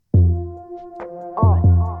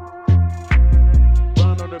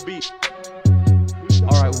beat.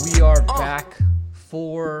 All right, we are back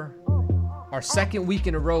for our second week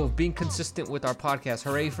in a row of being consistent with our podcast.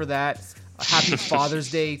 Hooray for that. Happy Father's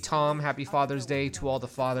Day, Tom. Happy Father's Day to all the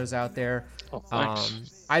fathers out there. Oh,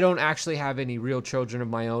 thanks. I don't actually have any real children of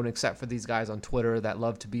my own except for these guys on Twitter that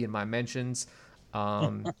love to be in my mentions.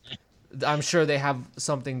 I'm sure they have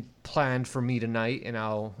something planned for me tonight, and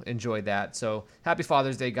I'll enjoy that. So happy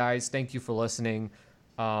Father's Day, guys. Thank you for listening.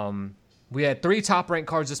 We had 3 top-ranked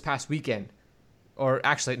cards this past weekend. Or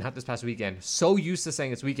actually, not this past weekend. So used to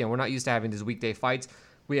saying it's weekend. We're not used to having these weekday fights.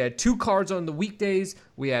 We had 2 cards on the weekdays.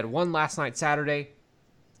 We had 1 last night, Saturday.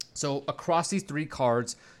 So across these 3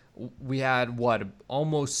 cards, we had,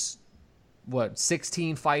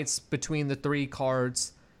 16 fights between the 3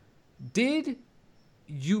 cards. Did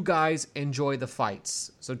you guys enjoy the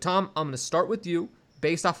fights? So, Tom, I'm going to start with you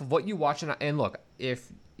based off of what you watched. And look,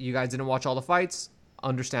 if you guys didn't watch all the fights,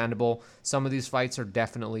 understandable. Some of these fights are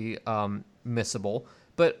definitely missable.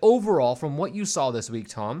 But overall, from what you saw this week,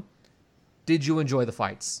 Tom, did you enjoy the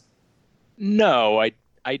fights? No, I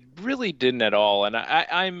really didn't at all. And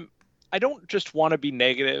I don't just want to be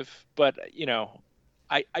negative, but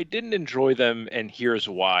I didn't enjoy them, and here's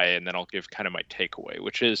why, and then I'll give kind of my takeaway,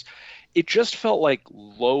 which is it just felt like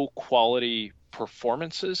low quality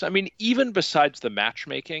performances. I mean, even besides the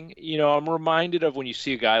matchmaking, I'm reminded of when you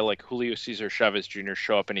see a guy like Julio Cesar Chavez Jr.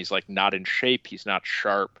 show up and he's like not in shape, he's not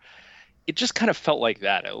sharp. It just kind of felt like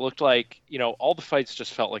that. It looked like, all the fights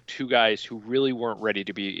just felt like 2 guys who really weren't ready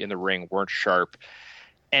to be in the ring, weren't sharp.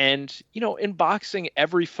 And, in boxing,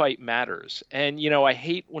 every fight matters. And, I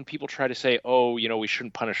hate when people try to say, oh, we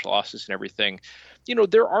shouldn't punish losses and everything.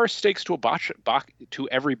 There are stakes to to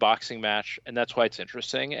every boxing match, and that's why it's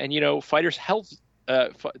interesting. And, fighters' health,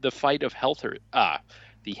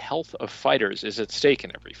 the health of fighters is at stake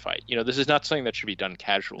in every fight. This is not something that should be done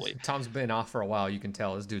casually. Tom's been off for a while. You can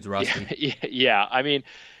tell this dude's rusty. Yeah. I mean,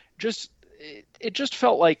 it just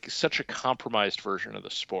felt like such a compromised version of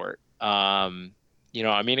the sport.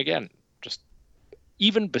 Again, just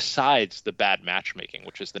even besides the bad matchmaking,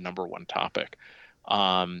 which is the number one topic,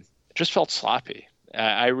 it just felt sloppy.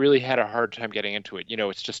 I really had a hard time getting into it.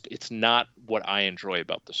 It's not what I enjoy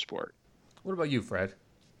about the sport. What about you, Fred?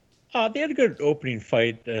 They had a good opening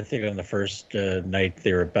fight. I think on the first night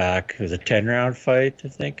they were back. It was a 10-round fight, I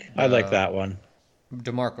think. I like that one.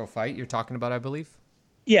 DeMarco fight you're talking about, I believe?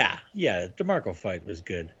 Yeah. DeMarco fight was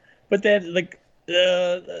good. But then,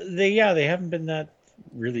 they haven't been that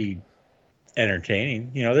really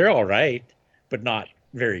entertaining. They're all right, but not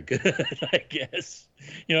very good, I guess.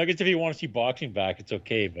 I guess if you want to see boxing back, it's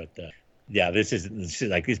okay. But this is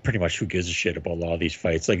it's pretty much who gives a shit about a lot of these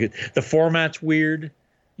fights. Like the format's weird.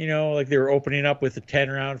 They were opening up with a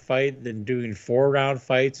 10-round fight, then doing 4-round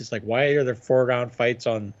fights. It's like, why are there 4-round fights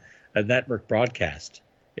on a network broadcast?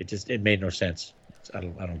 It made no sense. I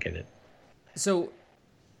don't get it. So,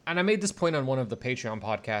 and I made this point on one of the Patreon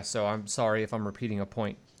podcasts, so I'm sorry if I'm repeating a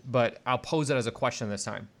point, but I'll pose it as a question this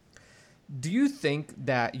time. Do you think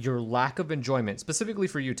that your lack of enjoyment, specifically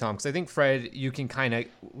for you, Tom, because I think, Fred, you can kind of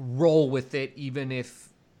roll with it even if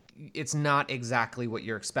it's not exactly what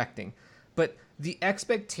you're expecting, but the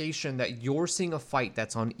expectation that you're seeing a fight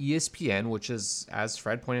that's on ESPN, which is, as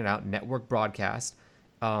Fred pointed out, network broadcast.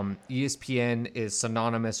 ESPN is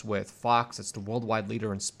synonymous with Fox. It's the worldwide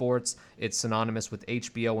leader in sports. It's synonymous with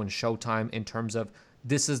HBO and Showtime in terms of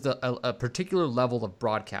this is a particular level of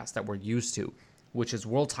broadcast that we're used to, which is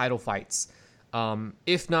world title fights.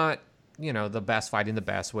 If not, the best fighting the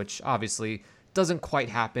best, which obviously doesn't quite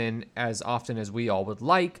happen as often as we all would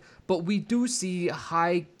like, but we do see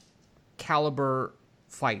high caliber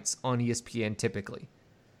fights on ESPN typically.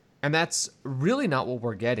 And that's really not what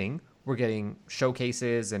we're getting. We're getting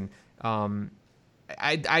showcases and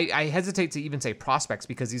I hesitate to even say prospects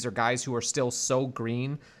because these are guys who are still so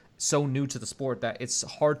green, so new to the sport that it's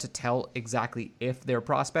hard to tell exactly if they're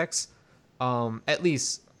prospects, at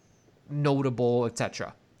least notable,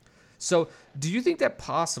 etc. So do you think that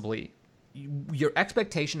possibly your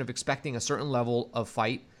expectation of expecting a certain level of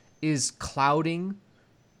fight is clouding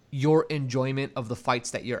your enjoyment of the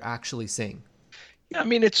fights that you're actually seeing? Yeah, I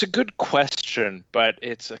mean, it's a good question, but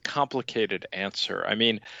it's a complicated answer. I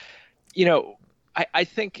mean, I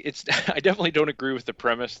think I definitely don't agree with the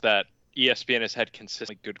premise that ESPN has had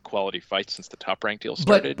consistently good quality fights since the Top Rank deal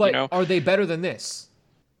started. But are they better than this?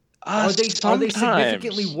 Are they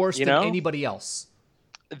significantly worse than anybody else?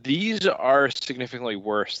 These are significantly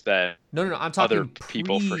worse than No. I'm talking other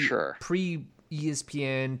people for sure.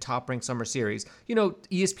 Pre-ESPN Top Rank Summer Series.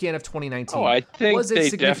 ESPN of 2019. Oh, I think was it they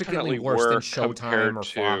significantly definitely worse than were Showtime or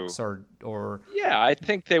compared Fox or? Yeah, I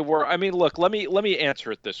think they were. I mean, look, let me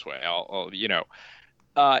answer it this way.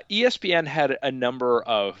 ESPN had a number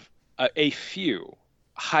of a few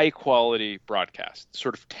high quality broadcasts,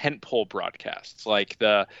 sort of tentpole broadcasts, like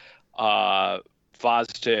the uh,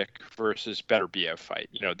 Vosdick versus Beterbiev fight.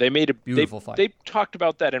 You know, Beautiful fight. they talked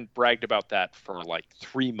about that and bragged about that for like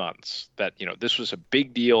 3 months. That this was a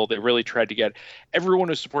big deal. They really tried to get everyone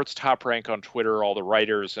who supports Top Rank on Twitter, all the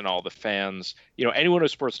writers and all the fans. Anyone who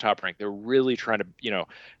supports Top Rank, they're really trying to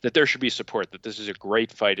that there should be support. That this is a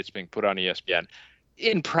great fight. It's being put on ESPN.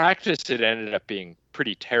 In practice, it ended up being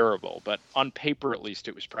pretty terrible, but on paper, at least,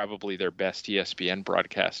 it was probably their best ESPN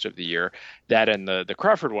broadcast of the year. That and the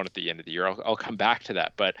Crawford one at the end of the year. I'll come back to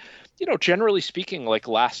that. But, generally speaking, like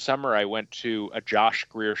last summer, I went to a Josh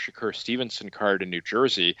Greer, Shakur Stevenson card in New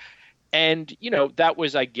Jersey. And, that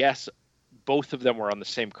was, I guess, both of them were on the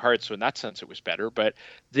same card. So in that sense, it was better. But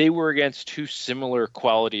they were against two similar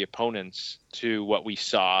quality opponents to what we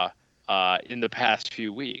saw in the past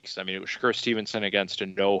few weeks. I mean, it was Shakur Stevenson against a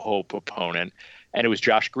no-hope opponent, and it was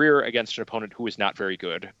Josh Greer against an opponent who was not very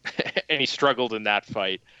good, and he struggled in that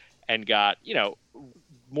fight and got,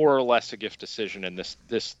 more or less a gift decision in this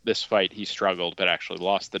fight. He struggled, but actually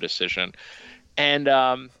lost the decision. And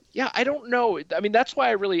I don't know. I mean, that's why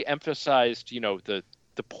I really emphasized, the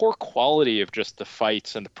poor quality of just the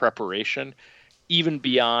fights and the preparation. Even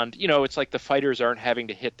beyond, it's like the fighters aren't having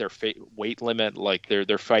to hit their weight limit, like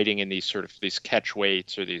they're fighting in these catch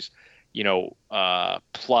weights or these,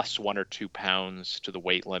 plus 1 or 2 pounds to the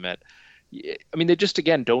weight limit. I mean, they just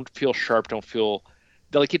again don't feel sharp, don't feel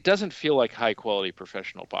like it doesn't feel like high quality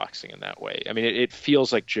professional boxing in that way. I mean, it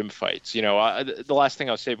feels like gym fights. The last thing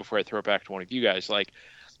I'll say before I throw it back to one of you guys, like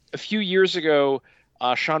a few years ago.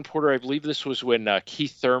 Sean Porter, I believe this was when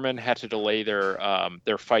Keith Thurman had to delay their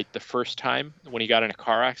fight the first time when he got in a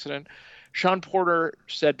car accident. Sean Porter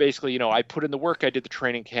said basically, I put in the work, I did the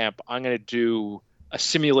training camp, I'm going to do a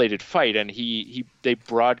simulated fight, and they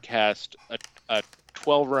broadcast a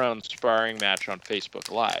 12-round sparring match on Facebook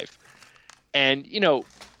Live. And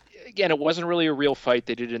again, it wasn't really a real fight.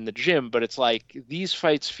 They did it in the gym, but it's like these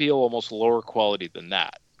fights feel almost lower quality than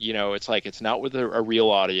that. It's like it's not with a real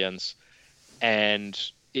audience. And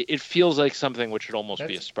it feels like something which should almost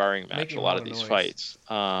be a sparring match, a lot of these fights.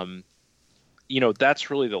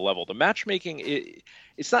 That's really the level. The matchmaking,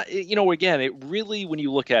 it's not, again, it really, when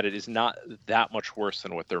you look at it, is not that much worse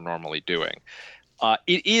than what they're normally doing.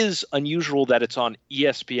 It is unusual that it's on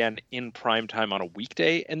ESPN in primetime on a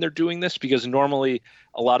weekday, and they're doing this because normally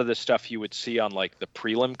a lot of the stuff you would see on like the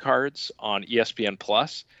prelim cards on ESPN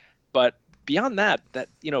Plus. But beyond that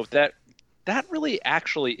really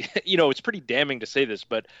actually, it's pretty damning to say this,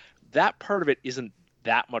 but that part of it isn't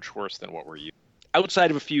that much worse than what we're using.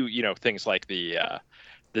 Outside of a few, things like the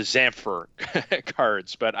Zamfir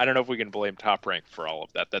cards, but I don't know if we can blame Top Rank for all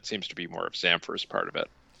of that. That seems to be more of Zamfir's part of it.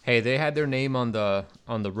 Hey, they had their name on the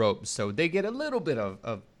ropes, so they get a little bit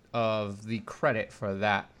of the credit for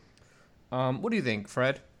that. What do you think,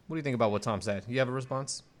 Fred? What do you think about what Tom said? You have a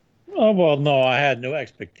response? Oh, well, no, I had no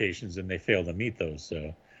expectations, and they failed to meet those,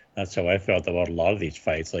 so that's how I felt about a lot of these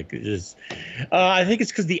fights. Like, I think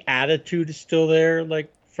it's because the attitude is still there,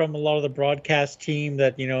 like from a lot of the broadcast team,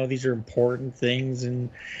 that these are important things, and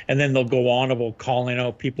then they'll go on about calling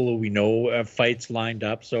out people who we know have fights lined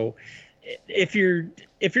up. So if you're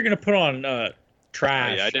gonna put on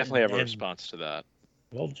trash, yeah, I definitely have a response to that.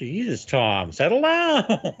 Well, Jesus, Tom, settle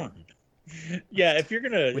down. Yeah, if you're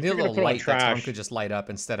gonna, we need a little light that Tom could just light up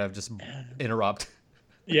instead of just interrupt.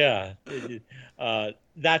 Yeah,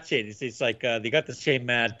 that's it. It's like they got the same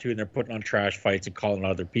attitude, and they're putting on trash fights and calling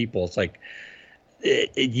out other people. It's like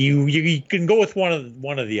you can go with one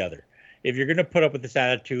of the other. If you're going to put up with this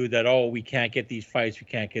attitude that, oh, we can't get these fights, we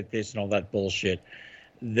can't get this and all that bullshit,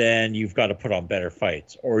 then you've got to put on better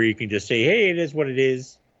fights. Or you can just say, hey, it is what it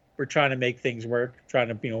is. We're trying to make things work, trying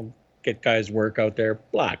to get guys work out there.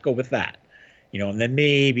 Blah, go with that. And then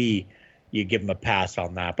maybe you give them a pass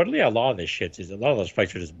on that. But yeah, a lot of those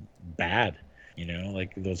fights are just bad.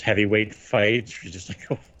 Like those heavyweight fights, you're just like,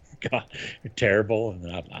 oh God, you're terrible. And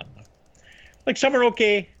I don't know. Like some are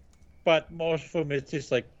okay, but most of them, it's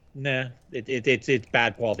just like, nah, it's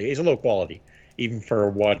bad quality. It's low quality, even for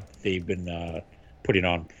what they've been putting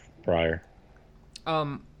on prior.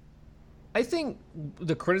 I think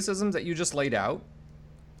the criticisms that you just laid out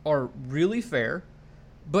are really fair.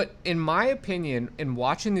 But in my opinion, in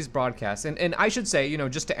watching these broadcasts, and I should say,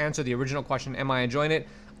 just to answer the original question, am I enjoying it?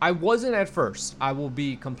 I wasn't at first. I will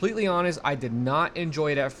be completely honest. I did not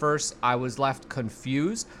enjoy it at first. I was left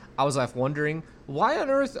confused. I was left wondering, why on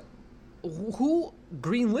earth, who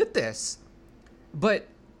greenlit this? But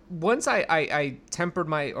once I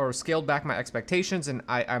tempered or scaled back my expectations, and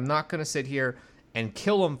I'm not going to sit here and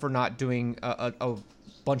kill them for not doing a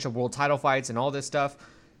bunch of world title fights and all this stuff.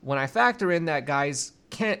 When I factor in that guys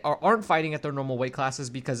aren't fighting at their normal weight classes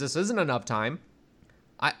because this isn't enough time,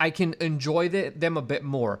 I can enjoy them a bit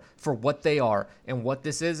more for what they are. And what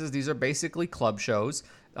this is these are basically club shows.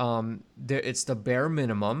 It's the bare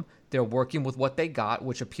minimum. They're working with what they got,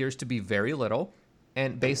 which appears to be very little.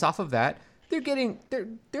 And based off of that,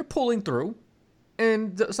 they're pulling through.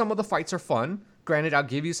 And some of the fights are fun. Granted, I'll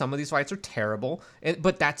give you some of these fights are terrible.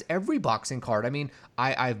 But that's every boxing card. I mean,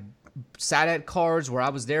 I've sat at cards where I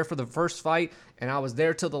was there for the first fight and I was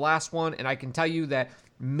there till the last one. And I can tell you that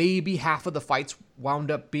maybe half of the fights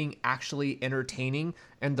wound up being actually entertaining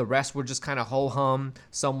and the rest were just kind of ho-hum.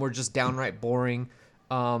 Some were just downright boring.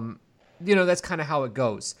 That's kind of how it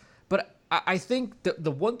goes. But I think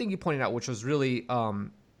the one thing you pointed out, which was really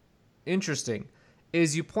interesting,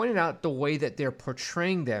 is you pointed out the way that they're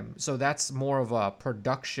portraying them. So that's more of a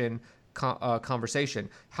production conversation,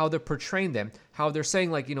 how they're portraying them, how they're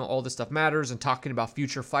saying all this stuff matters and talking about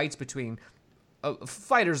future fights between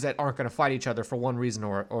fighters that aren't going to fight each other for one reason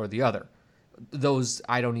or the other. Those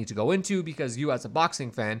I don't need to go into because you as a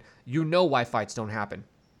boxing fan, you know why fights don't happen.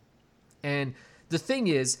 And the thing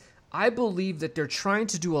is, I believe that they're trying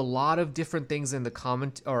to do a lot of different things in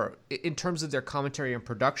in terms of their commentary and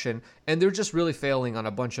production, and they're just really failing on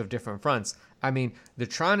a bunch of different fronts. I mean, they're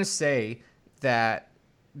trying to say that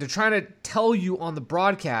they're trying to tell you on the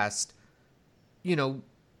broadcast, don't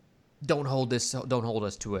hold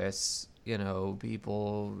us to us.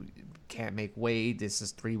 People can't make weight. This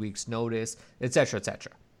is 3 weeks notice, etc.,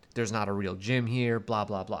 etc. There's not a real gym here, blah,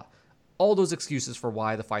 blah, blah. All those excuses for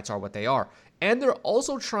why the fights are what they are. And they're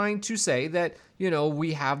also trying to say that,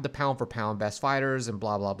 we have the pound for pound best fighters and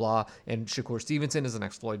blah, blah, blah. And Shakur Stevenson is the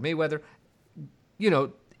next Floyd Mayweather.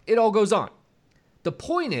 It all goes on. The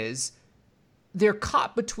point is, they're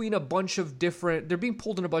caught between they're being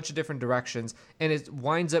pulled in a bunch of different directions, and it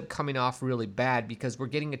winds up coming off really bad because we're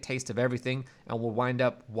getting a taste of everything, and we'll wind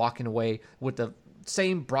up walking away with the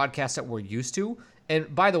same broadcast that we're used to.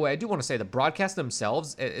 And by the way, I do want to say the broadcasts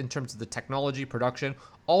themselves, in terms of the technology, production,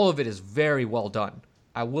 all of it is very well done.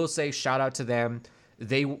 I will say shout out to them.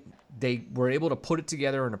 They were able to put it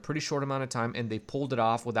together in a pretty short amount of time, and they pulled it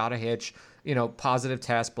off without a hitch. Positive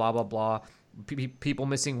test, blah, blah, blah. People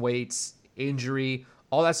missing weights, injury,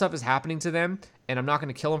 all that stuff is happening to them, and I'm not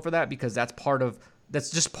going to kill them for that because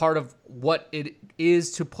that's just part of what it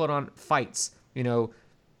is to put on fights. The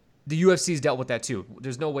UFC's dealt with that too.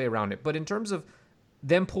 There's no way around it. But in terms of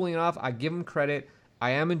them pulling it off, I give them credit. I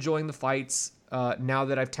am enjoying the fights now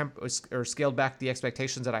that I've scaled back the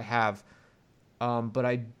expectations that I have. But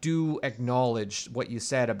I do acknowledge what you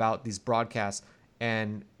said about these broadcasts,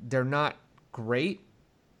 and they're not great.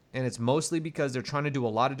 And it's mostly because they're trying to do a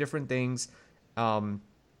lot of different things, and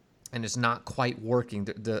it's not quite working.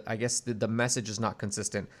 I guess the message is not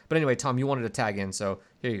consistent. But anyway, Tom, you wanted to tag in, so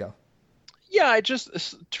here you go. Yeah,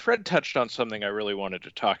 Fred touched on something I really wanted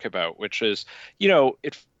to talk about, which is,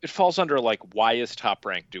 it falls under why is Top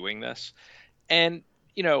Rank doing this? And,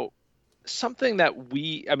 something that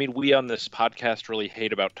we on this podcast really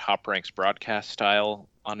hate about Top Rank's broadcast style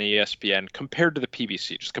on ESPN compared to the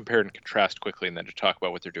PBC, just compare and contrast quickly and then to talk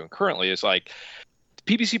about what they're doing currently, is the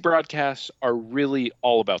PBC broadcasts are really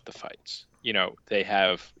all about the fights. They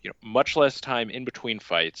have, much less time in between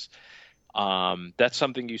fights. That's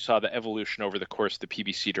something you saw the evolution over the course of the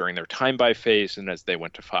PBC during their time buy phase and as they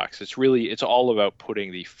went to Fox. It's all about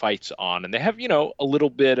putting the fights on, and they have, a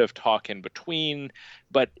little bit of talk in between,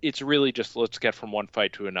 but it's really just let's get from one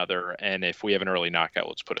fight to another. And if we have an early knockout,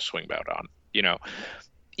 let's put a swing bout on,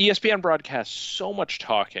 ESPN broadcasts so much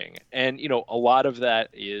talking, and, a lot of that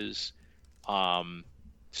is,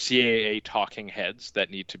 CAA talking heads that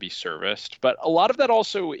need to be serviced, but a lot of that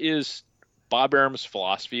also is Bob Arum's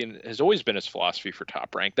philosophy, and has always been his philosophy for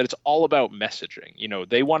Top Rank, that it's all about messaging.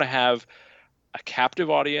 They want to have a captive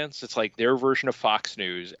audience. It's like their version of Fox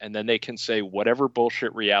News, and then they can say whatever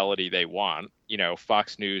bullshit reality they want,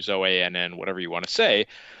 Fox News, OANN, whatever you want to say,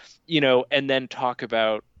 and then talk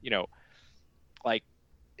about, there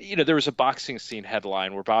was a boxing scene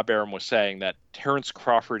headline where Bob Arum was saying that Terrence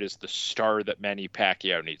Crawford is the star that Manny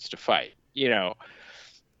Pacquiao needs to fight,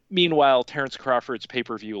 Meanwhile, Terrence Crawford's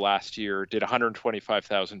pay-per-view last year did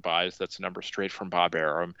 125,000 buys. That's a number straight from Bob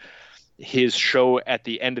Arum. His show at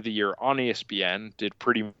the end of the year on ESPN did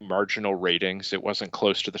pretty marginal ratings. It wasn't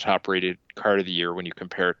close to the top-rated card of the year when you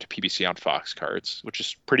compare it to PBC on Fox cards, which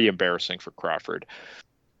is pretty embarrassing for Crawford.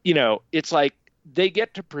 It's like they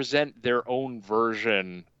get to present their own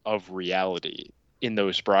version of reality in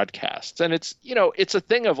those broadcasts. And it's, it's a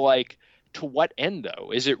thing of to what end,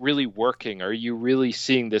 though? Is it really working? Are you really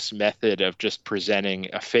seeing this method of just presenting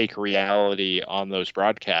a fake reality on those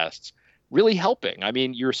broadcasts really helping? I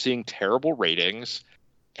mean, you're seeing terrible ratings,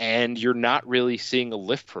 and you're not really seeing a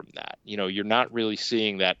lift from that. You're not really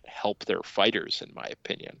seeing that help their fighters, in my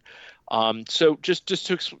opinion. So just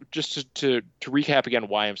to recap again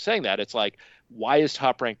why I'm saying that, it's like, why is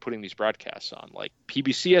Top Rank putting these broadcasts on? Like,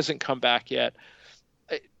 PBC hasn't come back yet.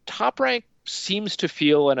 Top Rank seems to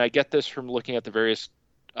feel, and I get this from looking at the various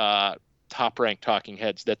Top Rank talking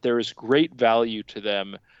heads, that there is great value to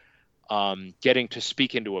them getting to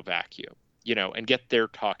speak into a vacuum, and get their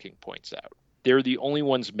talking points out. They're the only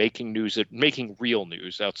ones making news, making real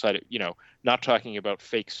news outside of, not talking about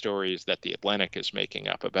fake stories that the Atlantic is making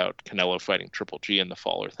up about Canelo fighting Triple G in the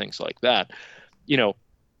fall or things like that.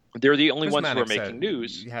 They're the only ones who are making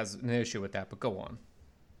news. He has an issue with that, but go on.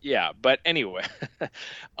 Yeah, but anyway,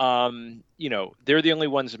 they're the only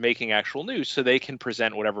ones making actual news, so they can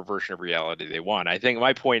present whatever version of reality they want. I think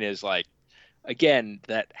my point is, like, again,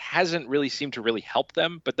 that hasn't really seemed to really help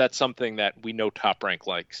them, but that's something that we know Top Rank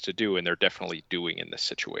likes to do, and they're definitely doing in this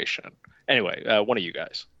situation. Anyway, one of you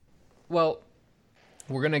guys. Well,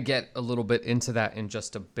 we're going to get a little bit into that in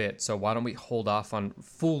just a bit, so why don't we hold off on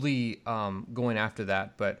fully going after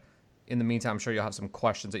that, but in the meantime, I'm sure you'll have some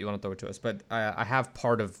questions that you want to throw to us, but I have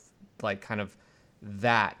part of, like, kind of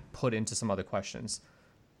that put into some other questions.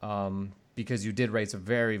 Because you did raise a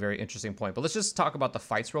very, very interesting point. But let's just talk about the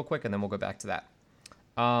fights real quick, and then we'll go back to that.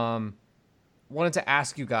 Wanted to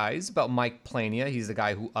ask you guys about Mike Plania. He's the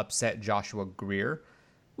guy who upset Joshua Greer.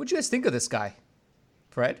 What'd you guys think of this guy?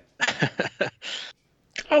 Fred? I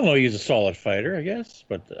don't know. He's a solid fighter, I guess,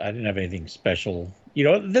 but I didn't have anything special.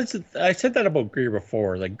 I said that about Greer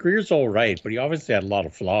before. Like, Greer's all right, but he obviously had a lot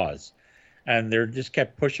of flaws. And they just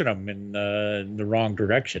kept pushing him in the wrong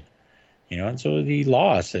direction. And so he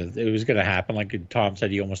lost. It was going to happen. Like Tom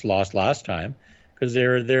said, he almost lost last time because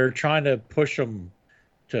they're trying to push him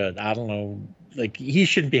to, I don't know, like, he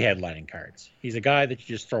shouldn't be headlining cards. He's a guy that you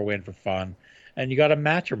just throw in for fun, and you got to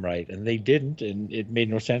match him right. And they didn't, and it made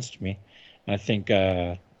no sense to me. And I think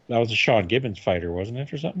that was a Sean Gibbons fighter, wasn't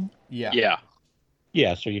it, or something? Yeah.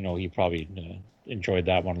 Yeah, so, he probably enjoyed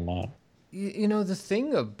that one a lot. The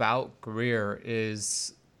thing about Greer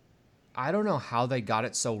is, I don't know how they got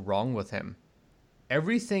it so wrong with him.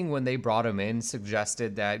 Everything when they brought him in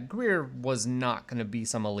suggested that Greer was not going to be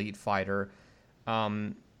some elite fighter.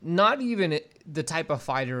 Not even the type of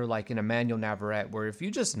fighter like an Emmanuel Navarrete, where if you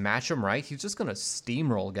just match him right, he's just going to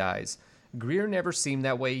steamroll guys. Greer never seemed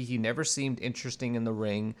that way. He never seemed interesting in the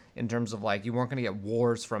ring in terms of, like, you weren't going to get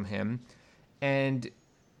wars from him. And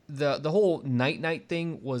the whole night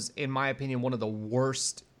thing was, in my opinion, one of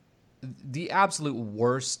the absolute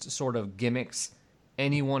worst sort of gimmicks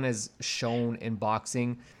anyone has shown in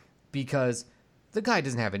boxing, because the guy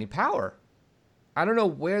doesn't have any power. I don't know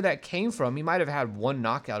where that came from. He might have had one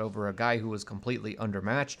knockout over a guy who was completely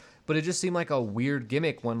undermatched, but it just seemed like a weird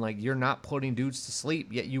gimmick when, like, you're not putting dudes to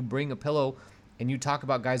sleep, yet you bring a pillow and you talk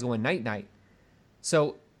about guys going night.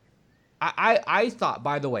 So I thought,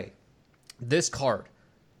 by the way, this card,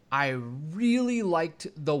 I really liked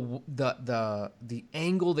the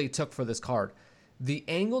angle they took for this card. The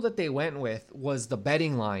angle that they went with was the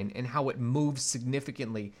betting line and how it moved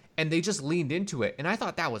significantly, and they just leaned into it, and I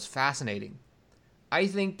thought that was fascinating. I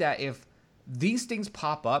think that if these things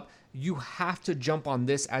pop up, you have to jump on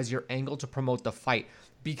this as your angle to promote the fight,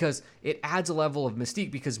 because it adds a level of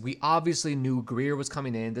mystique, because we obviously knew Greer was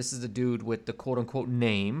coming in. This is the dude with the quote-unquote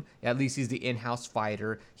name. At least he's the in-house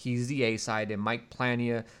fighter. He's the A-side, and Mike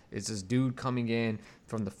Plania is this dude coming in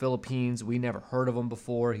from the Philippines. We never heard of him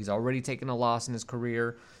before. He's already taken a loss in his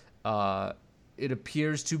career. It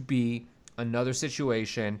appears to be another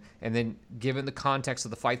situation, and then given the context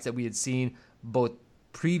of the fights that we had seen both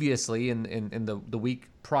previously in the week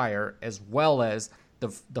prior, as well as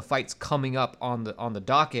the fights coming up on the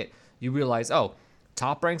docket, you realize, oh,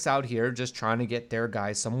 Top Rank's out here just trying to get their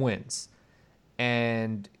guys some wins.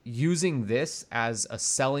 And using this as a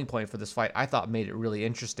selling point for this fight, I thought made it really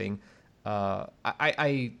interesting.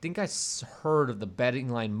 I think I heard of the betting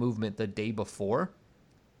line movement the day before,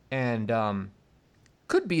 and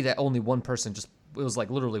could be that only one person it was like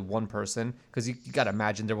literally one person, because you got to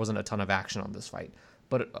imagine there wasn't a ton of action on this fight.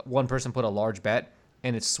 But one person put a large bet,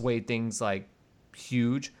 and it swayed things like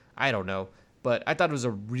huge. I don't know. But I thought it was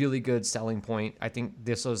a really good selling point. I think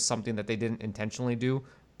this was something that they didn't intentionally do,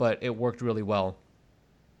 but it worked really well.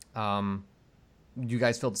 You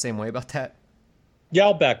guys feel the same way about that? Yeah,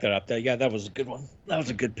 I'll back that up. That was a good one. That was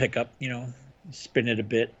a good pickup, spin it a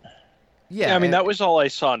bit. Yeah, I mean, that was all I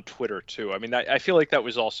saw on Twitter, too. I mean, I feel like that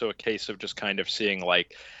was also a case of just kind of seeing,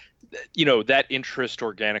 like, that interest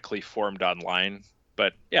organically formed online.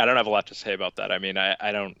 But yeah, I don't have a lot to say about that. I mean,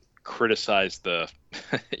 I don't criticize the,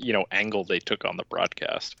 angle they took on the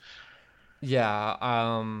broadcast. Yeah,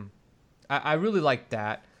 I really liked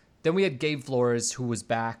that. Then we had Gabe Flores, who was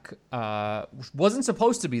back. Wasn't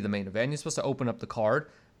supposed to be the main event. He's supposed to open up the card,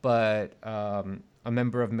 but a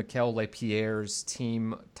member of Mikel Lapierre's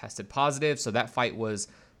team tested positive, so that fight was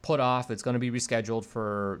put off. It's going to be rescheduled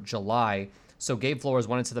for July. So Gabe Flores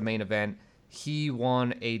went into the main event. He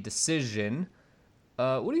won a decision.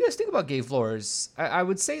 What do you guys think about Gabe Flores? I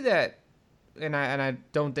would say that, and I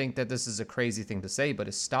don't think that this is a crazy thing to say, but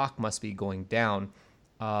his stock must be going down.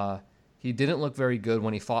 He didn't look very good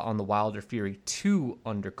when he fought on the Wilder Fury 2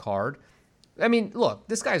 undercard. I mean, look,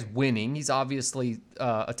 this guy's winning. He's obviously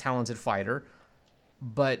a talented fighter.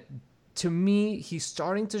 But to me, he's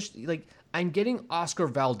starting to, I'm getting Oscar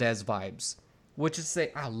Valdez vibes, which is to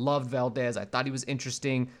say, I loved Valdez. I thought he was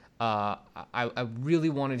interesting. I really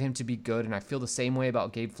wanted him to be good, and I feel the same way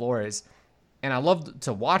about Gabe Flores. And I love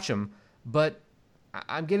to watch him, but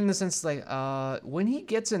I'm getting the sense when he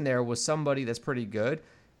gets in there with somebody that's pretty good,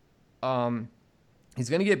 he's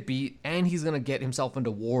going to get beat, and he's going to get himself into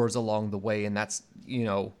wars along the way, and that's,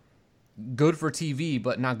 good for TV,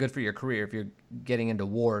 but not good for your career if you're getting into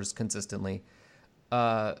wars consistently.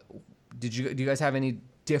 Do you guys have any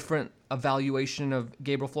different evaluation of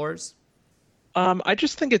Gabriel Flores? I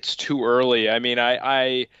just think it's too early. I mean,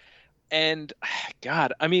 and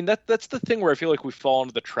God, I mean, that's the thing where I feel like we fall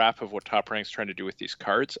into the trap of what Top Rank's trying to do with these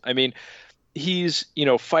cards. I mean, he's,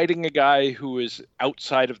 fighting a guy who is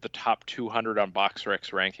outside of the top 200 on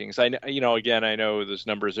BoxRec rankings. Again, I know those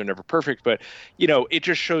numbers are never perfect, but, it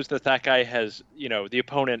just shows that guy has, the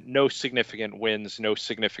opponent, no significant wins, no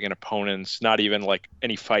significant opponents, not even like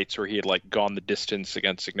any fights where he had like gone the distance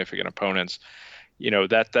against significant opponents.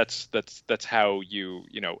 That's how you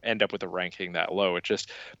end up with a ranking that low. It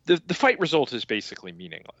just the fight result is basically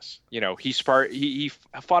meaningless. He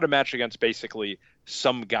fought a match against basically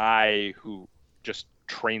some guy who just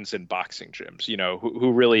trains in boxing gyms,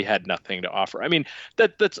 who really had nothing to offer. I mean,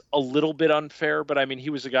 that's a little bit unfair, but I mean,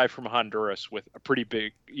 he was a guy from Honduras with a pretty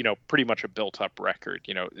big, pretty much a built up record.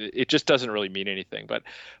 It just doesn't really mean anything. But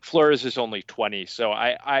Flores is only 20, so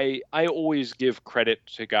I always give credit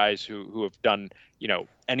to guys who have done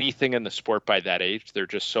anything in the sport by that age. They're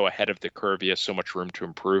just so ahead of the curve. He has so much room to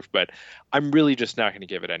improve. But I'm really just not going to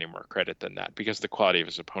give it any more credit than that because the quality of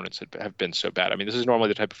his opponents have been so bad. I mean, this is normally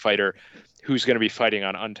the type of fighter who's going to be fighting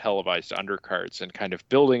on untelevised undercards and kind of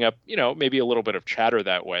building up, maybe a little bit of chatter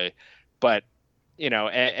that way. But,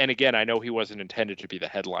 and again, I know he wasn't intended to be the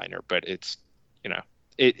headliner, but it's,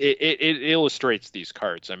 it illustrates these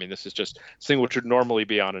cards. I mean, this is just something which would normally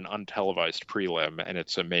be on an untelevised prelim, and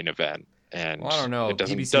it's a main event. And well, I don't know. It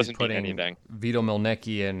doesn't putting mean anything. Vito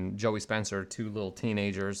Milnicki and Joey Spencer, two little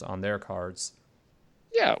teenagers, on their cards.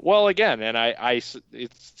 Yeah, well, again, and it's a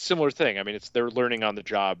similar thing. I mean, they're learning on the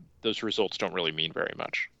job. Those results don't really mean very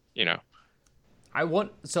much,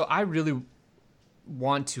 I really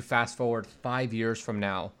want to fast forward 5 years from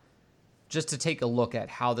now, just to take a look at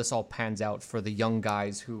how this all pans out for the young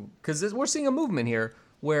guys because we're seeing a movement here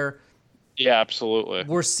where. Yeah, absolutely.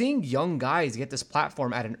 We're seeing young guys get this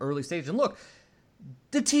platform at an early stage. And look,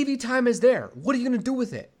 the TV time is there. What are you going to do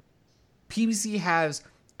with it? PBC has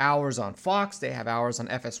hours on Fox. They have hours on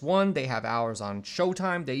FS1. They have hours on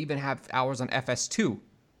Showtime. They even have hours on FS2.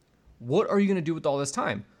 What are you going to do with all this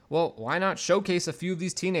time? Well, why not showcase a few of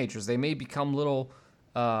these teenagers? They may become little...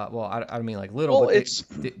 I don't mean like little. Well,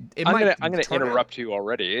 but I'm gonna interrupt you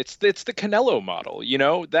already. It's the Canelo model.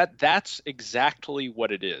 That's exactly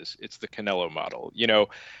what it is. It's the Canelo model.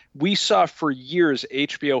 We saw for years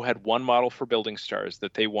HBO had one model for building stars,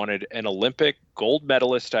 that they wanted an Olympic gold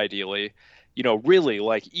medalist, ideally. Really,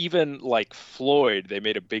 like even like Floyd, they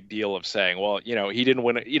made a big deal of saying, well, he didn't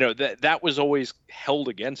win. That was always held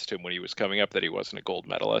against him when he was coming up, that he wasn't a gold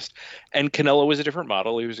medalist. And Canelo was a different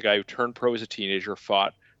model. He was a guy who turned pro as a teenager,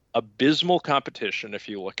 fought abysmal competition. If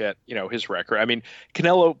you look at, his record, I mean,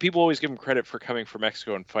 Canelo, people always give him credit for coming from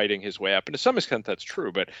Mexico and fighting his way up. And to some extent, that's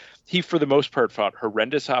true. But he, for the most part, fought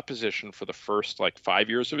horrendous opposition for the first 5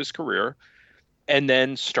 years of his career, and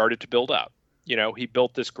then started to build up. He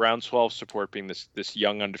built this groundswell of support, being this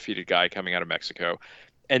young undefeated guy coming out of Mexico,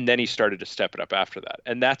 and then he started to step it up after that.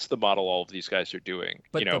 And that's the model all of these guys are doing.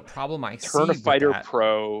 But the problem I see turn a fighter with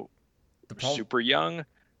pro, super young,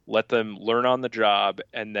 let them learn on the job,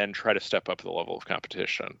 and then try to step up the level of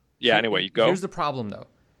competition. Yeah. Anyway, you go. Here's the problem, though.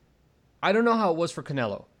 I don't know how it was for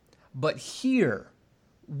Canelo, but here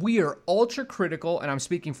we are ultra critical, and I'm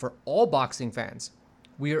speaking for all boxing fans.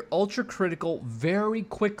 We are ultra critical very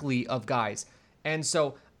quickly of guys. And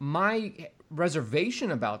so my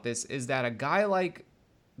reservation about this is that a guy like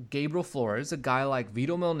Gabriel Flores, a guy like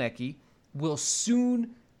Vito Mielnicki, will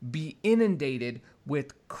soon be inundated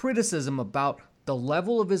with criticism about the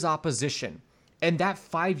level of his opposition. And that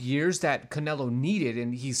 5 years that Canelo needed,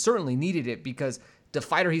 and he certainly needed it because the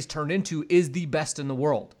fighter he's turned into is the best in the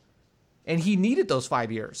world. And he needed those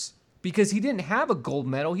 5 years because he didn't have a gold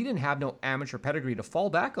medal. He didn't have no amateur pedigree to fall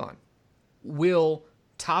back on. Will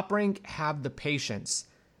Top Rank have the patience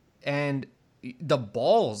and the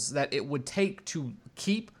balls that it would take to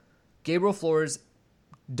keep Gabriel Flores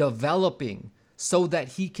developing so that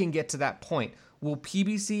he can get to that point? Will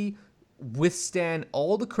PBC withstand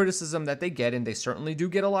all the criticism that they get, and they certainly do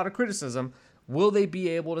get a lot of criticism? Will they be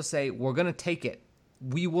able to say, we're going to take it?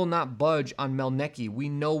 We will not budge on Mielnicki. We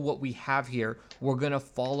know what we have here. We're going to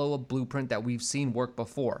follow a blueprint that we've seen work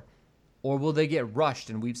before. Or will they get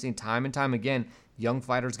rushed? And we've seen time and time again, young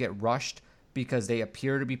fighters get rushed because they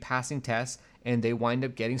appear to be passing tests and they wind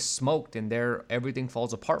up getting smoked and everything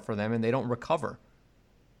falls apart for them and they don't recover.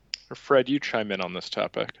 Fred, you chime in on this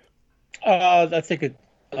topic. I think it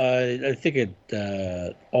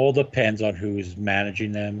all depends on who's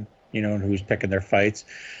managing them, and who's picking their fights.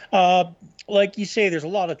 Like you say, there's a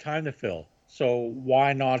lot of time to fill. So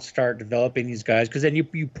why not start developing these guys? Because then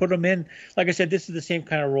you put them in. Like I said, this is the same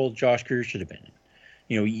kind of role Josh Greer should have been in.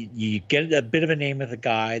 You get a bit of a name with a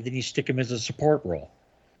guy, then you stick him as a support role.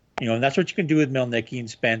 And that's what you can do with Mielnicki and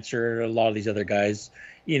Spencer, a lot of these other guys.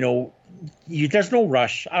 There's no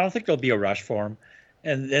rush. I don't think there'll be a rush for him,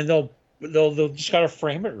 and then they'll just gotta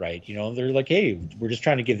frame it right. They're like, hey, we're just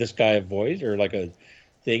trying to give this guy a voice or like a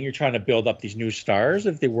thing. You're trying to build up these new stars.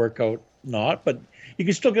 If they work out, not, but you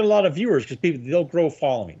can still get a lot of viewers because they'll grow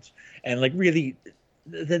followings. And like really,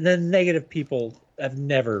 the negative people have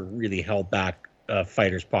never really held back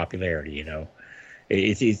fighters' popularity.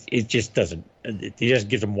 It just doesn't. It just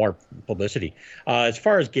gives them more publicity. As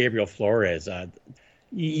far as Gabriel Flores,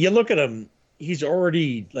 you look at him. He's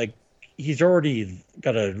already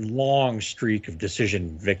got a long streak of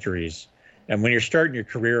decision victories. And when you're starting your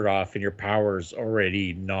career off and your power's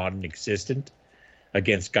already non-existent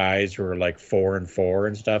against guys who are like 4-4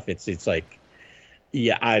 and stuff, it's like,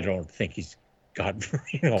 yeah, I don't think he's got.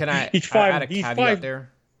 Can I add a caveat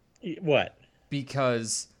there? What?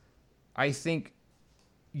 Because I think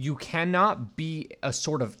you cannot be a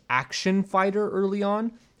sort of action fighter early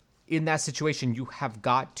on. In that situation, you have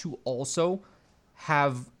got to also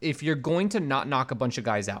have, if you're going to not knock a bunch of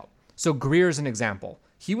guys out. So Greer is an example.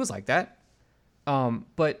 He was like that.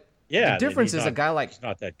 But yeah, the difference is a guy like, he's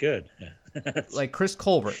not that good. like Chris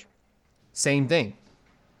Colbert, same thing.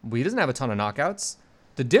 He doesn't have a ton of knockouts.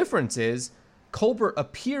 The difference is Colbert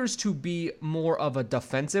appears to be more of a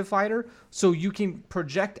defensive fighter. So you can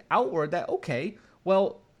project outward that, okay,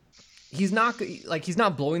 well, he's not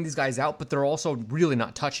blowing these guys out, but they're also really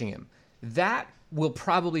not touching him. That will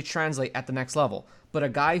probably translate at the next level. But a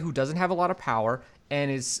guy who doesn't have a lot of power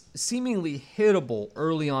and is seemingly hittable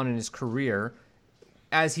early on in his career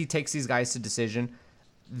as he takes these guys to decision,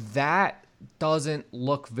 that doesn't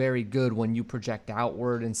look very good when you project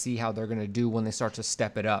outward and see how they're going to do when they start to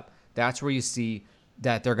step it up. That's where you see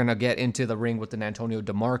that they're going to get into the ring with an Antonio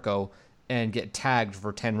DeMarco and get tagged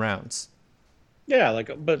for 10 rounds. Yeah,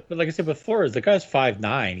 but like I said, with Flores, the guy's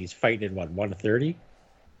 5'9". He's fighting in what, 130?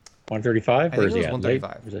 135? Or is he at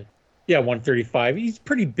 135? Yeah, 135. He's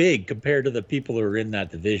pretty big compared to the people who are in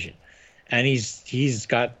that division. And he's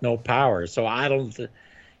got no power. So I don't,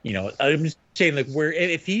 I'm just saying, like,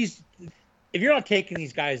 if you're not taking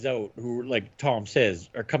these guys out who, like Tom says,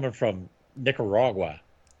 are coming from Nicaragua,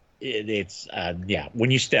 it's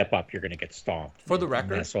when you step up, you're going to get stomped. For the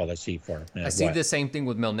record, that's all I see for him. I see the same thing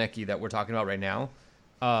with Mielnicki that we're talking about right now.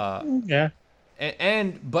 Yeah.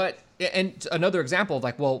 But another example of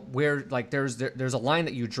like, well, where like there's a line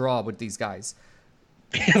that you draw with these guys.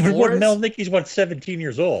 Mielnicki's 17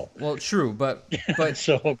 years old. Well, true, but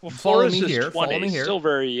so follow me here. Still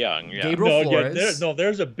very young. Yeah. Gabriel Flores.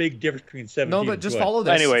 There's a big difference between 17. No, but just follow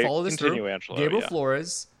this. Anyway, follow this continue, through. Angelo, Gabriel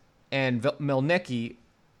Flores and Mielnicki,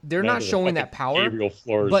 they're not showing that power. Gabriel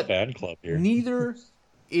Flores fan club here. Neither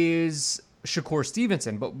is Shakur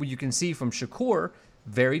Stevenson, but you can see from Shakur,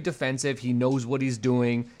 very defensive. He knows what he's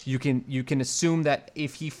doing. You can assume that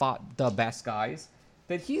if he fought the best guys,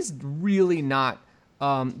 that he's really not.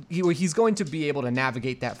 He's going to be able to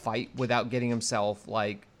navigate that fight without getting himself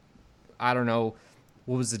like, I don't know,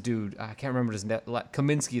 what was the dude? I can't remember his name.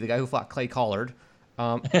 Kaminsky, the guy who fought Clay Collard.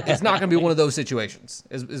 It's not going to be one of those situations.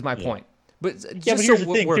 Is my point. But just so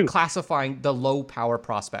we're classifying the low power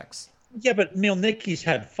prospects. Yeah, but Mielnicki's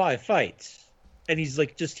had 5 fights, and he's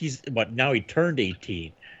now he turned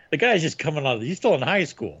 18. The guy's just coming on. He's still in high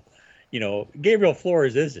school. Gabriel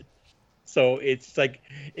Flores isn't. So it's like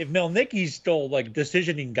if Melnicki's still like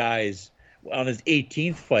decisioning guys on his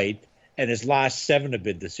 18th fight and his last 7 have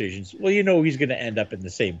been decisions, well, he's going to end up in the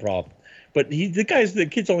same problem. But the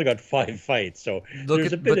kid's only got 5 fights, so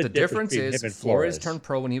there's a bit of difference is Flores turned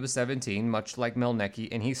pro when he was 17, much like Melnicki,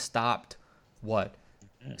 and he stopped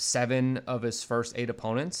 7 of his first 8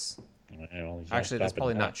 opponents. Actually, that's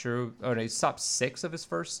probably not true. Oh, no, he stopped 5 of his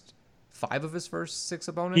first 6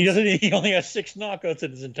 opponents. He only has 6 knockouts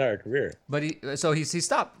in his entire career. But he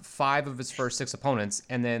stopped 5 of his first 6 opponents,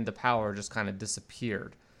 and then the power just kind of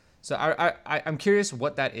disappeared. So I'm curious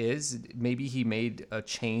what that is. Maybe he made a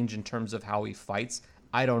change in terms of how he fights.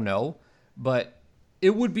 I don't know, but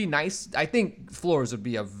it would be nice. I think Flores would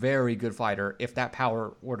be a very good fighter if that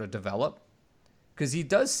power were to develop, because he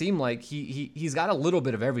does seem like he's got a little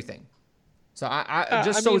bit of everything. So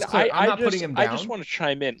it's clear, I'm not putting him down. I just want to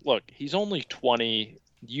chime in. Look, he's only 20.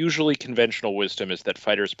 Usually conventional wisdom is that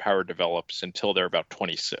fighters' power develops until they're about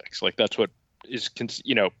 26. Like that's what is,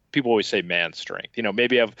 people always say man strength.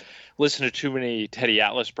 Maybe I've listened to too many Teddy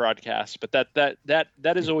Atlas broadcasts, but that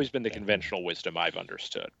has always been the conventional wisdom I've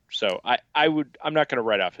understood. So I'm not going to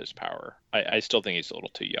write off his power. I still think he's a little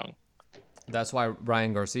too young. That's why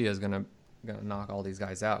Ryan Garcia is gonna knock all these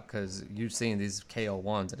guys out, because you've seen these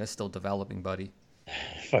KO1s and it's still developing, buddy.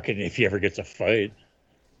 Fucking if he ever gets a fight.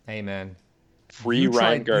 Hey man, free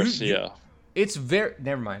Ryan Garcia. It's very.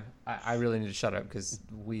 Never mind. I really need to shut up because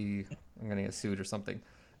I'm gonna get sued or something.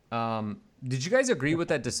 Did you guys agree with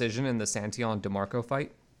that decision in the Santillan DeMarco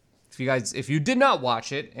fight? If you did not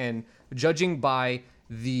watch it, and judging by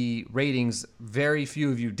the ratings, very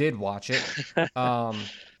few of you did watch it.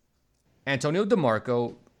 Antonio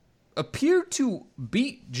DeMarco appeared to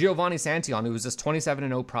beat Giovanni Santillan, who was this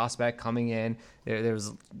 27-0 prospect coming in. There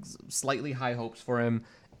was slightly high hopes for him,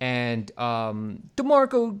 and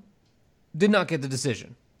DeMarco did not get the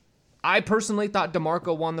decision. I personally thought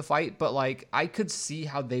DeMarco won the fight, but I could see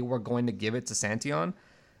how they were going to give it to Santillan.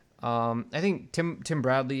 I think Tim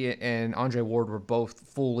Bradley and Andre Ward were both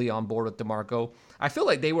fully on board with DeMarco. I feel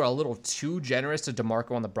like they were a little too generous to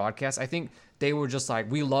DeMarco on the broadcast. I think they were just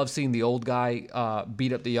like, we love seeing the old guy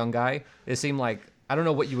beat up the young guy. It seemed like, I don't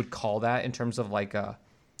know what you would call that in terms of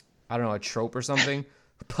a trope or something,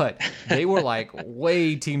 but they were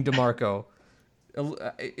way Team DeMarco.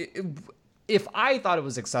 If I thought it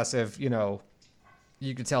was excessive,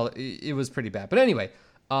 you could tell it was pretty bad. But anyway,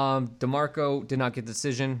 DeMarco did not get the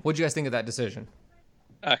decision. What do you guys think of that decision?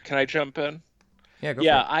 Can I jump in? Yeah, go for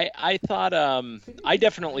it. I thought I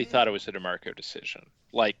definitely thought it was a DeMarco decision.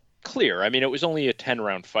 Clear. I mean, it was only a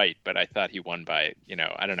 10-round fight, but I thought he won by,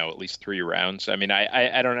 I don't know, at least 3 rounds. I mean,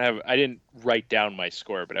 I didn't write down my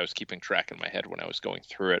score, but I was keeping track in my head when I was going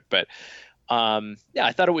through it. But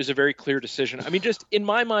I thought it was a very clear decision. I mean, just in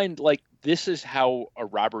my mind, this is how a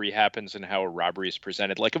robbery happens and how a robbery is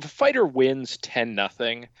presented. If a fighter wins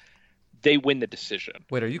 10-0, they win the decision.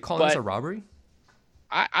 Wait, are you calling this a robbery?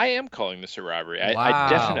 I am calling this a robbery. Wow. I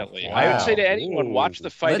definitely. Wow. I would say to anyone, watch the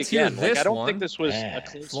fight Let's again. Hear this I don't one. think this was a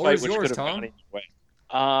close Floor fight, is which yours, could have Tom. gone either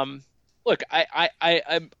way. Look,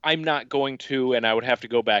 I'm not going to, and I would have to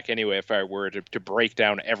go back anyway if I were to break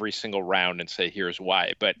down every single round and say here's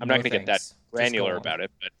why. But I'm not going to get that granular about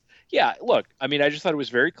it. But yeah, look, I mean, I just thought it was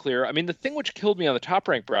very clear. I mean, the thing which killed me on the Top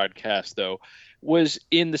Rank broadcast, though, was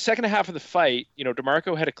in the second half of the fight,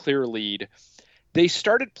 DeMarco had a clear lead. They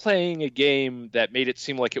started playing a game that made it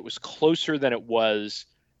seem like it was closer than it was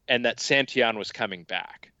and that Santillan was coming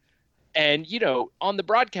back. And, on the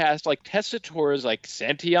broadcast, Testator is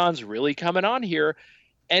Santillan's really coming on here.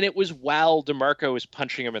 And it was while DeMarco was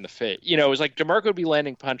punching him in the face. It was DeMarco would be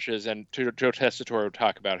landing punches and Joe Testator would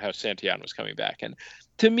talk about how Santillan was coming back. And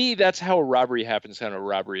to me, that's how a robbery happens, how a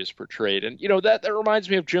robbery is portrayed. And, that reminds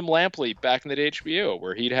me of Jim Lampley back in the day at HBO,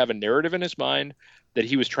 where he'd have a narrative in his mind that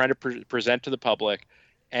he was trying to present to the public,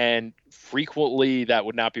 and frequently that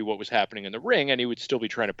would not be what was happening in the ring, and he would still be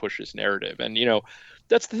trying to push his narrative. And,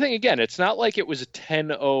 that's the thing. Again, it's not like it was a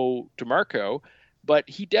 10-0 DeMarco, but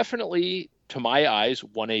he definitely, to my eyes,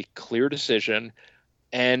 won a clear decision.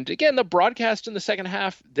 And again, the broadcast in the second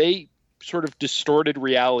half, they sort of distorted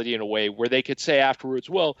reality in a way where they could say afterwards,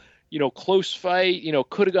 well, close fight,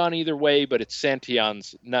 could have gone either way, but it's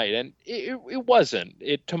Santillan's night. And it wasn't.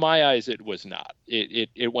 To my eyes, it was not.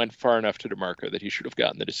 It went far enough to DeMarco that he should have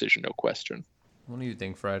gotten the decision, no question. What do you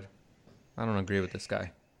think, Fred? I don't agree with this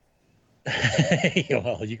guy.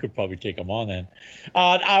 Well, you could probably take him on then.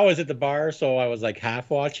 I was at the bar, so I was half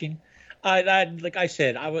watching. Like I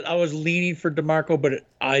said, I was leaning for DeMarco, but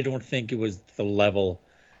I don't think it was the level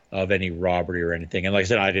of any robbery or anything. And like I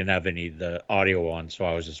said, I didn't have any of the audio on, so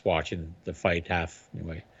I was just watching the fight half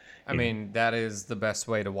anyway. I mean, that is the best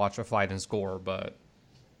way to watch a fight and score, but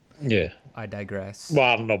Yeah. I digress. Well,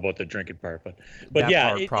 I don't know about the drinking part, but that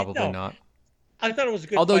yeah, part probably not. I thought it was a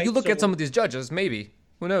good. Although fight, you look so, at some of these judges, maybe.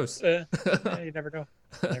 Who knows? you never know.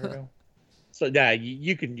 Never know. So yeah,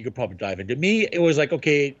 you could probably dive into. Me, it was like,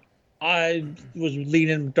 okay, I was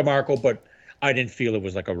leaning DeMarco, but I didn't feel it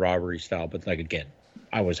was like a robbery style. But like again,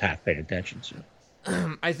 I was half paying attention. So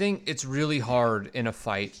I think it's really hard in a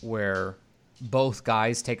fight where both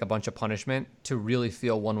guys take a bunch of punishment to really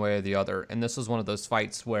feel one way or the other. And this was one of those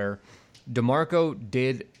fights where DeMarco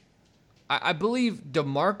did. I believe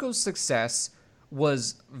DeMarco's success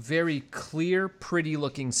was very clear, pretty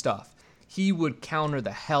looking stuff. He would counter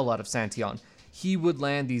the hell out of Santillan. He would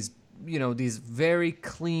land these very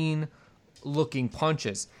clean looking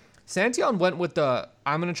punches. Santillan went with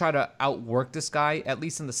I'm going to try to outwork this guy, at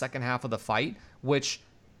least in the second half of the fight, which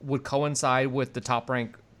would coincide with the top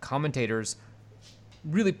rank commentators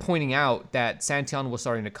really pointing out that Santillan was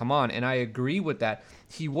starting to come on. And I agree with that.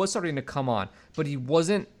 He was starting to come on, but he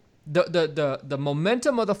wasn't, the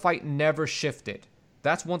momentum of the fight never shifted.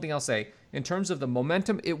 That's one thing I'll say. In terms of the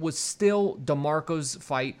momentum, it was still DeMarco's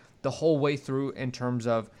fight the whole way through in terms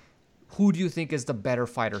of who do you think is the better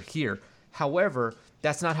fighter here. However,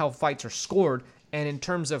 that's not how fights are scored. And in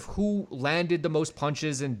terms of who landed the most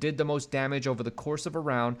punches and did the most damage over the course of a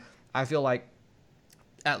round, I feel like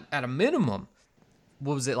at a minimum,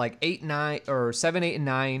 what was it, like 8, 9, or 7, 8, and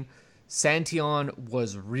 9, Santillan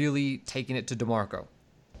was really taking it to DeMarco.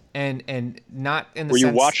 And not in the sense... Were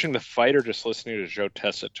you watching the fight or just listening to Joe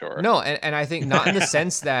Tessitore? No, and I think not in the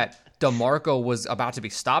sense that DeMarco was about to be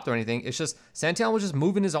stopped or anything. It's just Santillan was just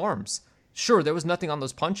moving his arms. Sure, there was nothing on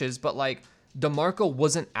those punches, but like DeMarco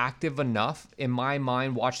wasn't active enough in my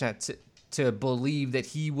mind watching that to believe that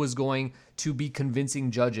he was going to be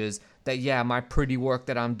convincing judges that, yeah, my pretty work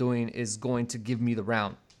that I'm doing is going to give me the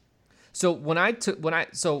round. So when I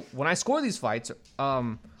score these fights,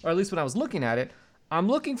 or at least when I was looking at it, I'm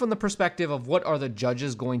looking from the perspective of what are the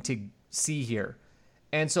judges going to see here.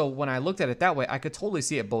 And so when I looked at it that way, I could totally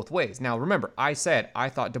see it both ways. Now, remember, I said I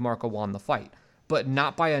thought DeMarco won the fight, but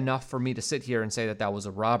not by enough for me to sit here and say that that was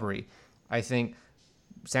a robbery. I think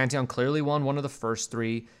Santillan clearly won one of the first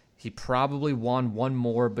 3. He probably won one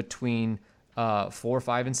more between 4,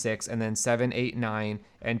 5, and 6, and then 7, 8, 9,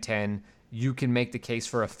 and 10. You can make the case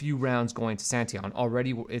for a few rounds going to Santillan.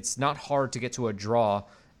 Already, it's not hard to get to a draw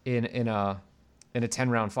in a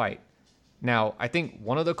 10-round fight. Now, I think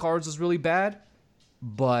one of the cards was really bad,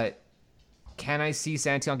 but can I see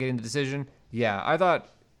Santillan getting the decision? Yeah, I thought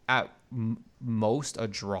at most a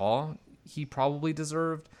draw he probably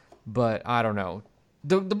deserved, but I don't know.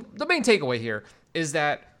 The main takeaway here is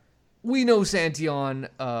that we know Santillan,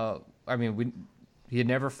 he had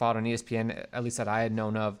never fought on ESPN, at least that I had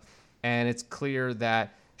known of, and it's clear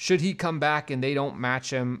that should he come back and they don't match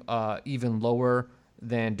him even lower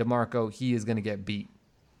than DeMarco, he is going to get beat.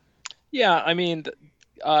 Yeah, I mean,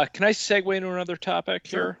 can I segue into another topic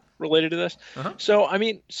here related to this? Uh-huh. So, I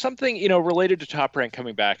mean, something, related to Top Rank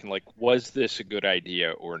coming back and like, was this a good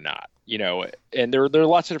idea or not? And there are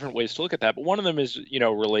lots of different ways to look at that, but one of them is,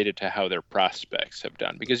 related to how their prospects have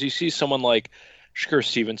done, because you see someone like Shakur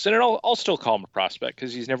Stevenson, and I'll still call him a prospect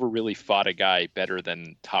because he's never really fought a guy better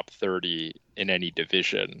than top 30 in any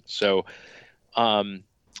division. So,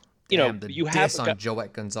 you have on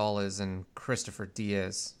Joet Gonzalez and Christopher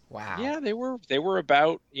Diaz. Wow. Yeah, they were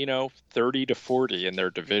about 30 to 40 in their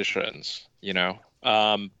divisions.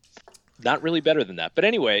 Not really better than that. But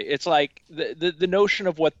anyway, it's like the notion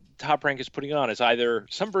of what Top Rank is putting on is either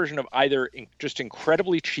some version of just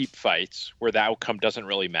incredibly cheap fights where the outcome doesn't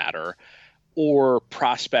really matter, or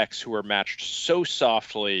prospects who are matched so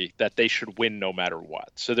softly that they should win no matter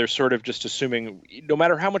what. So they're sort of just assuming no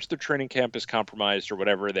matter how much their training camp is compromised or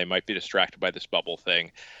whatever, they might be distracted by this bubble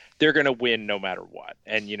thing, they're going to win no matter what.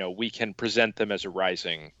 And, we can present them as a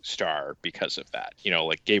rising star because of that.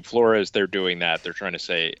 Like Gabe Flores, they're doing that. They're trying to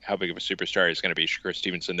say how big of a superstar he's going to be. Shakur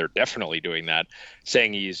Stevenson, they're definitely doing that,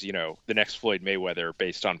 saying he's, the next Floyd Mayweather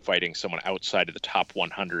based on fighting someone outside of the top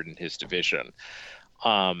 100 in his division.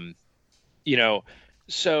 But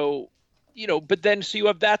then, so you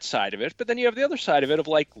have that side of it, but then you have the other side of it of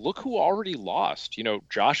like, look who already lost.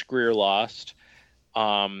 Josh Greer lost.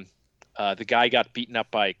 The guy got beaten up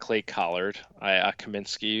by Clay Collard,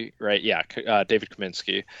 Kaminsky, right? Yeah, David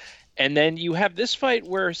Kaminsky. And then you have this fight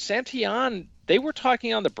where Santillan, they were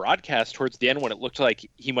talking on the broadcast towards the end when it looked like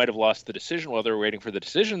he might have lost the decision while they were waiting for the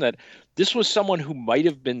decision, that this was someone who might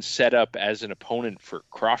have been set up as an opponent for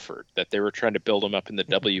Crawford, that they were trying to build him up in the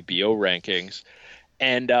WBO rankings.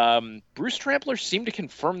 And Bruce Trampler seemed to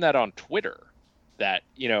confirm that on Twitter, that,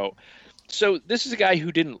 so this is a guy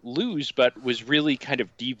who didn't lose, but was really kind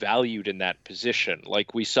of devalued in that position.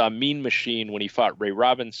 Like we saw Mean Machine when he fought Ray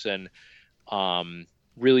Robinson,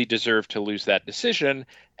 really deserved to lose that decision.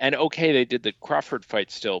 And okay, they did the Crawford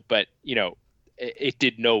fight still, but it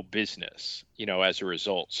did no business, as a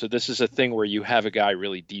result. So this is a thing where you have a guy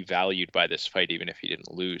really devalued by this fight, even if he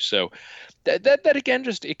didn't lose. So that again,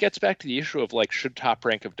 just it gets back to the issue of like, should Top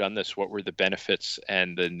Rank have done this? What were the benefits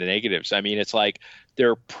and the negatives? I mean, it's like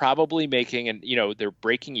they're probably making, and they're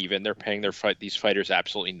breaking even. They're paying these fighters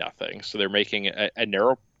absolutely nothing, so they're making a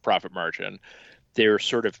narrow profit margin. They're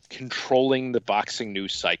sort of controlling the boxing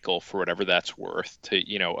news cycle for whatever that's worth to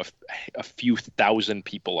a few thousand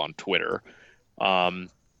people on Twitter.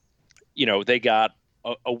 They got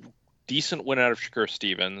a decent win out of Shakur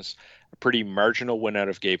Stevens, a pretty marginal win out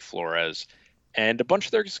of Gabe Flores, and a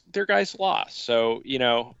bunch of their guys lost. So,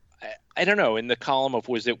 I don't know, in the column of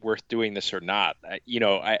was it worth doing this or not,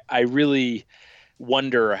 I really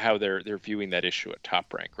wonder how they're viewing that issue at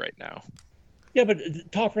Top Rank right now. Yeah, but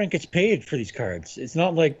Top Rank gets paid for these cards. It's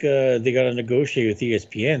not like they got to negotiate with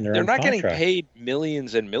ESPN. They're not contract. Getting paid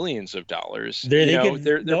millions and millions of dollars.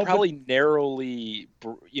 They're probably narrowly,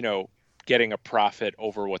 getting a profit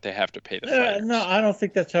over what they have to pay the fighters. No, I don't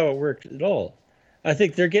think that's how it works at all. I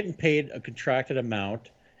think they're getting paid a contracted amount,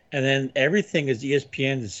 and then everything, as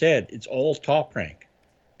ESPN has said, it's all Top Rank.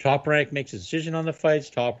 Top Rank makes a decision on the fights.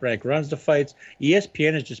 Top Rank runs the fights.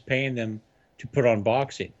 ESPN is just paying them to put on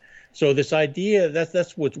boxing. So this idea,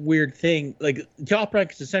 that's what's weird thing. Like Top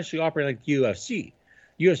Rank is essentially operating like UFC.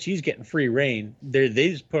 UFC's getting free reign. They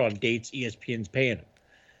just put on dates. ESPN's paying them.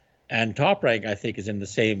 And Top Rank, I think, is in the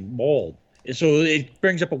same mold. So it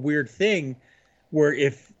brings up a weird thing where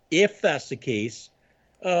if that's the case,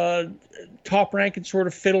 Top Rank can sort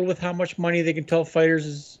of fiddle with how much money they can tell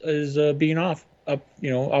fighters is being up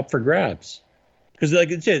for grabs. Because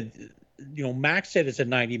like I said, Max said it's a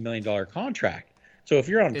 $90 million contract. So if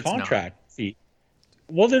you're on contract fee,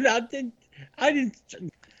 well, then I didn't.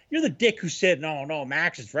 You're the dick who said no.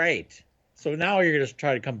 Max is right. So now you're going to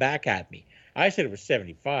try to come back at me. I said it was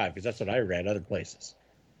 75 because that's what I read other places.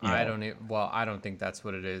 I don't think that's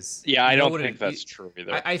what it is. Yeah, I don't think that's true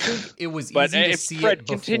either. I think it was easy to see Fred, it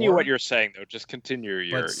before. Continue what you're saying though. Just continue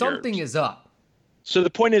your. But something is up. So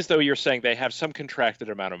the point is though, you're saying they have some contracted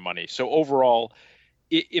amount of money. So overall,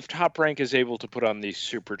 if Top Rank is able to put on these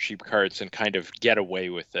super cheap cards and kind of get away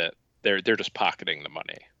with it, they're just pocketing the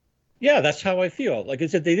money. Yeah, that's how I feel. Like I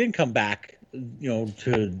said, they didn't come back, for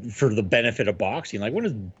the benefit of boxing. Like when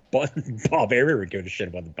does Bob ever give a shit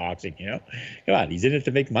about the boxing? Come on, he's in it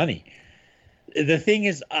to make money. The thing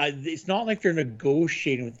is, it's not like they're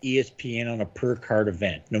negotiating with ESPN on a per card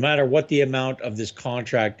event. No matter what the amount of this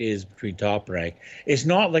contract is between Top Rank, it's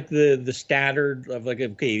not like the standard of like,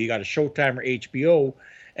 okay, you got a Showtime or HBO,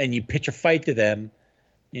 and you pitch a fight to them,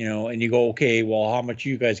 and you go, okay, well, how much are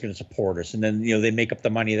you guys going to support us? And then they make up the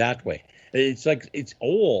money that way. It's like it's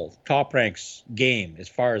old Top Rank's game, as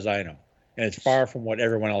far as I know, and it's far from what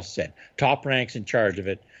everyone else said. Top Rank's in charge of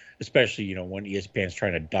it, especially when ESPN's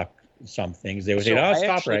trying to duck some things. They would say, "No, it's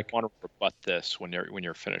Top Rank." I want to rebut this when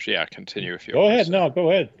you're finished. Yeah, continue if you. Go ahead. No, go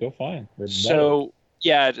ahead. Go fine. So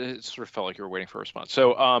yeah, it sort of felt like you were waiting for a response.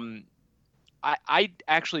 So I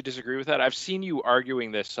actually disagree with that. I've seen you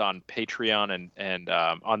arguing this on Patreon and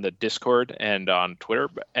on the Discord and on Twitter,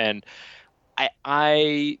 and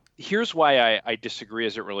I here's why I disagree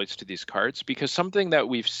as it relates to these cards, because something that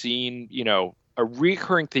we've seen, a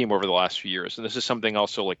recurring theme over the last few years, and this is something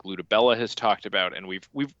also like Ludabella has talked about, and we've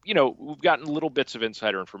gotten little bits of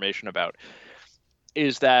insider information about,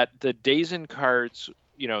 is that the DAZN cards,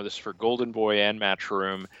 this for Golden Boy and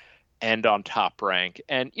Matchroom and on Top Rank,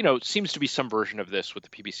 and seems to be some version of this with the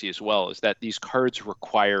PBC as well, is that these cards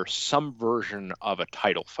require some version of a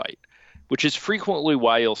title fight, which is frequently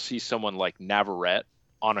why you'll see someone like Navarrete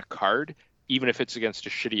on a card, even if it's against a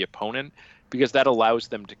shitty opponent, because that allows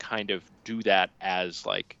them to kind of do that as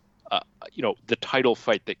like, the title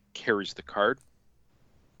fight that carries the card.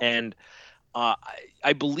 And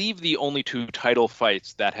I believe the only two title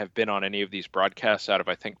fights that have been on any of these broadcasts out of,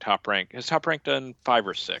 I think, Top Rank, has Top Rank done 5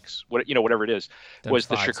 or 6, whatever it is, was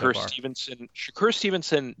the Shakur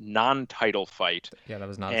Stevenson non-title fight. Yeah, that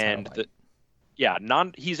was not a title fight.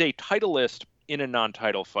 He's a titleist in a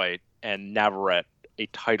non-title fight, and Navarrete a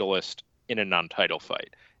titleist in a non-title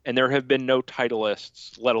fight. And there have been no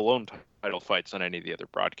titleists, let alone title fights, on any of the other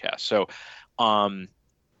broadcasts. So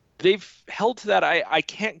they've held to that. I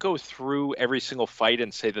can't go through every single fight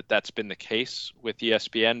and say that that's been the case with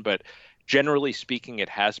ESPN, but generally speaking, it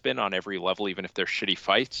has been on every level, even if they're shitty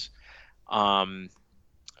fights.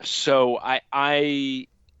 So I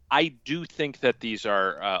do think that these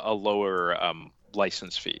are a lower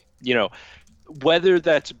license fee. Whether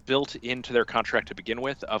that's built into their contract to begin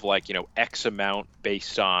with, of like, X amount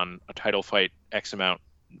based on a title fight, X amount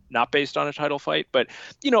not based on a title fight. But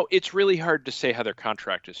it's really hard to say how their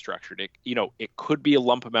contract is structured. It could be a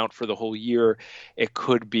lump amount for the whole year. It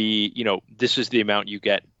could be, this is the amount you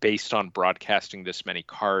get based on broadcasting this many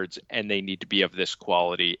cards, and they need to be of this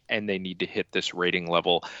quality, and they need to hit this rating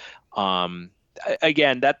level.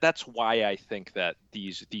 Again, that's why I think that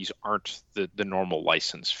these aren't the normal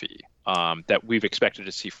license fee that we've expected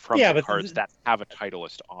to see from the cards that have a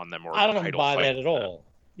Titleist on them. Or I don't buy that at all.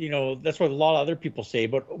 That's what a lot of other people say,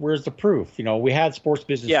 but where's the proof? We had Sports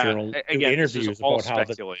Business Journal do interviews about how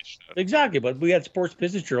exactly, but we had Sports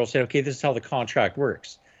Business Journal say, okay, this is how the contract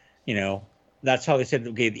works. That's how they said,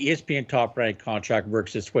 okay, the ESPN Top Rank contract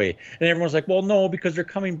works this way. And everyone's like, well, no, because they're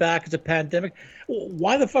coming back as a pandemic. Well,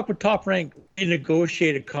 why the fuck would Top Rank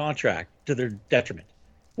negotiate a contract to their detriment?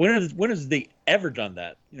 When has they ever done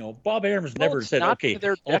that? Bob Arum never said, okay,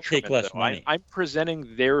 I'll take less money. I'm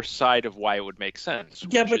presenting their side of why it would make sense.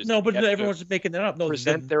 Yeah, but everyone's making that up. No,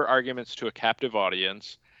 present their arguments to a captive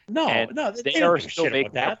audience. No, they are still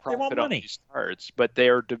making a profit on these cards, but they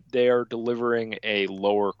are delivering a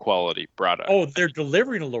lower quality product. Oh, they're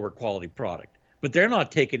delivering a lower quality product, but they're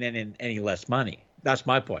not taking in any less money. That's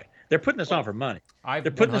my point. They're putting this on for money.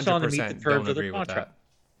 They're putting this on to meet the terms of their contract.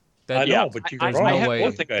 I know, but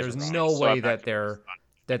there's no way that they're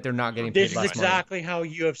not getting paid less money. This is exactly how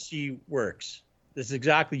UFC works.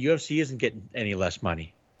 UFC isn't getting any less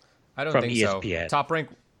money. I don't think ESPN. So. Top Rank.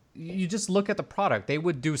 You just look at the product. They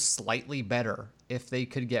would do slightly better if they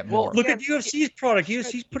could get more. Look at UFC's product.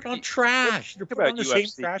 UFC's put on trash. They're putting on the same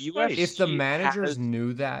trash price. If the managers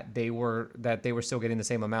knew that they were still getting the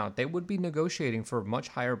same amount, they would be negotiating for much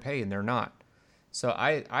higher pay, and they're not. So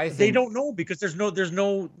I think they don't know, because there's no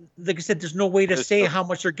like I said, there's no way to say how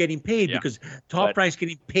much they're getting paid, because Top Rank's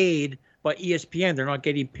getting paid by ESPN. They're not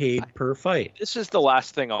getting paid per fight. This is the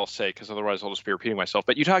last thing I'll say, because otherwise I'll just be repeating myself.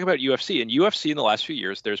 But you talk about UFC, and UFC in the last few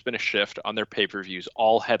years, there's been a shift on their pay-per-views,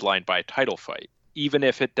 all headlined by a title fight, even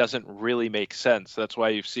if it doesn't really make sense. That's why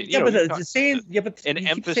you've seen an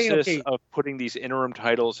emphasis of putting these interim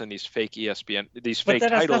titles and these fake ESPN, these fake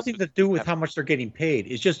titles. But that has nothing to do with how much they're getting paid.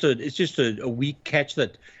 It's just a weak catch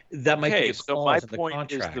that might be a clause in the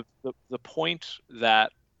contract.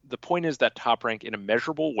 The point is that Top Rank, in a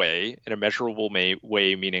measurable way,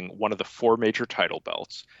 meaning one of the 4 major title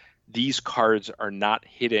belts, these cards are not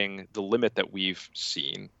hitting the limit that we've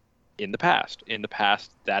seen in the past. In the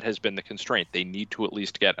past, that has been the constraint. They need to at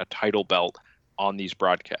least get a title belt on these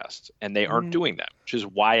broadcasts, and they aren't doing that, which is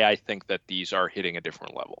why I think that these are hitting a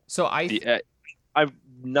different level. So I've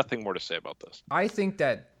nothing more to say about this. I think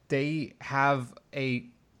that they have a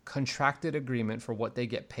contracted agreement for what they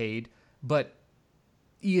get paid, but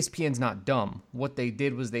ESPN's not dumb. What they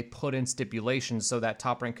did was they put in stipulations so that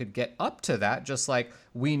Top Rank could get up to that, just like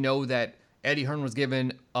we know that Eddie Hearn was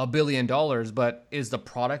given $1 billion, but is the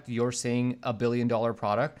product you're seeing $1 billion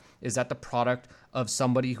product? Is that the product of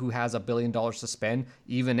somebody who has $1 billion to spend,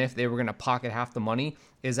 even if they were going to pocket half the money?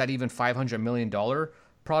 Is that even $500 million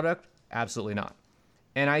product? Absolutely not.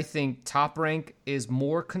 And I think Top Rank is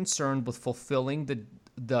more concerned with fulfilling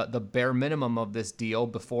the bare minimum of this deal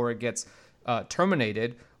before it gets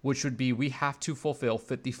terminated, which would be, we have to fulfill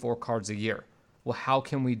 54 cards a year. Well, how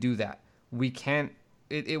can we do that? We can't.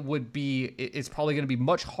 It's probably going to be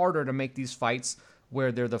much harder to make these fights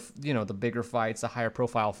where they're the bigger fights, the higher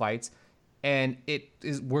profile fights, and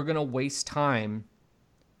we're going to waste time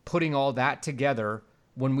putting all that together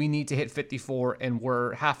when we need to hit 54 and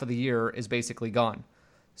we're half of the year is basically gone.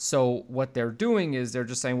 So what they're doing is they're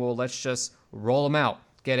just saying, well, let's just roll them out,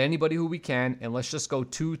 get anybody who we can, and let's just go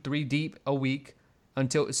 2-3 deep a week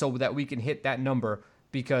so that we can hit that number,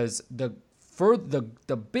 because the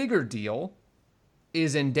bigger deal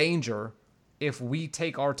is in danger if we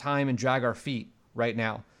take our time and drag our feet right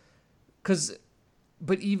now.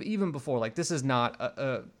 But even before, like, this is not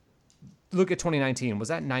look at 2019. Was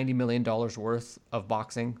that $90 million worth of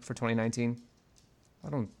boxing for 2019? I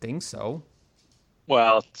don't think so.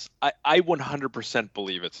 Well, I 100%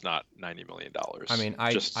 believe it's not $90 million. I mean,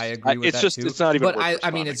 I agree with that too. It's not even. But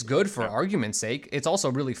I mean, it's good for argument's sake. It's also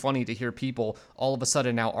really funny to hear people all of a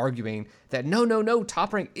sudden now arguing that no,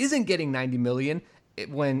 Top Rank isn't getting $90 million.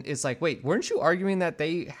 When it's like, wait, weren't you arguing that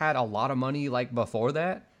they had a lot of money like before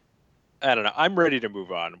that? I don't know. I'm ready to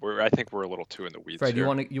move on. I think we're a little too in the weeds. Fred, here.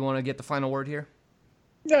 you want to get the final word here?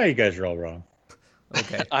 No, you guys are all wrong.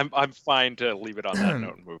 Okay. I'm fine to leave it on that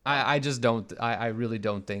note and move on. I just don't. I really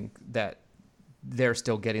don't think that they're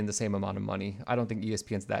still getting the same amount of money. I don't think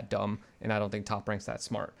ESPN's that dumb, and I don't think Top Rank's that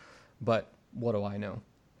smart. But what do I know?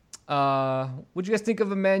 What'd you guys think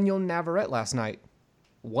of Emmanuel Navarrete last night?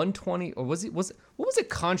 120, or what was it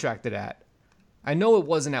contracted at? I know it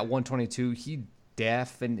wasn't at 122. He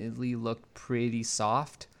definitely looked pretty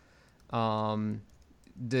soft.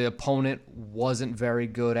 The opponent wasn't very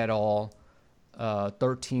good at all.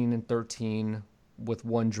 13-13 with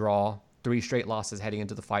one draw, 3 straight losses heading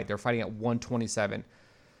into the fight. They're fighting at 127.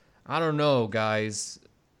 I don't know, guys.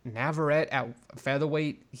 Navarrete at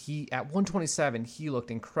featherweight, at 127, he looked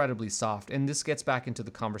incredibly soft. And this gets back into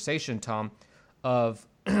the conversation, Tom, of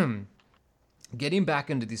getting back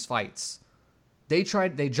into these fights. They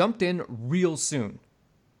jumped in real soon.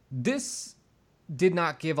 This did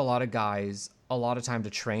not give a lot of guys a lot of time to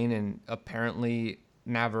train, and apparently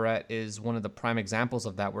Navarrete is one of the prime examples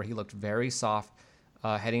of that, where he looked very soft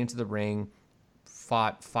heading into the ring,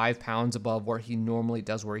 fought 5 pounds above where he normally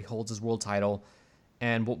does, where he holds his world title.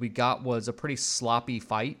 And what we got was a pretty sloppy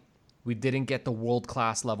fight. We didn't get the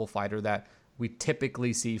world-class level fighter that we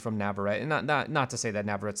typically see from Navarrete. And not to say that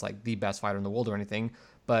Navarrete's like the best fighter in the world or anything,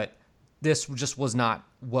 but this just was not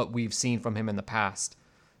what we've seen from him in the past.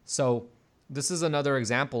 So this is another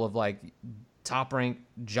example of like Top Rank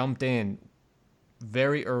jumped in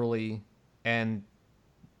very early, and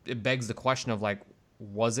it begs the question of like,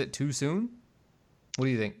 was it too soon? What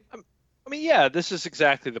do you think? I mean, yeah, this is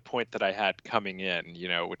exactly the point that I had coming in,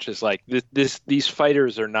 which is like these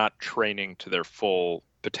fighters are not training to their full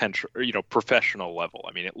potential, professional level.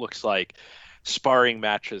 I mean, it looks like sparring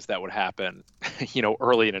matches that would happen,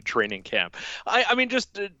 early in a training camp. I'm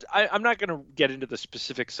not going to get into the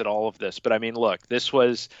specifics at all of this, but I mean, look, this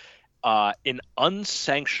was an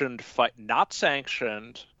unsanctioned fight, not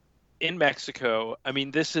sanctioned, in Mexico. I mean,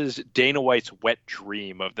 this is Dana White's wet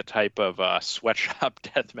dream of the type of sweatshop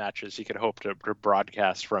death matches he could hope to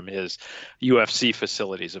broadcast from his UFC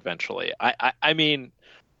facilities eventually. I mean,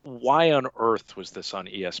 why on earth was this on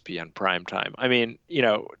ESPN primetime? I mean,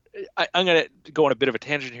 I'm going to go on a bit of a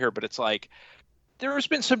tangent here, but it's like there has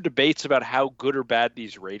been some debates about how good or bad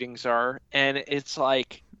these ratings are, and it's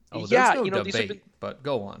like, there's no debate, but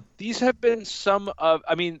go on. These have been some of,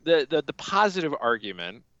 I mean, the positive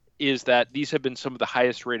argument is that these have been some of the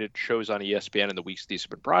highest rated shows on ESPN in the weeks these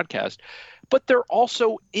have been broadcast, but they're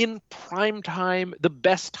also in prime time, the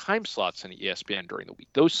best time slots on ESPN during the week.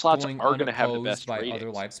 Those slots are going to have the best by ratings.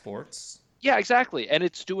 Other live sports. Yeah, exactly. And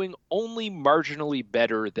it's doing only marginally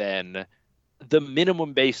better than the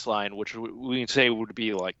minimum baseline, which we can say would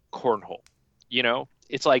be like cornhole.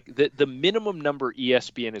 It's like the minimum number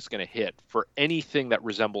ESPN is going to hit for anything that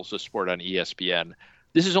resembles a sport on ESPN.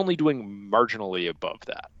 This is only doing marginally above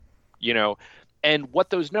that. And what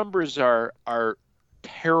those numbers are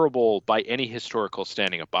terrible by any historical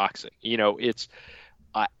standing of boxing. It's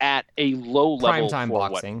at a low level. Primetime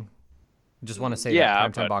boxing. Just want to say yeah,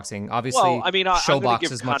 that primetime boxing. Obviously,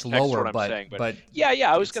 Showbox is much lower, but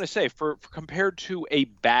yeah. I was going to say for compared to a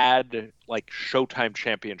bad like Showtime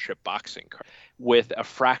Championship boxing card with a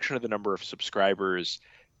fraction of the number of subscribers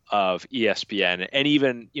of ESPN, and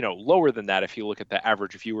even lower than that if you look at the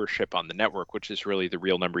average viewership on the network, which is really the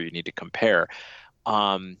real number you need to compare.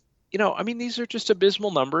 I mean, these are just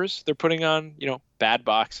abysmal numbers. They're putting on bad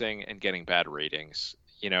boxing and getting bad ratings.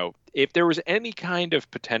 If there was any kind of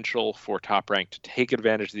potential for Top Rank to take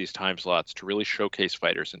advantage of these time slots to really showcase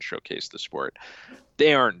fighters and showcase the sport,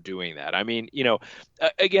 they aren't doing that. I mean,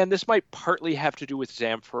 again, this might partly have to do with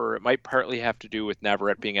Zamfir. It might partly have to do with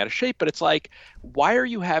Navarrete being out of shape, but it's like, why are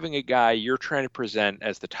you having a guy you're trying to present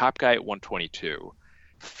as the top guy at 122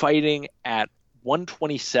 fighting at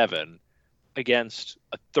 127 against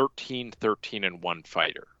a 13-13-1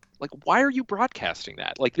 fighter? Like, why are you broadcasting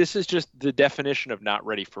that? Like, this is just the definition of not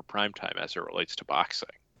ready for primetime as it relates to boxing.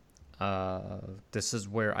 This is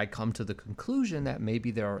where I come to the conclusion that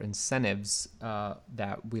maybe there are incentives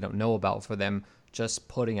that we don't know about for them just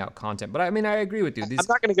putting out content. But I mean, I agree with you. I'm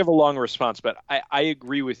not going to give a long response, but I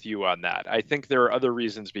agree with you on that. I think there are other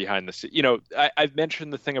reasons behind this. I've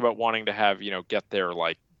mentioned the thing about wanting to have, get their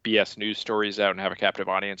like BS news stories out and have a captive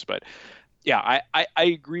audience, but yeah, I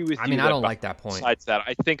agree with you. I mean, I don't like that point. Besides that,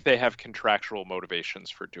 I think they have contractual motivations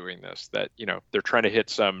for doing this, that, they're trying to hit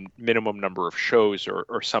some minimum number of shows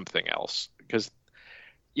or something else. Because,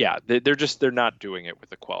 yeah, they're not doing it with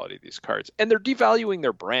the quality of these cards. And they're devaluing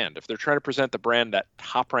their brand. If they're trying to present the brand that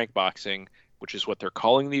Top Rank Boxing, which is what they're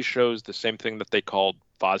calling these shows, the same thing that they called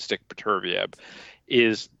Vosdik Beterbiev,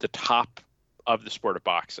 is the top of the sport of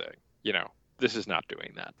boxing. This is not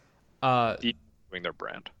doing that. Doing their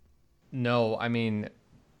brand. No, I mean,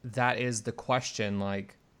 that is the question.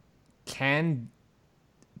 Like, can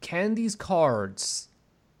can these cards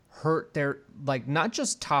hurt their, like, not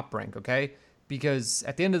just Top Rank, okay? Because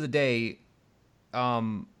at the end of the day,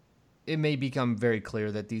 it may become very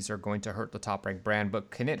clear that these are going to hurt the Top Rank brand,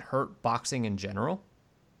 but can it hurt boxing in general?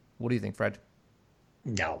 What do you think, Fred?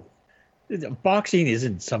 No. Boxing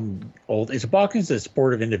isn't boxing is a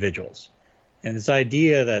sport of individuals. And this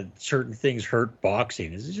idea that certain things hurt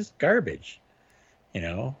boxing is just garbage.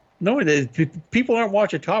 No, people aren't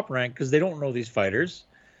watching Top Rank because they don't know these fighters.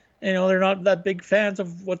 They're not that big fans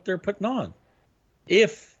of what they're putting on.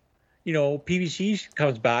 If, PBC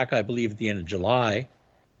comes back, I believe, at the end of July,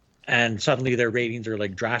 and suddenly their ratings are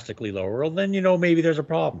like drastically lower, then, maybe there's a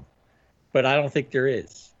problem. But I don't think there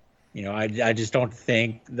is. I just don't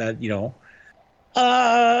think that,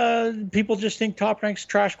 people just think Top Rank's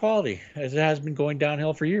trash quality, as it has been going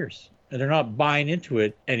downhill for years. And they're not buying into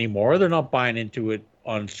it anymore. They're not buying into it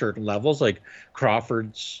on certain levels, like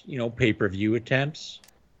Crawford's, pay-per-view attempts.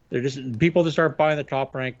 People just aren't buying the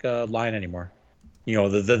Top Rank line anymore.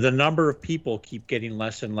 The number of people keep getting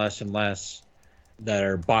less and less and less that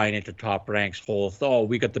are buying into Top Rank's whole,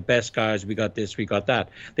 we got the best guys, we got this, we got that.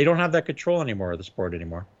 They don't have that control anymore of the sport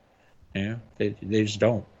anymore. They just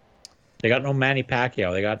don't. They got no Manny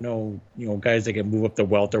Pacquiao. They got no, guys that can move up the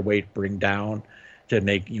welterweight, bring down to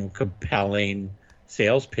make, compelling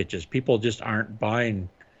sales pitches. People just aren't buying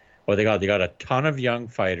what they got. They got a ton of young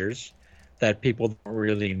fighters that people don't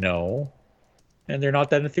really know, and they're not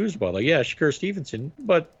that enthused about. Like, yeah, Shakur Stevenson,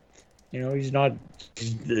 but he's not.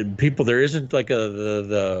 People, there isn't like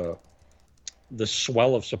the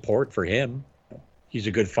swell of support for him. He's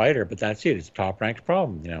a good fighter, but that's it. It's a Top-ranked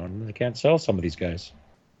problem, and they can't sell some of these guys.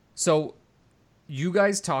 So you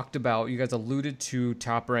guys alluded to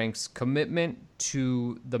Top Rank's commitment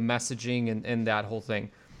to the messaging and that whole thing.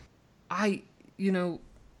 I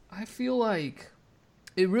feel like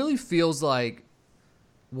it really feels like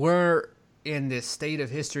we're in this state of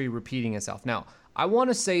history repeating itself. Now, I want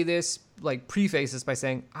to say this, like, preface this by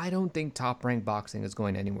saying I don't think Top Rank Boxing is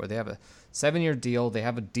going anywhere. They have a 7-year deal. They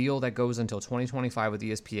have a deal that goes until 2025 with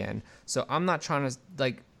ESPN. So I'm not trying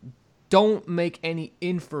to, don't make any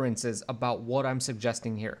inferences about what I'm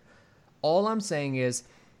suggesting here. All I'm saying is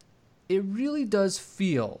it really does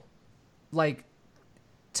feel like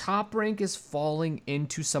Top Rank is falling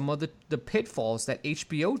into some of the pitfalls that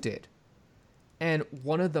HBO did. And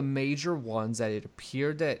one of the major ones that it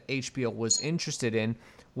appeared that HBO was interested in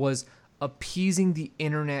was appeasing the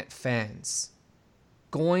internet fans,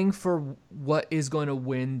 going for what is going to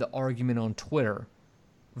win the argument on Twitter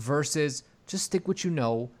versus just stick what you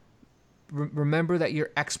know. Remember that you're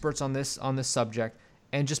experts on this subject,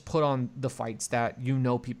 and just put on the fights that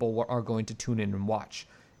people are going to tune in and watch.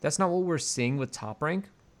 That's not what we're seeing with Top Rank,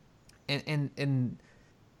 and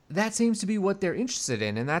that seems to be what they're interested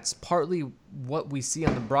in, and that's partly what we see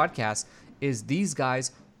on the broadcast is these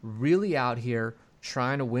guys really out here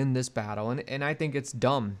trying to win this battle, and I think it's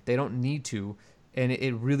dumb. They don't need to, and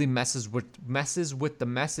it really messes with the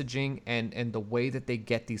messaging and the way that they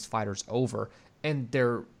get these fighters over, and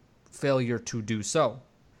their failure to do so.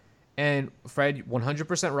 And Fred,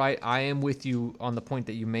 100% right. I am with you on the point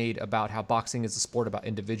that you made about how boxing is a sport about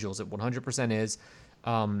individuals. It 100% is.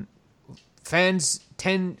 Fans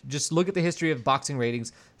just look at the history of boxing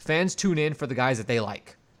ratings. Fans tune in for the guys that they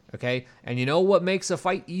like. Okay. And you know what makes a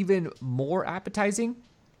fight even more appetizing?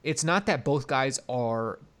 It's not that both guys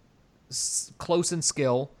are close in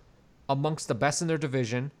skill, amongst the best in their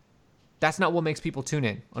division. That's not what makes people tune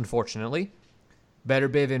in, unfortunately.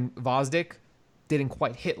 Beterbiev and Gvozdyk didn't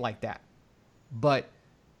quite hit like that. But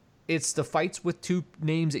it's the fights with two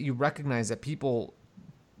names that you recognize that people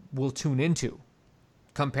will tune into.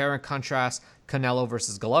 Compare and contrast Canelo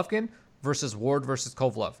versus Golovkin versus Ward versus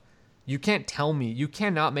Kovalev. You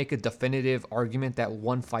cannot make a definitive argument that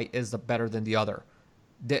one fight is better than the other.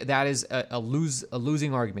 That is a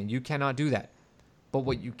losing argument. You cannot do that. But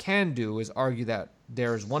what you can do is argue that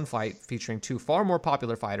there's one fight featuring two far more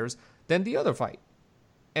popular fighters than the other fight.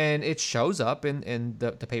 And it shows up in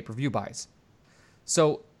the pay-per-view buys.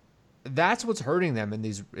 So that's what's hurting them in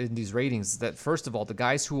these ratings. That first of all, the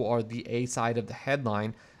guys who are the A side of the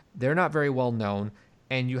headline, they're not very well known,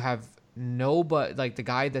 and you have the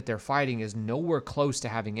guy that they're fighting is nowhere close to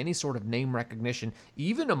having any sort of name recognition,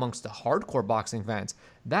 even amongst the hardcore boxing fans.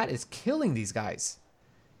 That is killing these guys,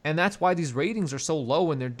 and that's why these ratings are so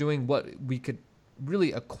low, and they're doing what we could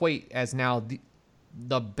really equate as now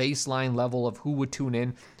the baseline level of who would tune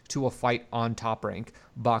in to a fight on Top Rank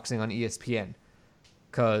Boxing on ESPN.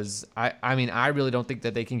 Because I really don't think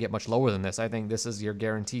that they can get much lower than this. I think this is your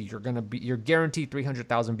guarantee. You're guaranteed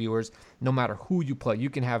 300,000 viewers no matter who you put. You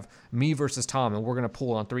can have me versus Tom, and we're gonna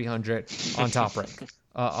pull on 300 on Top Rank.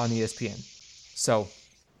 on ESPN. So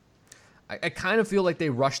I kind of feel like they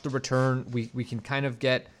rushed the return. We can kind of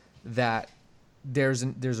get that there's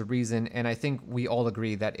a reason, and I think we all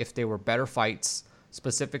agree that if they were better fights,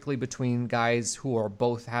 specifically between guys who are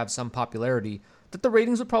both have some popularity, that the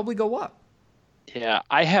ratings would probably go up. Yeah,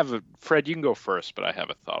 Fred, you can go first, but I have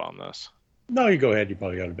a thought on this. No, you go ahead. You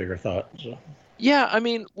probably got a bigger thought. So. Yeah, I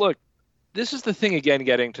mean, look, this is the thing again,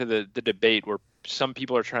 getting to the debate where some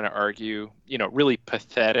people are trying to argue, really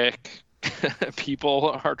pathetic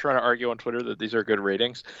people are trying to argue on Twitter that these are good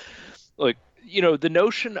ratings. Look, the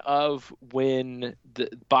notion of when the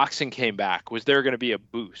boxing came back, was there going to be a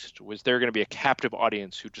boost? Was there going to be a captive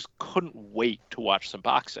audience who just couldn't wait to watch some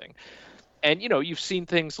boxing? And, you've seen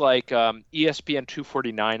things like ESPN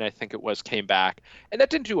 249, I think it was, came back. And that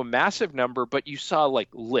didn't do a massive number, but you saw,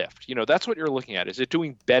 lift. That's what you're looking at. Is it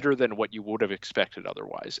doing better than what you would have expected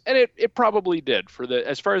otherwise? And it probably did.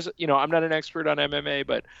 As far as, I'm not an expert on MMA,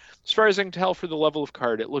 but as far as I can tell for the level of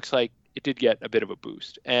card, it looks like it did get a bit of a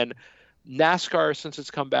boost. And NASCAR, since it's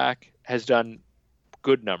come back, has done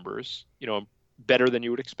good numbers, better than you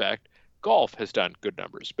would expect. Golf has done good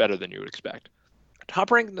numbers, better than you would expect.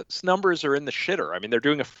 Top Rank numbers are in the shitter. I mean, they're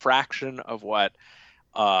doing a fraction of what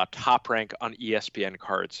Top Rank on ESPN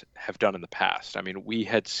cards have done in the past. I mean, we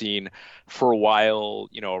had seen for a while,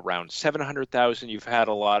 around 700,000. You've had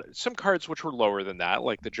some cards which were lower than that,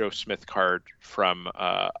 like the Joe Smith card from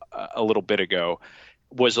a little bit ago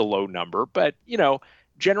was a low number. But,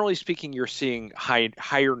 generally speaking, you're seeing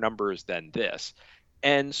higher numbers than this.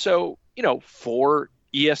 And so, for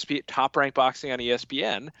ESPN, Top Rank Boxing on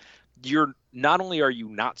ESPN, not only are you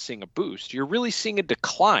not seeing a boost, you're really seeing a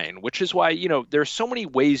decline, which is why, there's so many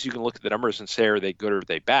ways you can look at the numbers and say, are they good or are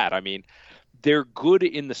they bad? I mean, they're good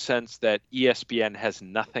in the sense that ESPN has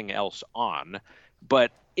nothing else on,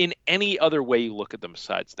 but in any other way you look at them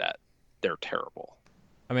besides that, they're terrible.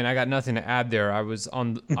 I mean, I got nothing to add there. I was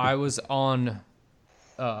on I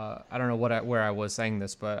don't know where I was saying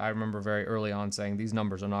this, but I remember very early on saying these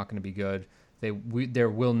numbers are not going to be good. We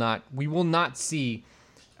will not see.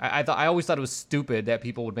 I always thought it was stupid that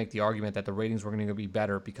people would make the argument that the ratings were going to be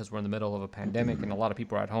better because we're in the middle of a pandemic and a lot of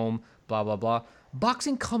people are at home, blah, blah, blah.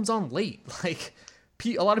 Boxing comes on late.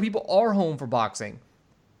 A lot of people are home for boxing.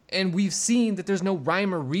 And we've seen that there's no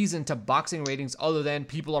rhyme or reason to boxing ratings other than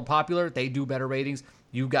people are popular, they do better ratings.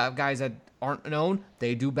 You got guys that aren't known,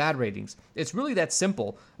 they do bad ratings. It's really that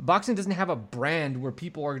simple. Boxing doesn't have a brand where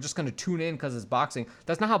people are just going to tune in because it's boxing.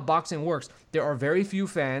 That's not how boxing works. There are very few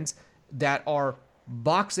fans that are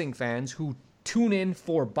boxing fans who tune in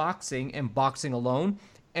for boxing and boxing alone,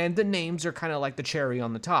 and the names are kind of like the cherry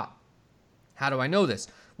on the top. How do I know this?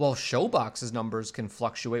 Well, ShowBox's numbers can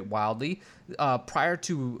fluctuate wildly. Prior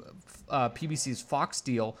to PBC's Fox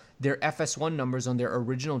deal, their FS1 numbers on their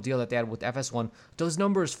original deal that they had with FS1, those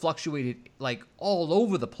numbers fluctuated all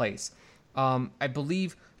over the place. I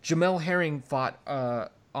believe Jamel Herring fought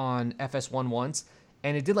on FS1 once,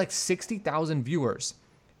 and it did 60,000 viewers.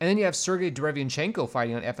 And then you have Sergey Derevyanchenko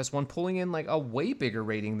fighting on FS1, pulling in a way bigger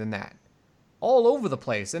rating than that. All over the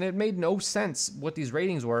place. And it made no sense what these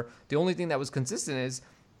ratings were. The only thing that was consistent is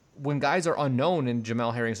when guys are unknown, and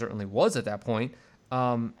Jamel Herring certainly was at that point,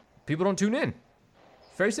 people don't tune in.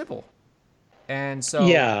 Very simple. And so...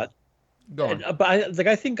 Yeah. Go on. But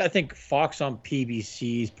I think Fox on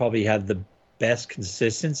PBC's probably had the best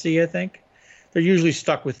consistency, I think. They're usually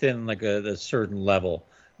stuck within a certain level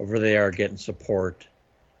of where they are getting support.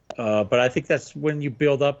 But I think that's when you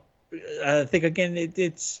build up. I think again,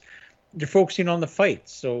 it's you're focusing on the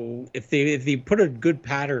fights. So if they put a good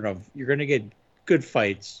pattern of you're going to get good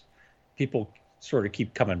fights, people sort of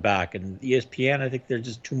keep coming back. And ESPN, I think there's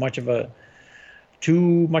just too much of a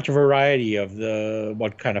variety of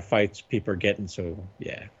what kind of fights people are getting. So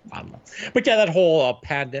yeah, I don't know. But yeah, that whole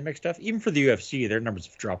pandemic stuff, even for the UFC, their numbers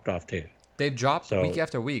have dropped off too. They've dropped week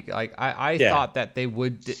after week. I thought that they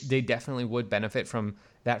definitely would benefit from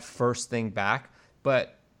that first thing back,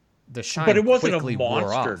 but the shine but it wasn't quickly a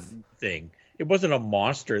monster thing. It wasn't a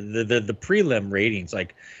monster. The prelim ratings,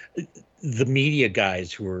 the media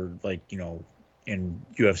guys who were in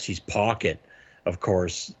UFC's pocket, of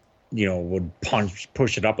course, would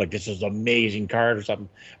push it up like this is an amazing card or something.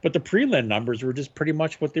 But the prelim numbers were just pretty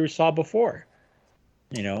much what they saw before.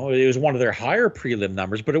 It was one of their higher prelim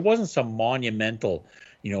numbers, but it wasn't some monumental,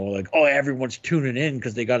 everyone's tuning in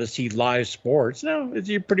because they got to see live sports. No,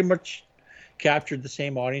 you pretty much captured the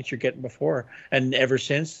same audience you're getting before. And ever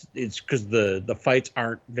since, it's because the fights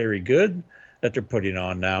aren't very good that they're putting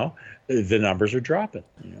on now. The numbers are dropping.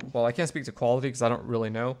 Well, I can't speak to quality because I don't really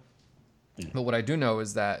know. But what I do know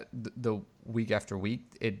is that the week after week,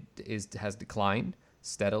 it has declined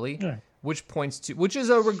steadily. which is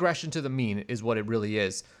a regression to the mean, is what it really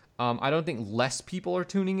is. I don't think less people are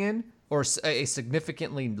tuning in, or a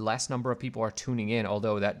significantly less number of people are tuning in,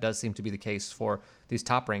 although that does seem to be the case for these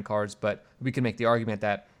top rank cards. But we can make the argument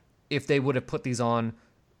that if they would have put these on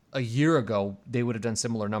a year ago, they would have done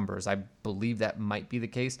similar numbers. I believe that might be the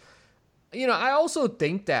case. I also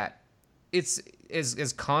think that it's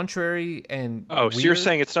as contrary and so weird. You're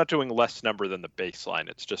saying it's not doing less number than the baseline.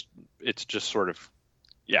 It's just sort of,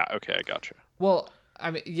 yeah. Okay, I gotcha. Well,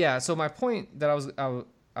 I mean, yeah. So my point that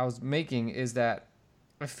I was making is that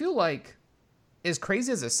I feel like, as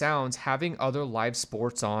crazy as it sounds, having other live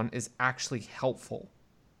sports on is actually helpful,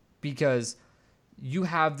 because you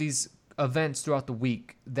have these events throughout the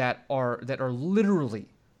week that are literally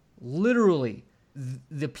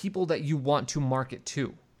the people that you want to market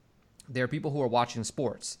to. There are people who are watching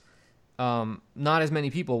sports. Not as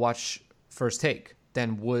many people watch First Take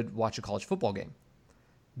than would watch a college football game.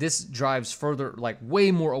 This drives further, like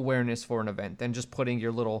way more awareness for an event than just putting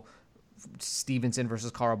your little Stevenson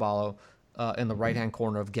versus Caraballo in the right-hand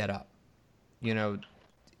corner of Get Up.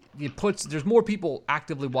 There's more people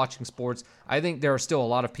actively watching sports. I think there are still a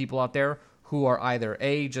lot of people out there who are either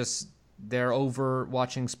they're over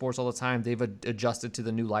watching sports all the time. They've adjusted to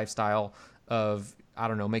the new lifestyle of, I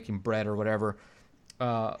don't know, making bread or whatever.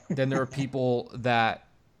 Then there are people that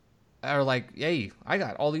are like, hey, I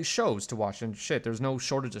got all these shows to watch, and shit, there's no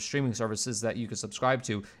shortage of streaming services that you can subscribe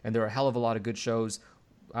to, and there are a hell of a lot of good shows.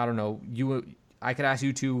 I don't know, I could ask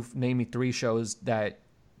you to name me 3 shows that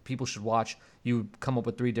people should watch. You would come up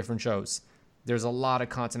with 3 different shows. There's a lot of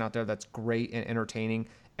content out there that's great and entertaining,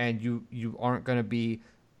 and you aren't going to be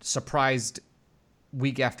surprised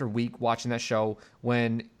week after week watching that show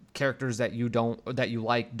when characters that you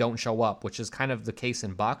like don't show up, which is kind of the case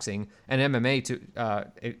in boxing and MMA too,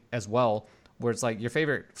 as well, where it's like your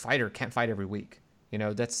favorite fighter can't fight every week.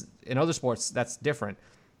 That's in other sports that's different.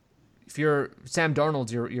 If you're Sam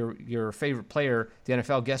Darnold's your favorite player, the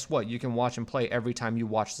NFL, guess what? You can watch him play every time you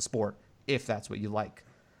watch the sport, if that's what you like.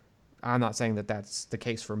 I'm not saying that that's the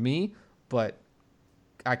case for me, but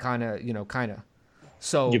I kind of.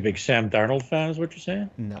 So you a big Sam Darnold fan, is what you're saying?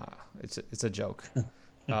 Nah, it's a joke.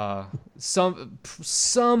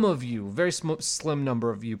 Some of you, very slim number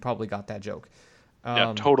of you, probably got that joke.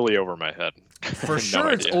 Yeah, totally over my head. For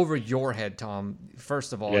sure, it's over your head, Tom.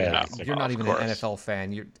 First of all, you're not even an NFL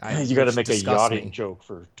fan. You got to make a yachting joke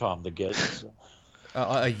for Tom to get. So.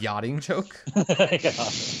 A yachting joke? Yeah.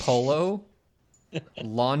 Polo?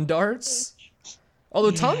 Lawn darts?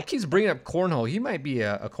 Although Tom keeps bringing up cornhole, he might be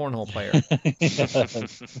a cornhole player.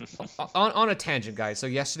 on a tangent, guys. So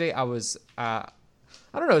yesterday I was, I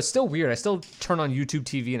don't know, it's still weird. I still turn on YouTube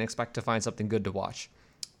TV and expect to find something good to watch.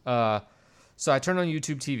 So I turned on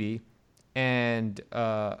YouTube TV and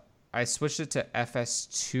I switched it to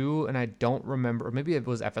FS2, and I don't remember, or maybe it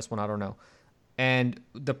was FS1, I don't know. And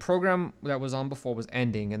the program that was on before was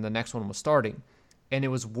ending, and the next one was starting, and it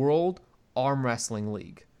was World Arm Wrestling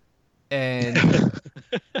League. And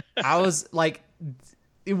I was like,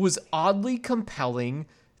 it was oddly compelling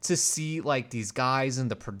to see like these guys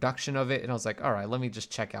and the production of it. And I was like, all right, let me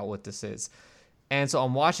just check out what this is. And so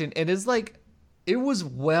I'm watching, and it's like, it was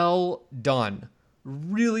well done,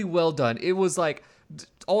 really well done. It was like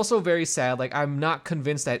also very sad. Like, I'm not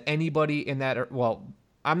convinced that anybody in that, well,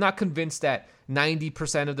 I'm not convinced that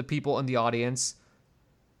 90% of the people in the audience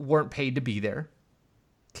weren't paid to be there.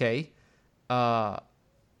 Okay.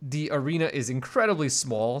 The arena is incredibly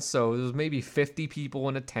small, so there was maybe 50 people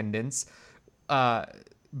in attendance.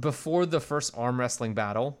 Before the first arm wrestling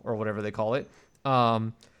battle, or whatever they call it,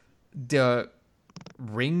 the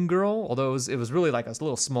ring girl, although it was really like a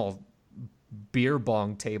little small beer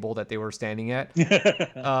bong table that they were standing at,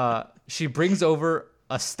 she brings over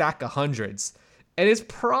a stack of hundreds. And it's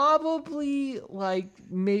probably like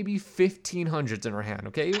maybe 1,500s in her hand,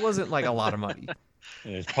 okay? It wasn't like a lot of money.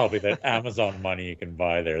 And it's probably that Amazon money you can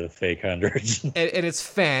buy there, the fake hundreds. And it's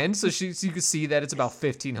fanned, so you can see that it's about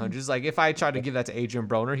 1,500s. Like, if I try to give that to Adrian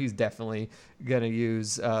Broner, he's definitely going to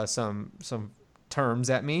use some terms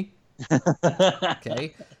at me.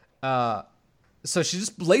 Okay. So she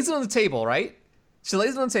just lays it on the table, right? She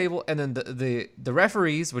lays it on the table, and then the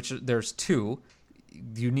referees, which there's 2,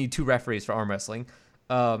 you need 2 referees for arm wrestling.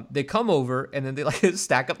 They come over, and then they like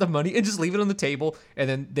stack up the money and just leave it on the table, and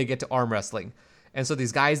then they get to arm wrestling. And so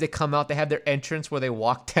these guys, they come out, they have their entrance where they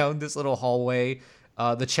walk down this little hallway.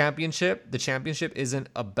 The championship isn't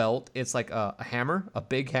a belt. It's like a hammer, a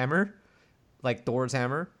big hammer, like Thor's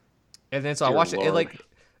hammer. And then so I watched it. Like,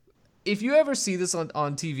 if you ever see this on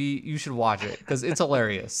TV, you should watch it because it's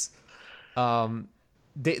hilarious.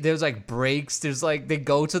 there's like breaks. There's like they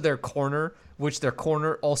go to their corner, which their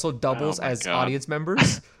corner also doubles Oh my as God. audience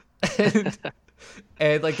members.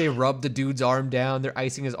 and like they rub the dude's arm down. They're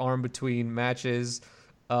icing his arm between matches.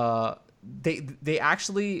 They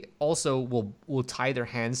actually also will tie their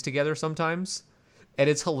hands together sometimes. And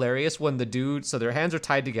it's hilarious when the dude, so their hands are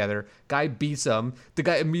tied together, guy beats them, the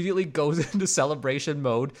guy immediately goes into celebration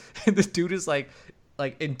mode, and the dude is like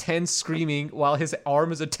intense screaming while his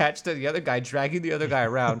arm is attached to the other guy, dragging the other guy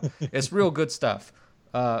around. It's real good stuff.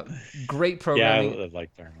 Great Yeah, programming. I like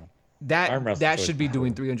arm that wrestling. should be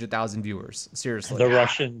doing 300,000 viewers. Seriously.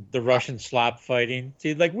 The Russian slap fighting.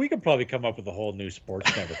 See, like we could probably come up with a whole new sports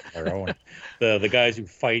network of our own. The guys who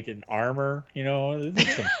fight in armor,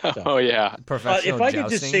 there's some stuff. Oh yeah. Professional If I jousting. could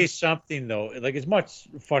just say something though, like as much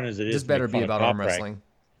fun as it is, This to better make be fun of about Top arm Rank, wrestling.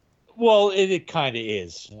 Well, it kind of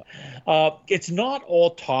is. It's not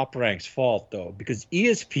all Top Rank's fault though, because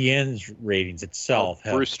ESPN's ratings itself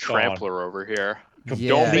have Bruce gone- Trampler over here. Yeah,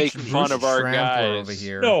 Don't make Bruce fun of our Trampler guys. over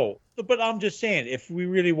here. No, but I'm just saying, if we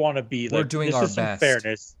really want to be, We're like, doing this our is some best.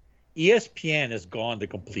 fairness. ESPN has gone to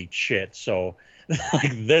complete shit, so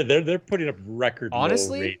like they're putting up record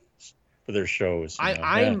Honestly, low ratings for their shows. you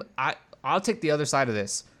know? I'll take the other side of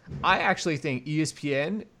this. I actually think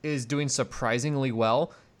ESPN is doing surprisingly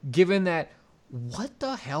well, given that what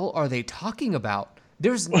the hell are they talking about?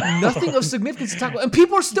 There's nothing of significance to talk about, and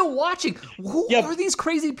people are still watching. Who Yeah. are these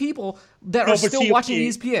crazy people that No, are but still see, watching okay.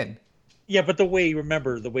 ESPN? Yeah, but the way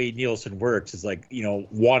Nielsen works is like,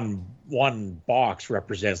 one box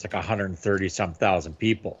represents like 130 some thousand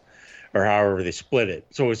people, or however they split it.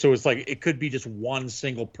 So it's like it could be just one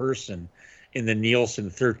single person in the Nielsen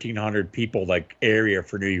 1,300 people like area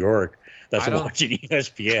for New York that's I don't- watching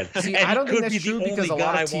ESPN. See, And I he don't think could that's be the true because a only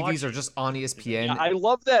lot guy of TVs watching. are just on ESPN. Yeah, I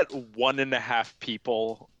love that 1.5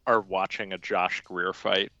 people are watching a Josh Greer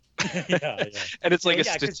fight, yeah. and it's like Yeah, a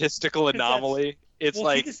yeah, 'cause- statistical 'cause that's- anomaly. It's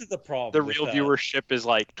Well, see, like this is the problem. the with real that. viewership is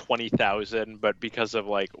like 20,000, but because of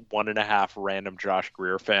like 1.5 random Josh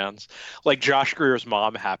Greer fans, like Josh Greer's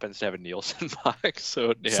mom happens to have a Nielsen box,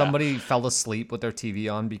 so yeah. Somebody fell asleep with their TV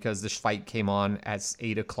on because this fight came on at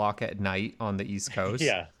 8 o'clock at night on the East Coast.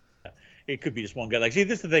 Yeah. It could be just one guy. Like, see,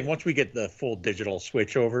 this is the thing. Once we get the full digital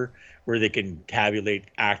switch over where they can tabulate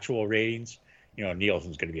actual ratings,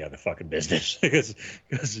 Nielsen's going to be out of fucking business because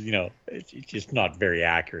it's just not very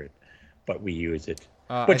accurate, but we use it.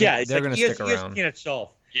 I But yeah, think it's they're like going to stick around. ESPN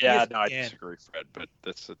itself. Yeah, no, I ESPN disagree, Fred, but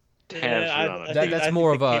that's a Yeah, tangent I- on I it. think- That's the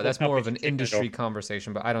more of cable an companies are taking it industry over.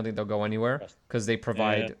 conversation, but I don't think they'll go anywhere because they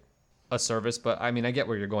provide a service. But I mean, I get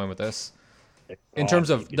where you're going with this. In terms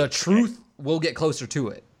of the truth, we'll get closer to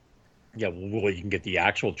it. Yeah, well, you can get the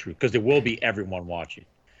actual truth because there will be everyone watching.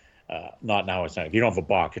 Not now. It's not. If you don't have a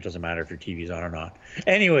box, it doesn't matter if your TV's on or not.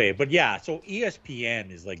 Anyway, but yeah, so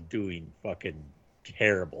ESPN is like doing fucking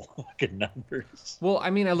terrible fucking numbers. Well, I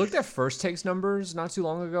mean, I looked at First Take's numbers not too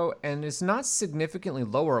long ago, and it's not significantly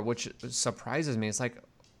lower, which surprises me. It's like,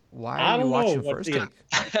 why I are you don't know watching what First the-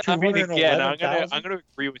 Take? I mean, again, I'm 211,000? gonna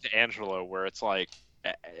agree with Angelo where it's like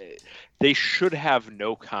they should have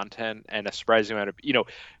no content and a surprising amount of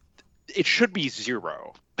it should be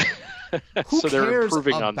zero. Who so they're cares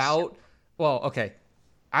improving on about? Well, okay,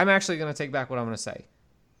 I'm actually gonna take back what I'm gonna say,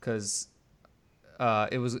 because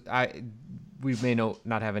we may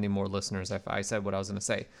not have any more listeners if I said what I was gonna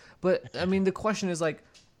say. But I mean, the question is like,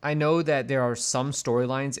 I know that there are some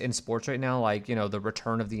storylines in sports right now, like the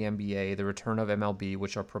return of the NBA, the return of MLB,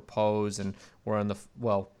 which are proposed, and we're on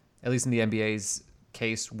at least in the NBA's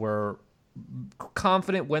case, we're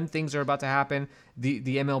confident when things are about to happen. The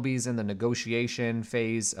MLB's in the negotiation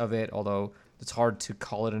phase of it, although it's hard to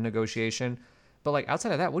call it a negotiation. But like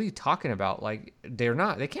outside of that, what are you talking about? Like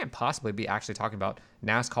they can't possibly be actually talking about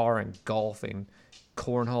NASCAR and golf and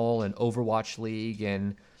cornhole and Overwatch League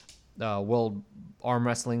and World Arm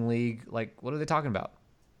Wrestling League. Like, what are they talking about?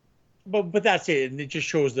 But that's it, and it just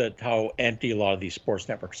shows that how empty a lot of these sports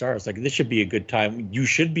networks are. It's like this should be a good time. You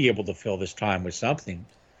should be able to fill this time with something.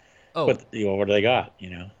 Oh, But what do they got?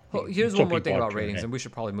 well, here's So one more thing people are about tuning ratings, in. and we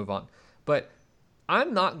should probably move on. But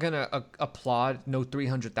I'm not gonna applaud no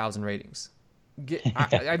 300,000 ratings.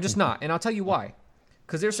 I'm just not, and I'll tell you why.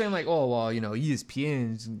 Because they're saying like, oh well,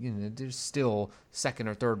 ESPN's, they're still second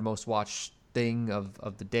or third most watched thing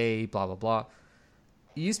of the day, blah blah blah.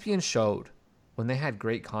 ESPN showed when they had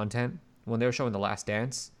great content, when they were showing The Last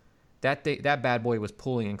Dance, that bad boy was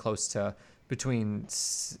pulling in close to between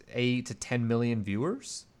 8 to 10 million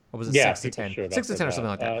viewers. Or was it Yeah, 6 to people 10? showed 6 to up 10 or with something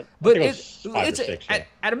like that. that. I But think it was 5 or it's 6, yeah.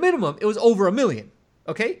 at a minimum, it was over 1 million.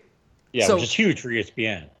 Okay. Yeah, So- which is huge for E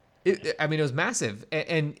ESPN. I mean, it was massive,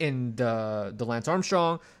 and the Lance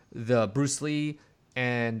Armstrong, the Bruce Lee,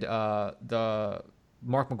 and the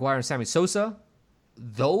Mark McGuire and Sammy Sosa,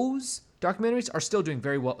 those documentaries are still doing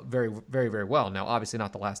very well, very, very, very well. Now, obviously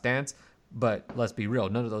not The Last Dance, but let's be real.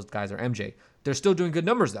 None of those guys are MJ. They're still doing good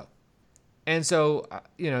numbers, though. And so,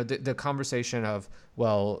 the conversation of,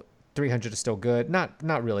 well, 300 is still good.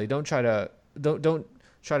 Not really. Don't try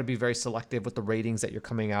to be very selective with the ratings that you're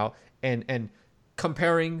coming out and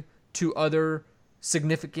comparing to other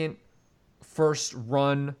significant first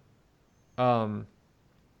run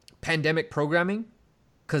pandemic programming,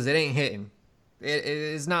 because it ain't hitting. It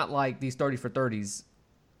is not like these 30 for 30s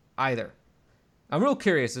either. I'm real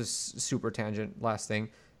curious, this super tangent, last thing,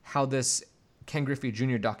 how this Ken Griffey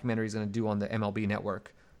Jr. documentary is going to do on the MLB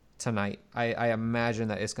Network tonight. I imagine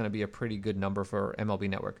that it's going to be a pretty good number for MLB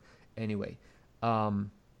Network. Anyway,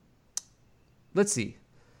 let's see.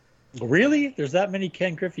 Really? There's that many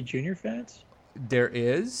Ken Griffey Jr. fans? There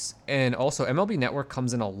is. And also, MLB Network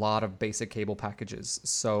comes in a lot of basic cable packages.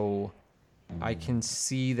 So I can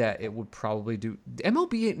see that it would probably do. The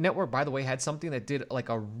MLB Network, by the way, had something that did like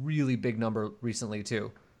a really big number recently,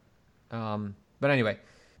 too. But anyway,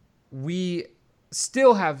 we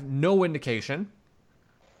still have no indication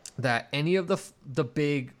that any of the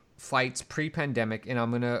big fights pre-pandemic, and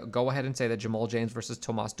I'm going to go ahead and say that Jamal James versus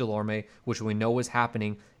Tomas Delorme, which we know is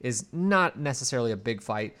happening, is not necessarily a big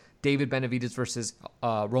fight. David Benavidez versus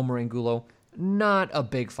Romer Angulo, not a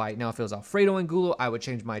big fight. Now, if it was Alfredo Angulo, I would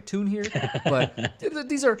change my tune here. But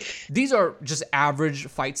these are just average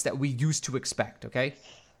fights that we used to expect, okay?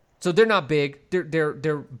 So they're not big. They're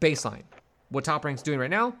baseline. What Top Rank's doing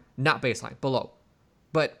right now, not baseline, below.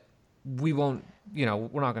 But we won't,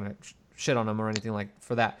 we're not going to shit on them or anything like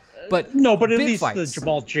for that. But no, but at big least fights. the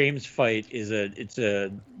Jamal James fight is it's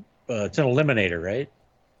an eliminator, right?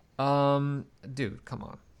 Dude, come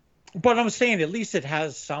on. But I'm saying at least it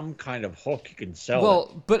has some kind of hook you can sell.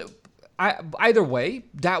 Well, but either way,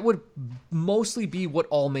 that would mostly be what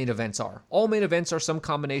all main events are. All main events are some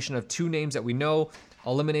combination of two names that we know,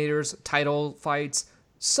 eliminators, title fights.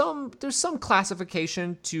 There's some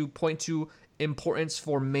classification to point to importance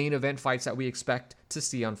for main event fights that we expect to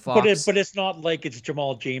see on Fox. But it's not like it's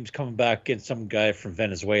Jamal James coming back against some guy from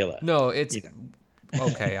Venezuela. No, it's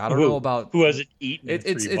okay. I don't know about who hasn't eaten.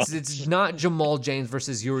 It's not Jamal James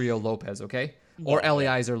versus Uriel Lopez, okay, or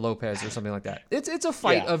Eliezer Lopez or something like that. It's a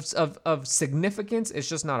fight of significance. It's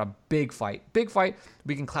just not a big fight. Big fight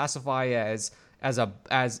we can classify as the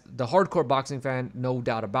hardcore boxing fan, no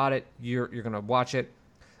doubt about it. You're gonna watch it.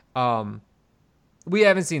 We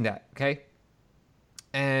haven't seen that, okay?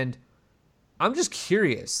 And I'm just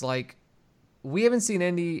curious, like, we haven't seen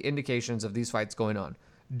any indications of these fights going on.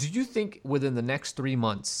 Do you think within the next 3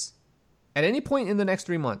 months, at any point in the next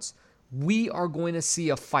 3 months, we are going to see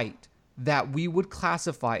a fight that we would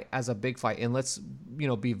classify as a big fight? And let's,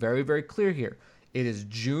 be very, very clear here. It is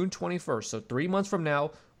June 21st. So 3 months from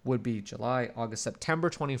now would be July, August, September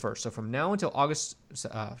 21st. So from now until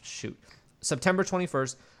September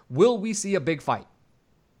 21st, will we see a big fight?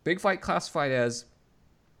 Big fight classified as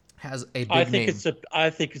has a big name.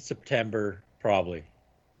 I think it's September, probably.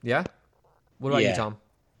 Yeah? What about you, Tom?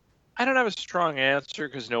 I don't have a strong answer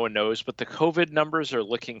because no one knows, but the COVID numbers are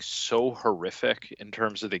looking so horrific in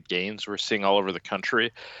terms of the gains we're seeing all over the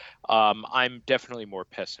country. I'm definitely more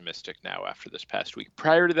pessimistic now after this past week.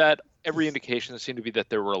 Prior to that, every indication seemed to be that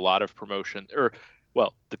there were a lot of promotion,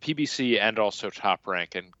 the PBC and also Top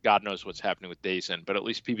Rank, and God knows what's happening with DAZN, but at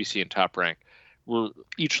least PBC and Top Rank were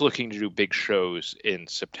each looking to do big shows in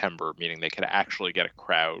September, meaning they could actually get a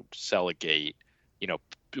crowd, sell a gate,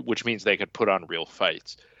 which means they could put on real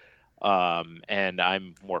fights. And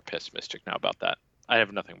I'm more pessimistic now about that. I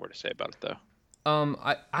have nothing more to say about it,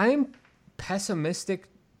 though. I'm pessimistic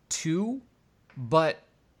too, but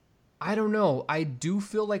I don't know. I do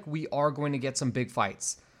feel like we are going to get some big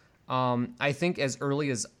fights. I think as early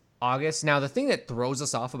as August. Now, the thing that throws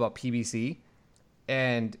us off about PBC,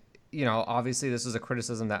 and obviously this is a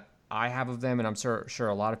criticism that I have of them, and I'm sure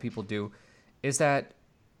a lot of people do, is that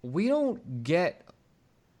we don't get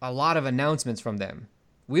a lot of announcements from them.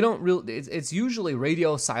 We don't really. It's usually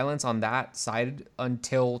radio silence on that side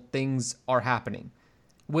until things are happening,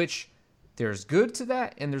 which there's good to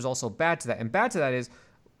that and there's also bad to that. And bad to that is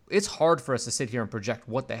it's hard for us to sit here and project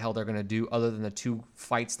what the hell they're going to do other than the two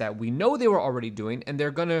fights that we know they were already doing, and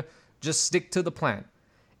they're going to just stick to the plan.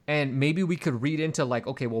 And maybe we could read into like,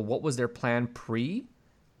 okay, well, what was their plan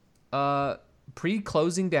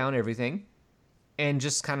pre-closing down everything, and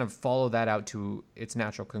just kind of follow that out to its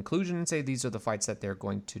natural conclusion and say these are the fights that they're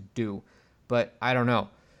going to do. But I don't know.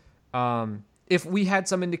 If we had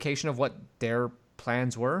some indication of what their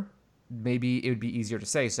plans were, maybe it would be easier to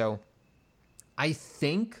say. So I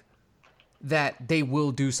think that they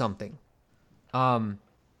will do something.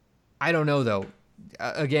 I don't know though.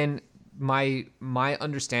 Again, my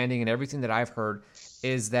understanding and everything that I've heard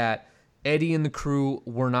is that Eddie and the crew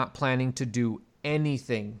were not planning to do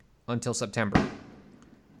anything until September.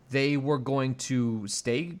 They were going to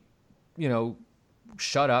stay,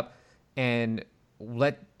 shut up and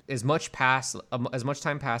let as much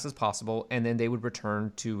time pass as possible, and then they would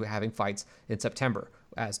return to having fights in September,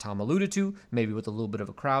 as Tom alluded to, maybe with a little bit of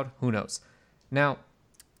a crowd. Who knows? Now,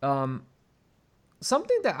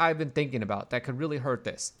 something that I've been thinking about that could really hurt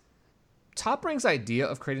this. Top Rank's idea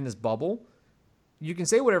of creating this bubble, you can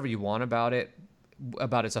say whatever you want about it,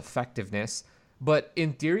 about its effectiveness, but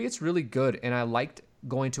in theory, it's really good, and I liked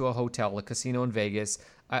going to a hotel, a casino in Vegas.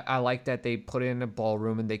 I like that they put in a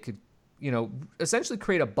ballroom and they could, essentially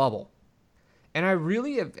create a bubble. And I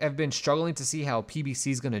really have been struggling to see how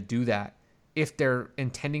PBC is going to do that if they're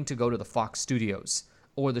intending to go to the Fox Studios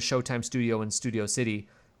or the Showtime studio in Studio City,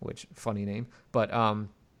 which, funny name, but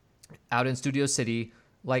out in Studio City,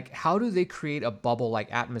 like, how do they create a bubble-like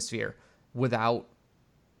atmosphere without,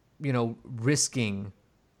 risking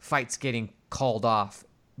fights getting called off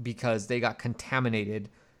because they got contaminated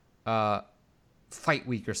fight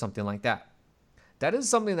week or something like that? That is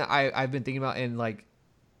something that I've been thinking about. And like,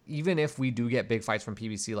 even if we do get big fights from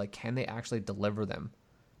PBC, like, can they actually deliver them,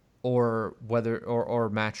 or whether or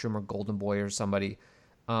Matchroom or Golden Boy or somebody?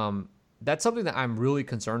 That's something that I'm really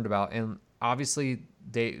concerned about. And obviously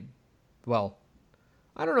I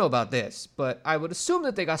don't know about this, but I would assume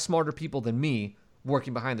that they got smarter people than me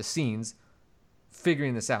working behind the scenes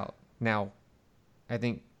figuring this out. Now, I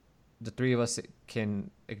think the three of us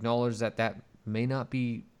can acknowledge that may not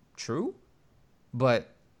be true,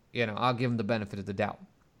 but, I'll give them the benefit of the doubt.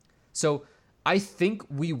 So I think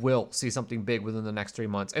we will see something big within the next 3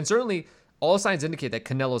 months. And certainly all signs indicate that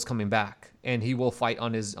Canelo's coming back and he will fight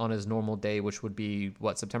on his normal day, which would be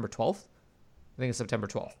September 12th? I think it's September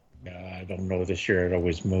 12th. I don't know. This year it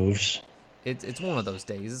always moves. It's one of those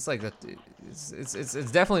days. It's like it's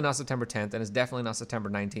definitely not September 10th, and it's definitely not September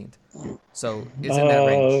 19th. So it's in that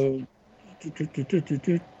range.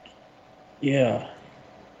 Yeah.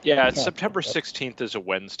 Yeah, it's September 16th is a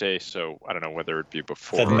Wednesday, so I don't know whether it'd be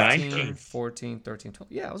before. The 19th. 14, 13,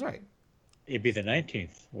 12. Yeah, I was right. It'd be the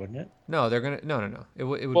 19th, wouldn't it? No, they're gonna. No. It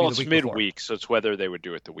would be the Well, it's week midweek, before. so it's whether they would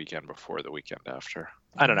do it the weekend before or the weekend after.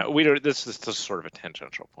 I don't know. We don't. This is sort of a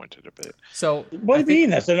tangential point to debate. So What do you mean?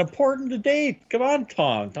 That's an important date. Come on,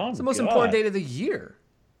 Tom. It's the most important date of the year.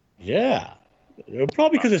 Yeah.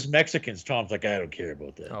 Probably because it's Mexicans. Tom's like, I don't care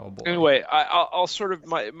about that. Oh boy. Anyway, I'll sort of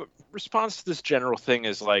my response to this general thing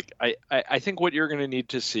is like I think what you're going to need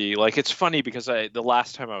to see, like, it's funny because the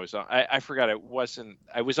last time I was on, I forgot I was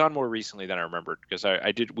on more recently than I remembered because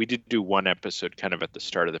we did do one episode kind of at the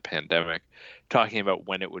start of the pandemic talking about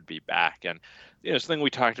when it would be back, and something we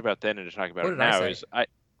talked about then and to talk about it now is I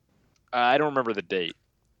don't remember the date,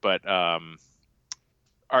 but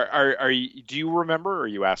Are you? Do you remember, or are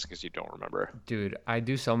you asking because you don't remember? Dude, I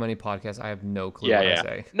do so many podcasts. I have no clue what I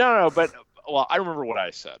say. No, but I remember what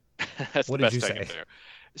I said. That's what the best did you I say? can do.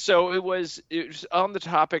 So it was on the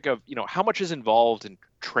topic of how much is involved in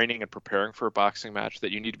training and preparing for a boxing match.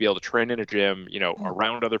 That you need to be able to train in a gym,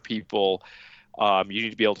 around other people. You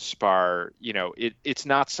need to be able to spar. It's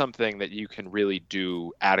not something that you can really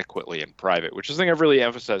do adequately in private, which is the thing I've really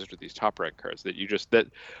emphasized with these Top Rank cards, that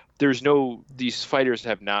these fighters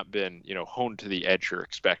have not been, honed to the edge you're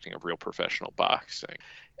expecting of real professional boxing.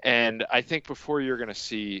 And I think before you're going to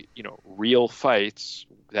see, real fights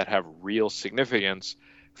that have real significance,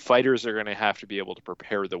 fighters are going to have to be able to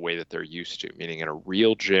prepare the way that they're used to, meaning in a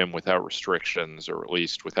real gym without restrictions, or at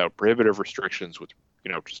least without prohibitive restrictions, with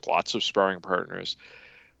just lots of sparring partners.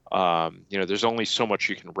 There's only so much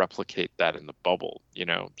you can replicate that in the bubble,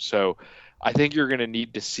 So I think you're going to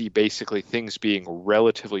need to see basically things being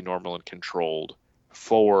relatively normal and controlled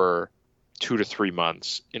for 2 to 3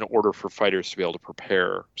 months in order for fighters to be able to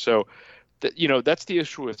prepare. So that's the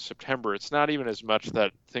issue with September. It's not even as much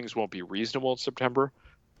that things won't be reasonable in September,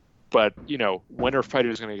 but when are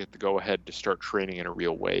fighters going to get the go ahead to start training in a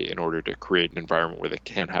real way in order to create an environment where they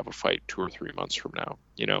can have a fight 2 or 3 months from now?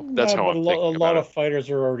 That's how I'm thinking about it. A lot of fighters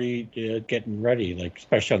are already getting ready, like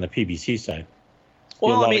especially on the PBC side.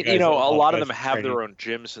 Well, I mean, a lot of them have their own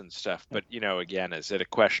gyms and stuff, but again, is it a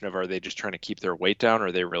question of, are they just trying to keep their weight down, or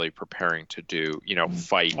are they really preparing to do,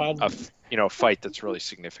 fight a fight that's really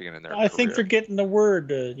significant in their career? I think they're getting the word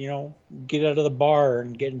to, get out of the bar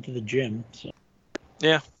and get into the gym. So.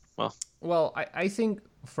 Yeah. Well, I think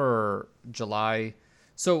for July,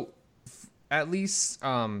 so at least,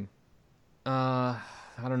 I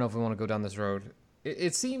don't know if we want to go down this road.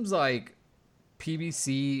 It seems like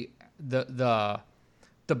PBC, the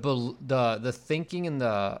the thinking and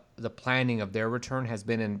the planning of their return has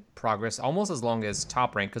been in progress almost as long as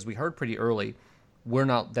Top Rank, because we heard pretty early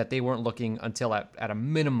that they weren't looking until at a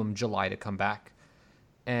minimum July to come back.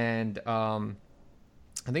 And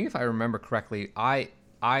I think if I remember correctly, I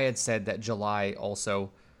had said that July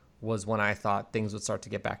also was when I thought things would start to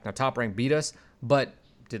get back. Now Top Rank beat us, but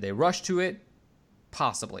did they rush to it?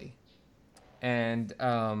 Possibly. And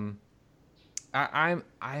I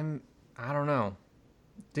don't know.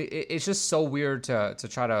 It's just so weird to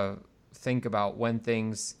try to think about when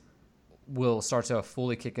things will start to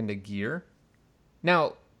fully kick into gear.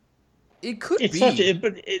 Now, it could be.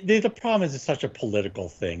 The problem is it's such a political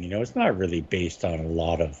thing. It's not really based on a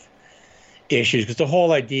lot of issues, because the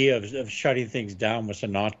whole idea of shutting things down was to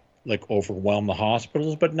not like overwhelm the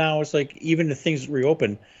hospitals. But now it's like, even if things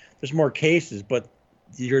reopen, there's more cases, but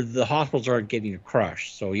the hospitals aren't getting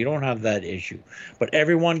crushed, so you don't have that issue. But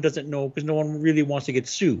everyone doesn't know, because no one really wants to get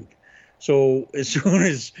sued. So as soon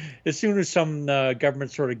as some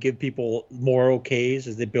governments sort of give people more okays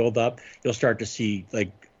as they build up, you'll start to see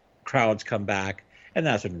like crowds come back, and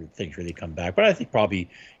that's when things really come back. But I think probably,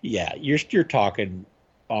 yeah, you're talking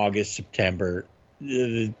August, September.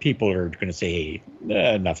 People are going to say,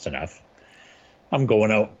 hey, enough's enough. I'm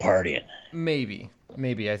going out partying. Maybe.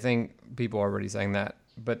 I think people are already saying that,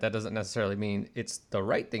 but that doesn't necessarily mean it's the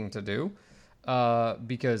right thing to do,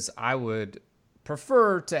 because I would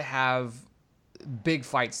prefer to have big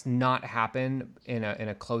fights not happen in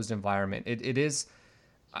a closed environment. It is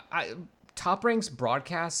Top Rank's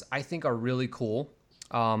broadcasts, I think, are really cool.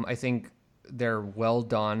 I think they're well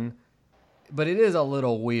done, but it is a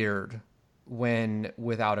little weird when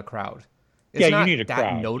without a crowd. It's you need a that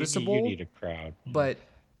crowd. noticeable. You need a crowd. But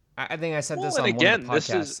I think I said this and on again, one of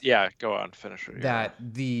the podcasts. Go on, finish it. That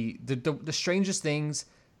the strangest things,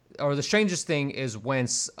 or the strangest thing, is when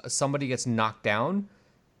somebody gets knocked down,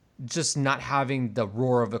 just not having the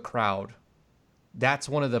roar of the crowd. That's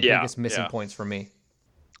one of the biggest missing points for me.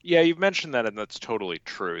 Yeah, you've mentioned that, and that's totally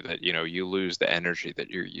true. That you lose the energy that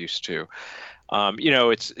you're used to.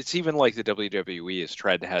 It's even like the WWE has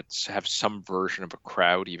tried to have some version of a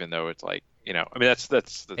crowd, even though it's like, I mean, that's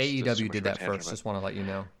AEW did that first. Just want to let you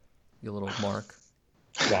know, you little mark.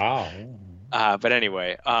 Wow. But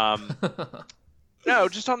anyway, no,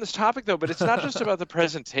 just on this topic though. But it's not just about the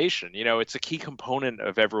presentation. It's a key component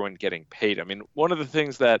of everyone getting paid. I mean, one of the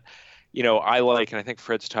things that I like, and I think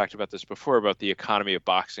Fred's talked about this before, about the economy of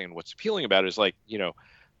boxing and what's appealing about it is like,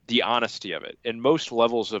 the honesty of it. In most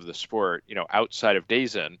levels of the sport, outside of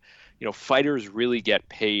DAZN, fighters really get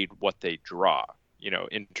paid what they draw,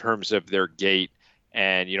 in terms of their gate.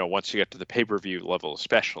 And, once you get to the pay-per-view level,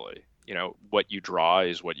 especially, what you draw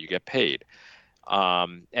is what you get paid.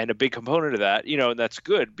 And a big component of that, and that's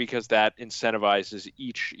good because that incentivizes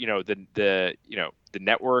each, the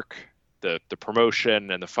network, the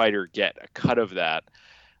promotion, and the fighter get a cut of that.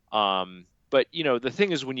 But, the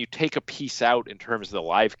thing is, when you take a piece out in terms of the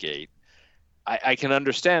live gate, I can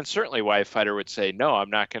understand certainly why a fighter would say, no,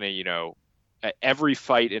 I'm not going to, every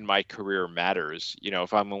fight in my career matters.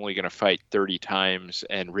 If I'm only going to fight 30 times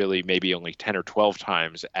and really maybe only 10 or 12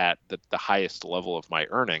 times at the highest level of my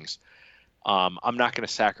earnings, I'm not going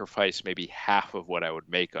to sacrifice maybe half of what I would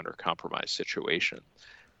make under compromised situation.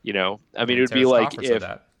 I mean, it would be like if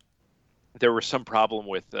there was some problem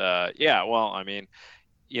with, if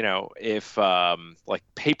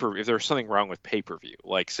if there was something wrong with pay-per-view,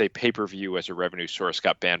 like say pay-per-view as a revenue source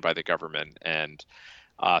got banned by the government and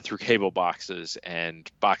through cable boxes, and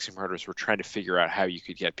boxing promoters were trying to figure out how you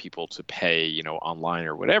could get people to pay, online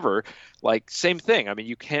or whatever, like same thing. I mean,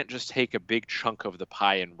 you can't just take a big chunk of the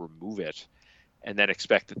pie and remove it and then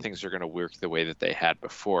expect that things are going to work the way that they had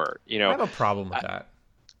before. I have a problem with that.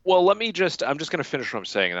 Well, I'm just going to finish what I'm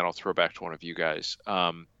saying, and then I'll throw back to one of you guys.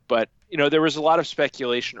 But, there was a lot of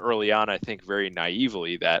speculation early on, I think very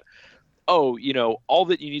naively, that, all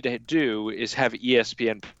that you need to do is have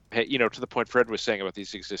ESPN pay, to the point Fred was saying about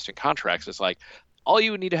these existing contracts. It's like, all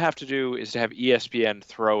you would need to have to do is to have ESPN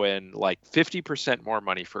throw in like 50% more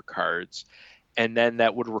money for cards, and then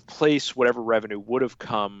that would replace whatever revenue would have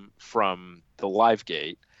come from the live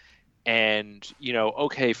gate. And,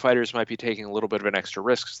 okay, fighters might be taking a little bit of an extra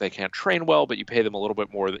risk because they can't train well, but you pay them a little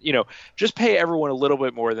bit more. Just pay everyone a little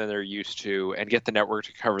bit more than they're used to and get the network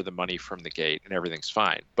to cover the money from the gate, and everything's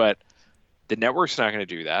fine. But the network's not going to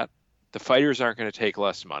do that. The fighters aren't going to take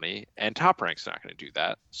less money, and Top Rank's not going to do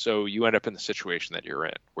that. So you end up in the situation that you're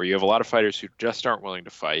in, where you have a lot of fighters who just aren't willing to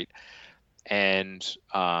fight, and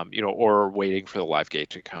or waiting for the live gate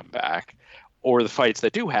to come back. Or the fights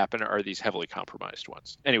that do happen are these heavily compromised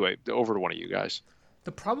ones. Anyway, over to one of you guys.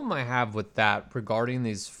 The problem I have with that regarding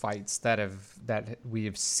these fights that we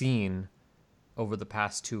have seen over the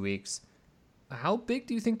past 2 weeks, how big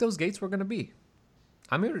do you think those gates were going to be?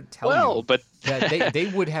 I'm here to tell you but that they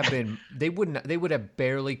would have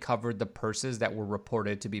barely covered the purses that were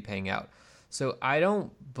reported to be paying out. So I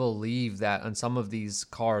don't believe that on some of these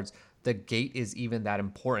cards the gate is even that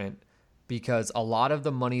important, because a lot of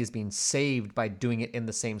the money is being saved by doing it in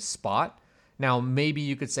the same spot. Now, maybe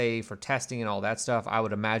you could say for testing and all that stuff, I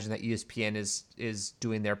would imagine that ESPN is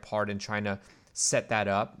doing their part in trying to set that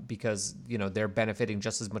up, because, you know, they're benefiting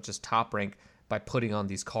just as much as Top Rank by putting on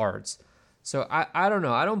these cards. So I don't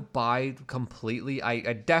know. I don't buy completely.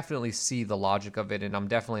 I definitely see the logic of it, and I'm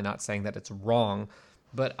definitely not saying that it's wrong.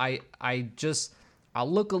 But I'll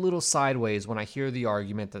look a little sideways when I hear the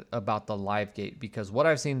argument about the live gate, because what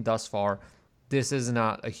I've seen thus far, this is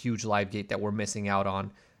not a huge live gate that we're missing out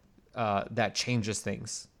on. That changes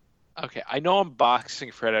things. Okay, I know I'm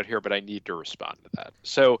boxing Fred out here, but I need to respond to that.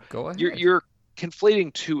 So Go ahead. You're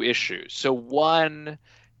conflating two issues. So one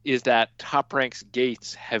is that Top Rank's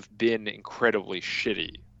gates have been incredibly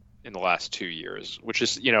shitty in the last 2 years, which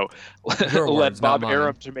is, you know, led Bob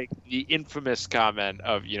Arum to make the infamous comment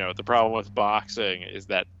of, you know, the problem with boxing is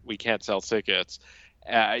that we can't sell tickets,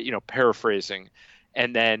 you know, paraphrasing.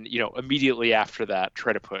 And then, you know, immediately after that,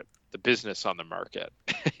 try to put the business on the market,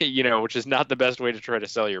 you know, which is not the best way to try to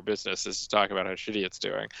sell your business, is to talk about how shitty it's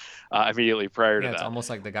doing immediately prior to that. It's almost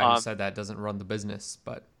like the guy who said that doesn't run the business,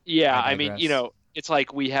 but yeah, I mean, you know, it's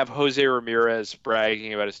like we have Jose Ramirez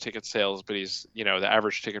bragging about his ticket sales, but he's, you know, the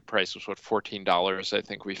average ticket price was what, $14, I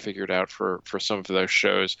think we figured out for some of those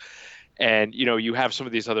shows. And, you know, you have some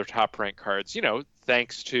of these other Top Rank cards, you know,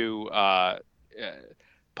 thanks to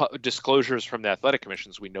disclosures from the athletic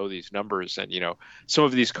commissions, we know these numbers. And, you know, some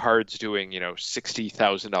of these cards doing, you know,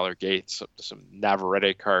 $60,000 gates, some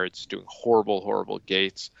Navarrete cards doing horrible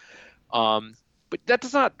gates. But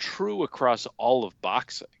that's not true across all of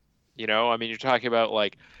boxing. You know, I mean, you're talking about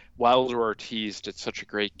like Wilder Ortiz did such a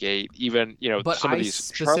great gate. Even, you know, but some I of these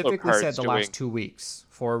specifically said the last 2 weeks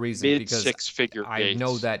for a reason, because six-figure I gates.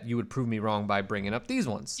 know that you would prove me wrong by bringing up these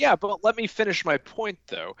ones. Yeah, but let me finish my point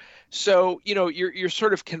though. So, you know, you're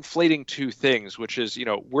sort of conflating two things, which is, you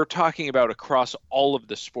know, we're talking about across all of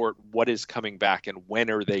the sport, what is coming back and when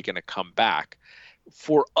are they going to come back.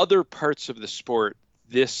 For other parts of the sport,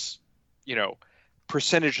 this, you know,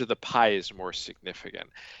 percentage of the pie is more significant.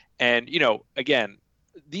 And, you know, again,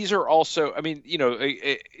 these are also, I mean, you know,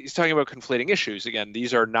 he's talking about conflating issues. Again,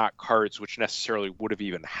 these are not cards which necessarily would have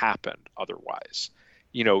even happened otherwise.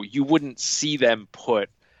 You know, you wouldn't see them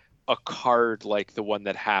put a card like the one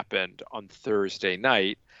that happened on Thursday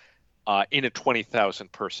night in a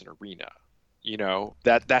 20,000 person arena. You know,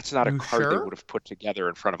 that's not a card they would have put together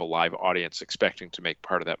in front of a live audience expecting to make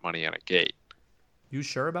part of that money on a gate. You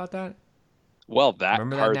sure about that? Well, that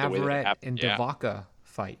remember card, that Navarrete the way that happened, and Devaka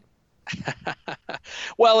fight.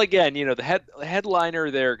 Well, again, you know, the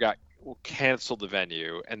headliner there canceled the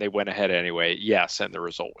venue, and they went ahead anyway. Yes, and the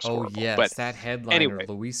result was horrible. Yes, but that headliner, anyway,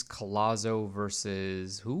 Luis Collazo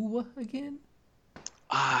versus who again?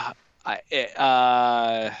 I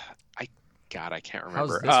can't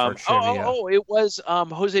remember. How's this for trivia? It was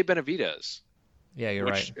Jose Benavidez. Yeah, you're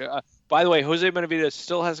right. By the way, Jose Benavidez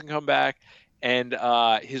still hasn't come back. And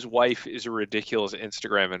his wife is a ridiculous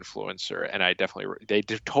Instagram influencer, and they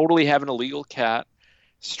totally have an illegal cat,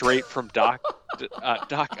 straight from Doc.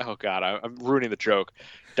 Oh God, I'm ruining the joke.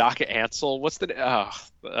 Doc Ansel, what's the?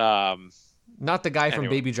 Not the guy from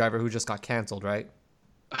Baby Driver who just got canceled, right?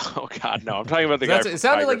 Oh God, no! I'm talking about the guy. It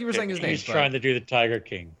sounded like you were saying his name. He's trying to do the Tiger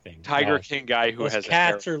King thing. Tiger King guy who has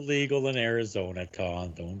cats are legal in Arizona,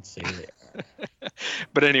 Tom. Don't say that.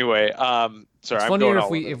 But anyway, sorry. It's I'm funnier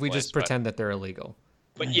going if we just pretend that they're illegal.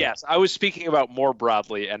 But yes, I was speaking about more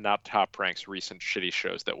broadly and not Top Rank's recent shitty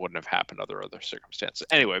shows that wouldn't have happened under other circumstances.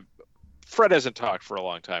 Anyway, Fred hasn't talked for a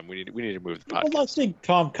long time. We need to move the podcast. Well, I think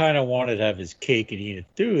Tom kind of wanted to have his cake and eat it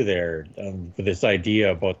too there with this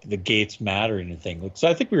idea about the gates mattering and thing. So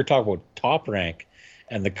I think we were talking about Top Rank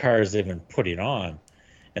and the cars they've been putting on.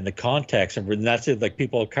 And the context, and that's it. Like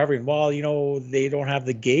people are covering, well, you know, they don't have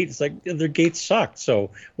the gate. It's like their gates sucked.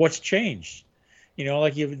 So what's changed? You know,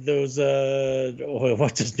 like those.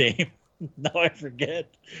 What's his name? No, I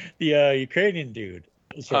forget. The Ukrainian dude.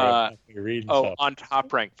 Sorry, on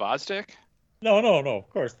Top Rank, Vosdik. No. Of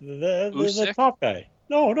course, the top guy.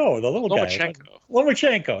 No, the little guy.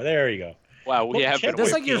 Lomachenko. There you go. Wow, we have.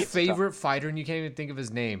 That's like your favorite fighter, and you can't even think of his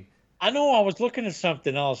name. I know I was looking at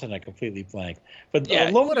something else and I completely blanked. But Yeah,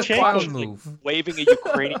 what a Lomachenko, clown move. Waving a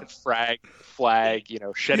Ukrainian flag,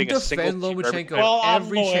 You shedding a single defend tear every Lomachenko time. well, I don't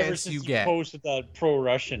every know. Ever chance since you he get. posted that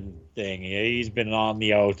pro-Russian thing, he's been on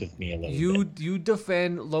the out with me a little bit. You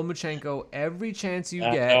defend Lomachenko every chance you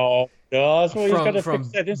get No, that's why he's got to from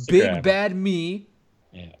fix that big Instagram. bad me.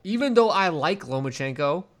 Yeah. Even though I like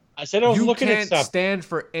Lomachenko, I said I was you looking at can't something. stand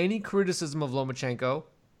for any criticism of Lomachenko.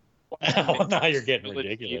 Well, now you're getting Really,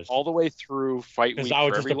 ridiculous. all the way through fight Because week I for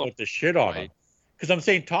was just every to put the shit on him. fight. Because I'm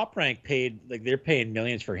saying Top Rank paid, like, they're paying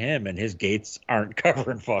millions for him, and his gates aren't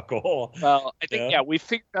covering fuck all. Well, I think Yeah. we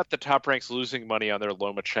figured out the Top Rank's losing money on their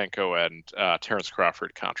Lomachenko and Terrence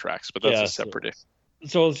Crawford contracts, but that's Yeah, a separate issue.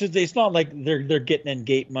 So it's not like they're getting in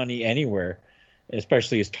gate money anywhere,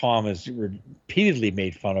 especially as Tom has repeatedly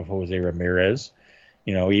made fun of Jose Ramirez.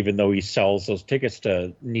 Even though he sells those tickets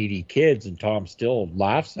to needy kids, and Tom still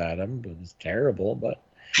laughs at him, but it's terrible. But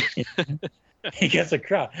he gets a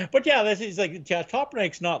crowd. But yeah, this is like, yeah, Top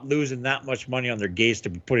Rank's not losing that much money on their gates to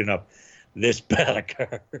be putting up this bad of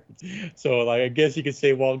cards. So, like, I guess you could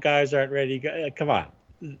say, well, guys aren't ready. Come on,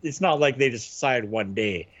 it's not like they just decide one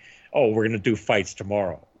day, oh, we're gonna do fights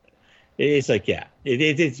tomorrow. It's like, yeah,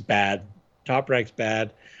 it's bad. Top Rank's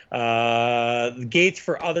bad. The gates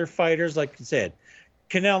for other fighters, like I said,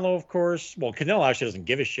 Canelo, of course. Well, Canelo actually doesn't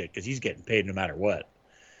give a shit because he's getting paid no matter what.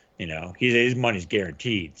 His money's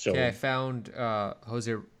guaranteed. So Okay, I found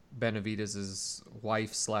Jose Benavidez'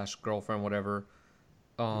 wife/girlfriend, whatever,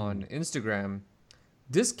 on Instagram.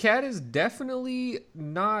 This cat is definitely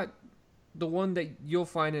not the one that you'll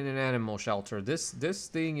find in an animal shelter. This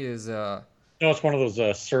thing is it's one of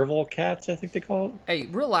those serval cats, I think they call it. Hey,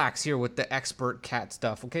 relax here with the expert cat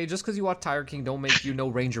stuff, okay? Just because you watch Tiger King don't make you know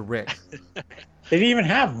Ranger Rick. They didn't even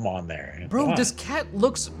have them on there. Bro, Come this on. cat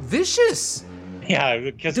looks vicious. Yeah,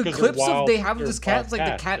 because The clips of they have they're this cat, it's like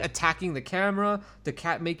wild the cat cats. attacking the camera, the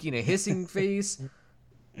cat making a hissing face.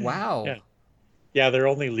 Wow. Yeah. Yeah, they're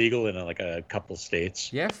only legal in like a couple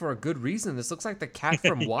states. Yeah, for a good reason. This looks like the cat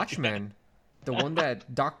from Watchmen, the one that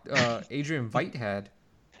Adrian Veidt had.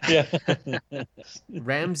 Yeah,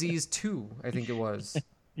 Ramses 2, I think it was.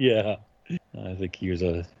 yeah. I think he was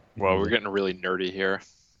a. Well, we're getting really nerdy here.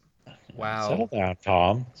 Wow. Settle down,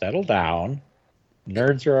 Tom. Settle down.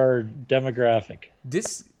 Nerds are our demographic.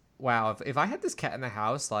 Wow, if I had this cat in the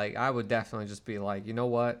house, like, I would definitely just be like, you know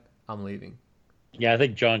what? I'm leaving. Yeah, I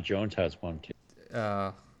think John Jones has one too.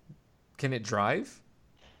 Can it drive?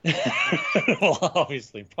 Well,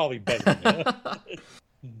 obviously, probably better.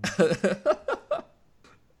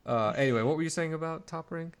 Anyway, what were you saying about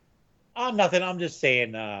Top Rank? Nothing. I'm just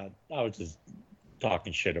saying. I was just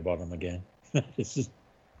talking shit about him again. This is.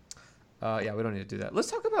 Yeah, we don't need to do that.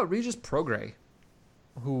 Let's talk about Regis Prograis,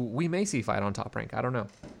 who we may see fight on Top Rank. I don't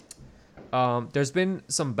know. There's been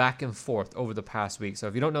some back and forth over the past week. So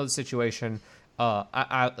if you don't know the situation,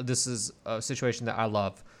 this is a situation that I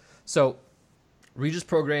love. So Regis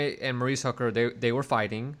Prograis and Maurice Hooker, they were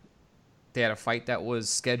fighting. They had a fight that was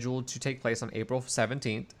scheduled to take place on April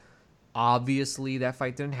 17th. Obviously, that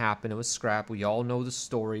fight didn't happen. It was scrapped. We all know the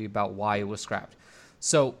story about why it was scrapped.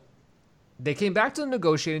 So they came back to the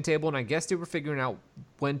negotiating table, and I guess they were figuring out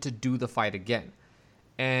when to do the fight again.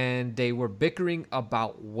 And they were bickering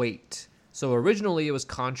about weight. So originally, it was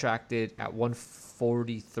contracted at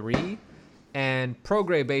 143. And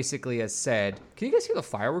Prograis basically has said, can you guys hear the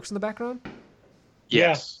fireworks in the background?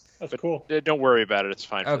 Yes. That's cool. Don't worry about it. It's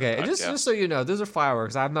fine. for Okay, the just podcast. so you know, those are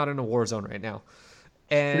fireworks. I'm not in a war zone right now.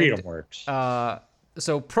 And Freedom works.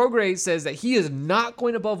 so Prograis says that he is not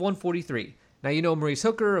going above 143. Now, Maurice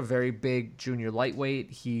Hooker, a very big junior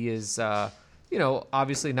lightweight. He is,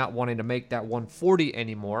 obviously not wanting to make that 140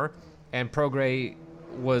 anymore. And Prograis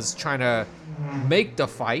was trying to make the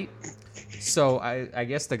fight. So I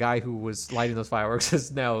guess the guy who was lighting those fireworks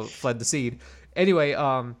has now fled the scene. Anyway,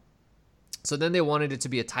 so then they wanted it to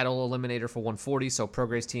be a title eliminator for 140. So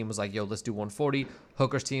Prograis' team was like, yo, let's do 140.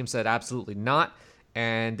 Hooker's team said absolutely not.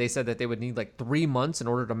 And they said that they would need like 3 months in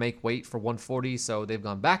order to make weight for 140. So they've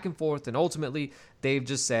gone back and forth. And ultimately, they've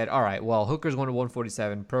just said, all right, well, Hooker's going to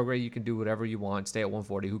 147. Prograis, you can do whatever you want. Stay at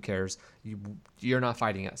 140. Who cares? You're not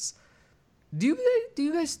fighting us. Do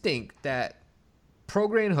you guys think that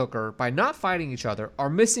Prograis and Hooker, by not fighting each other, are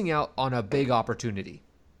missing out on a big opportunity?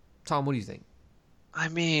 Tom, what do you think? I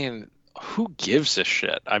mean, who gives a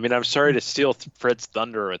shit? I mean, I'm sorry to steal Fred's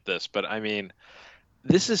thunder at this, but I mean,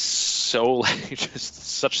 this is so like just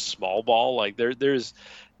such small ball. Like there's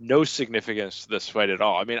no significance to this fight at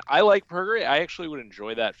all. I mean, I like Prograis. I actually would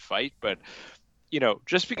enjoy that fight, but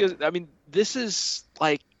just because, I mean, this is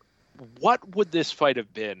like what would this fight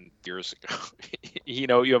have been years ago?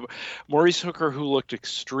 You have Maurice Hooker, who looked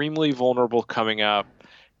extremely vulnerable coming up,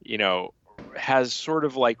 has sort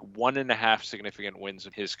of like 1.5 significant wins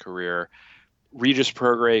in his career. Regis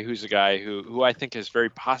Prograis, who's a guy who I think is very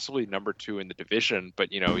possibly number 2 in the division, but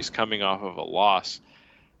he's coming off of a loss.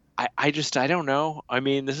 I don't know. I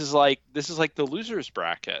mean, this is like the losers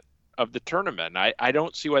bracket of the tournament. I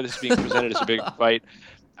don't see why this is being presented as a big fight.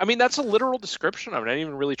 I mean, that's a literal description of it. I'm not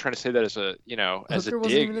even really trying to say that as a as Hooker a dig.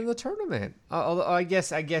 wasn't even in the tournament. Although I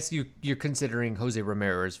guess you're considering Jose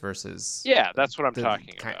Ramirez versus. Yeah, that's what I'm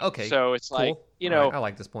talking about. Okay, so it's cool. like Right, I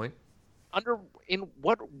like this point. In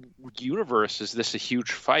what universe is this a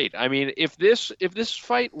huge fight? I mean, if this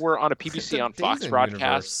fight were on a PBC on Fox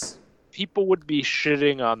broadcast, people would be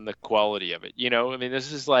shitting on the quality of it. I mean,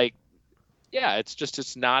 this is like, yeah,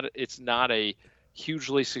 it's not a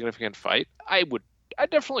hugely significant fight. I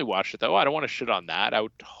definitely watch it though. I don't want to shit on that. I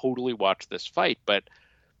would totally watch this fight, but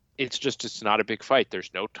it's not a big fight.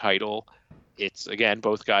 There's no title. It's, again,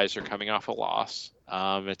 both guys are coming off a loss.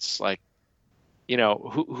 It's like,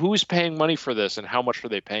 who's paying money for this and how much are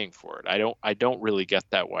they paying for it? I don't really get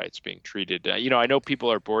that, why it's being treated. I know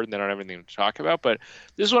people are bored and they don't have anything to talk about, but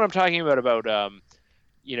this is what I'm talking about,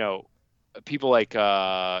 people like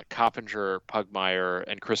Coppinger, Pugmire,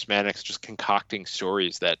 and Chris Mannix just concocting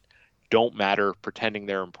stories that don't matter, pretending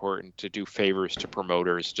they're important to do favors to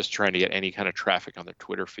promoters, just trying to get any kind of traffic on their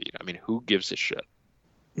Twitter feed. I mean, who gives a shit?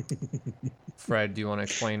 Fred, do you want to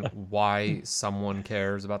explain why someone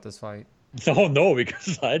cares about this fight? No,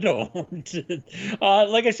 because I don't.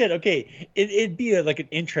 Like I said, okay, it'd be like an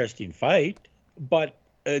interesting fight, but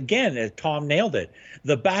again, Tom nailed it.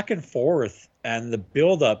 The back and forth and the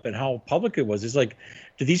build up and how public it was is like,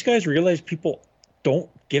 do these guys realize people don't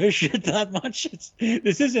give a shit that much?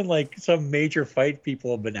 This isn't like some major fight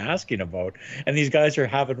people have been asking about, and these guys are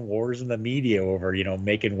having wars in the media over,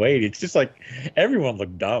 making weight. It's just like everyone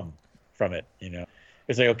looked dumb from it.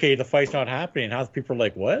 It's like, okay, the fight's not happening. How people are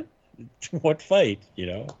like, what? What fight?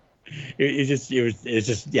 It's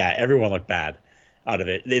just yeah, everyone looked bad out of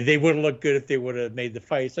it. They would have looked good if they would have made the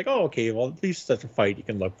fight. It's like, oh, okay, well, at least that's a fight you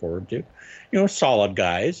can look forward to. Solid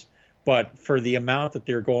guys. But for the amount that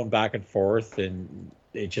they're going back and forth, and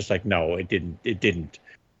it's just like, no, it didn't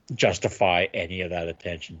justify any of that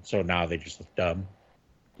attention. So now they just look dumb.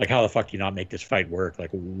 Like, how the fuck do you not make this fight work? Like,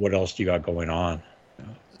 what else do you got going on?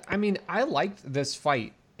 I mean, I liked this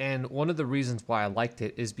fight. And one of the reasons why I liked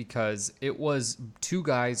it is because it was two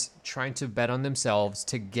guys trying to bet on themselves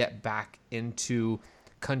to get back into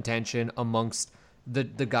contention amongst the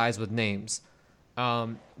guys with names.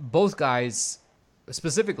 Both guys,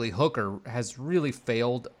 specifically Hooker, has really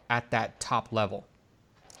failed at that top level.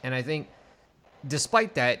 And I think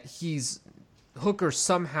despite that, Hooker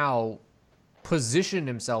somehow positioned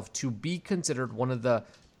himself to be considered one of the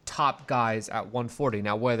top guys at 140.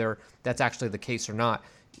 Now, whether that's actually the case or not,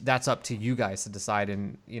 that's up to you guys to decide.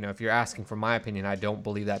 And, if you're asking for my opinion, I don't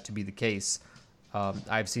believe that to be the case.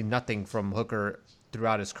 I've seen nothing from Hooker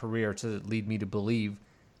throughout his career to lead me to believe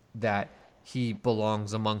that he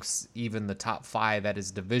belongs amongst even the top 5 at his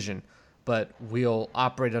division. But we'll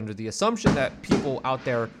operate under the assumption that people out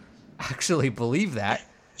there actually believe that.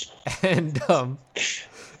 And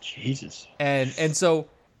Jesus. And so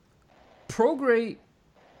Prograis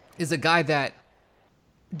is a guy that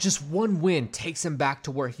just one win takes him back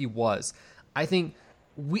to where he was. I think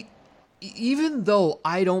even though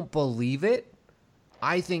I don't believe it,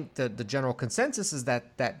 I think that the general consensus is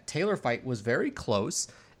that Taylor fight was very close.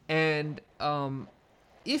 And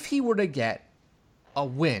if he were to get a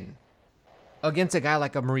win against a guy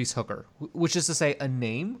like a Maurice Hooker, which is to say a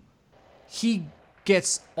name, he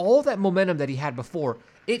gets all that momentum that he had before.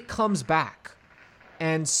 It comes back.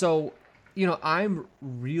 And so, I was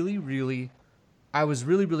really,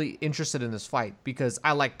 really interested in this fight because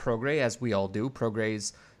I like Prograis, as we all do.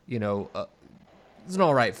 Prograis, is an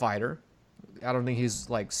all right fighter. I don't think he's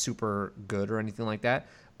like super good or anything like that,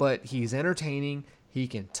 but he's entertaining. He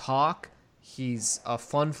can talk. He's a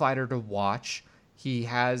fun fighter to watch. He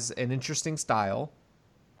has an interesting style,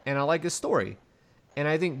 and I like his story. And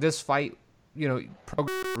I think this fight,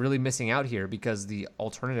 Prograis really missing out here because the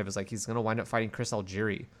alternative is like he's going to wind up fighting Chris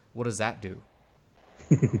Algieri. What does that do?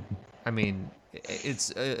 I mean,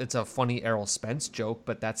 it's a funny Errol Spence joke,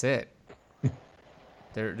 but that's it.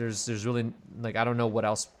 There's really, like, I don't know what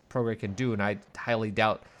else Prograis can do, and I highly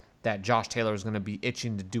doubt that Josh Taylor is going to be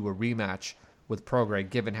itching to do a rematch with Prograis,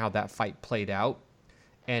 given how that fight played out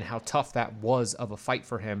and how tough that was of a fight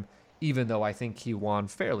for him, even though I think he won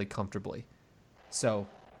fairly comfortably. So,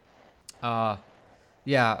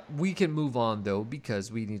 yeah, we can move on, though,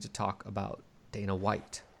 because we need to talk about Dana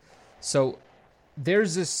White. So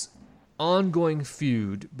there's this ongoing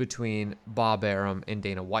feud between Bob Arum and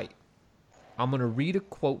Dana White. I'm going to read a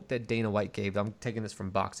quote that Dana White gave. I'm taking this from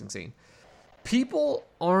Boxing Scene. People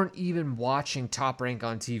aren't even watching Top Rank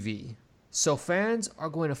on TV, so fans are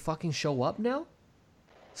going to fucking show up now?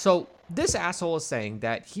 So this asshole is saying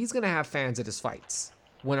that he's going to have fans at his fights,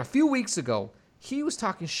 when a few weeks ago, he was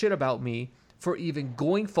talking shit about me for even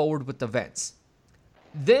going forward with events.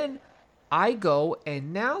 Then I go,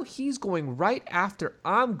 and now he's going right after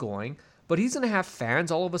I'm going, but he's going to have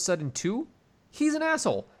fans all of a sudden too? He's an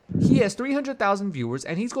asshole. He has 300,000 viewers,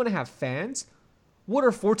 and he's going to have fans? What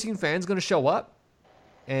are 14 fans going to show up?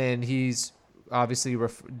 And he's obviously,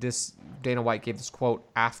 this Dana White gave this quote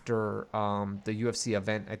after the UFC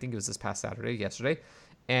event. I think it was this past yesterday.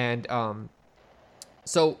 And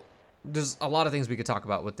so there's a lot of things we could talk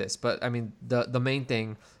about with this. But, I mean, the main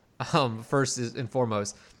thing, first and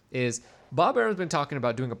foremost, is Bob Arum's been talking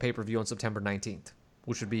about doing a pay-per-view on September 19th,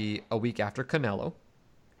 which would be a week after Canelo.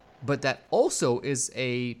 But that also is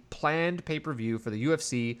a planned pay-per-view for the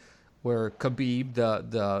UFC, where Khabib,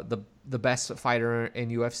 the best fighter in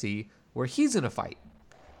UFC, where he's in a fight.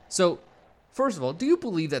 So, first of all, do you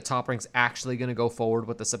believe that Top Rank's actually going to go forward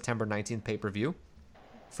with the September 19th pay-per-view?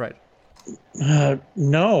 Fred?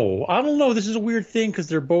 No, I don't know. This is a weird thing because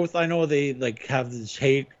they're both, I know they like have this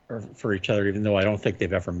hate for each other, even though I don't think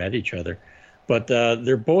they've ever met each other. But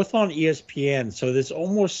they're both on ESPN, so this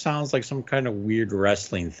almost sounds like some kind of weird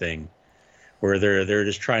wrestling thing where they're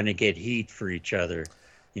just trying to get heat for each other,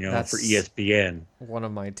 That's for ESPN. One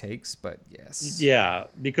of my takes, but yes. Yeah,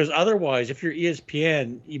 because otherwise, if you're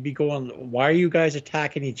ESPN, you'd be going, why are you guys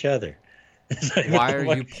attacking each other? Why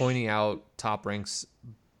are you pointing out Top Rank's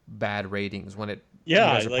bad ratings when you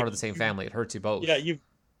guys are part of the same family? It hurts you both. Yeah,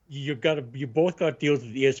 you both got deals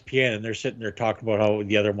with ESPN, and they're sitting there talking about how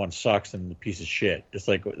the other one sucks and a piece of shit. It's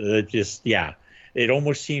like it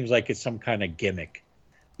almost seems like it's some kind of gimmick.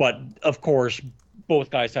 But of course, both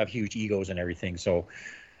guys have huge egos and everything. So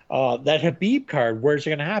that Khabib card, where's it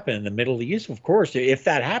going to happen? In the Middle East, of course. If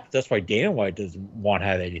that happens, that's why Dana White doesn't want to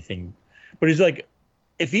have anything. But he's like,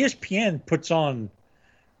 if ESPN puts on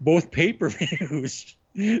both pay-per-views,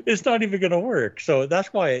 it's not even going to work. So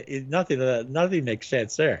that's why nothing makes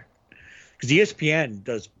sense there. Because ESPN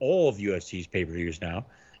does all of UFC's pay-per-views now.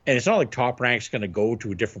 And it's not like Top Rank's going to go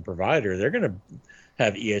to a different provider. They're going to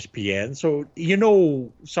have ESPN. So,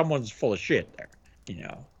 someone's full of shit there,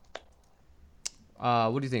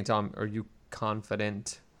 What do you think, Tom? Are you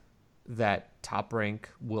confident that Top Rank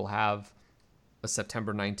will have a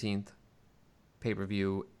September 19th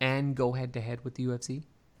pay-per-view and go head-to-head with the UFC?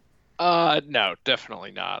 No,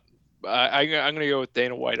 definitely not. I'm going to go with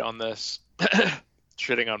Dana White on this,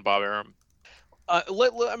 shitting on Bob Arum.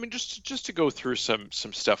 Just to go through some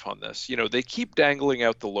stuff on this. They keep dangling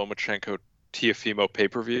out the Lomachenko Teofimo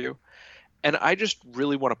pay-per-view, and I just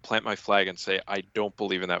really want to plant my flag and say I don't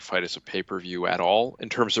believe in that fight as a pay-per-view at all in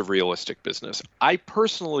terms of realistic business. I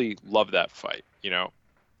personally love that fight.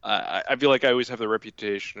 I feel like I always have the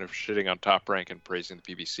reputation of shitting on Top Rank and praising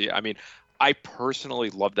the PBC. I mean, I personally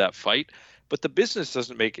love that fight, but the business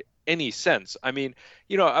doesn't make any sense. I mean,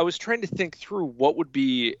 I was trying to think through what would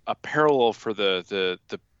be a parallel for the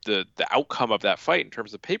outcome of that fight in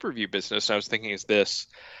terms of pay-per-view business. And I was thinking, is this,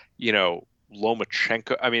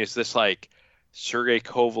 Lomachenko? I mean, is this like Sergey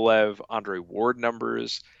Kovalev, Andre Ward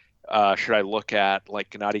numbers? Should I look at like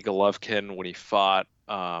Gennady Golovkin when he fought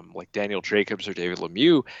like Daniel Jacobs or David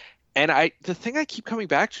Lemieux? And the thing I keep coming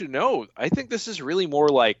back to, no, I think this is really more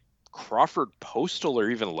like Crawford Postal or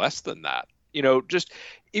even less than that. Just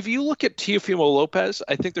if you look at Teofimo Lopez,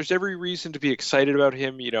 I think there's every reason to be excited about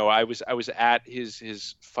him. I was at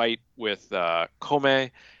his fight with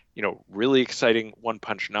Kome, really exciting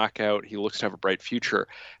one-punch knockout. He looks to have a bright future,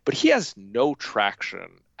 but he has no traction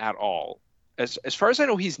at all. As far as I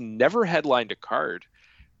know, he's never headlined a card.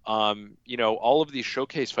 All of these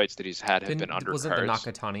showcase fights that he's had have been undercards. Wasn't the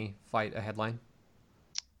Nakatani fight a headline?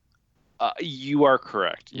 You are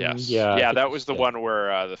correct. Yes. Yeah, that was the one where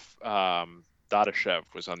Dadashev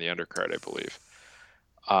was on the undercard, I believe.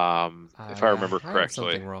 If I remember correctly. I have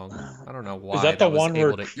something wrong. I don't know why. Is that the one where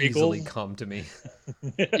able to easily come to me?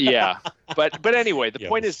 Yeah, but anyway, the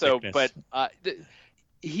point is sickness. though, but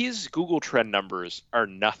his Google Trend numbers are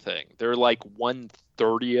nothing. They're like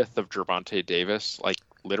 1/30th of Gervonta Davis, like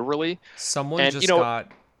literally. Someone just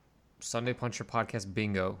got Sunday Puncher podcast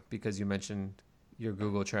bingo because you mentioned your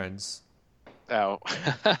Google Trends. Oh,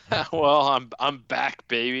 well, I'm back,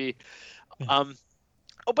 baby.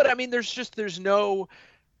 But I mean, there's no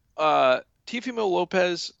Teofimo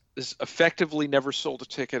Lopez is effectively never sold a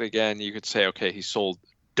ticket again. You could say, okay, he sold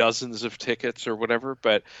dozens of tickets or whatever,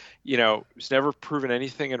 but he's never proven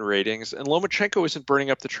anything in ratings. And Lomachenko isn't burning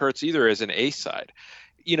up the charts either as an A side.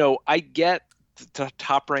 I get the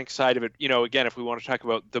Top Rank side of it. Again, if we want to talk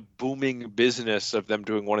about the booming business of them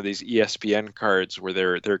doing one of these ESPN cards where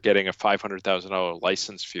they're getting a $500,000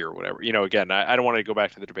 license fee or whatever. Again, I don't want to go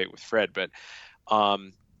back to the debate with Fred, but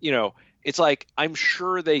it's like I'm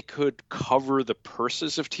sure they could cover the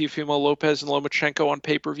purses of Teofimo Lopez and Lomachenko on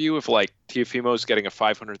pay-per-view if like Teofimo's getting a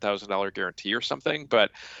 $500,000 guarantee or something,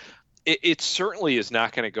 but it certainly is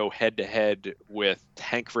not going to go head-to-head with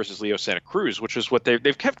Tank versus Leo Santa Cruz, which is what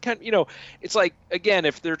they've kept kind of, it's like, again,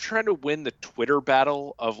 if they're trying to win the Twitter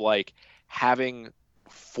battle of like having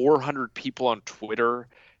 400 people on Twitter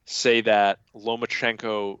say that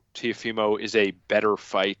Lomachenko Teofimo is a better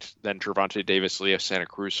fight than Gervonta Davis Leo Santa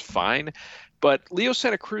Cruz, fine. But Leo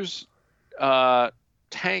Santa Cruz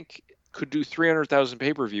Tank could do 300,000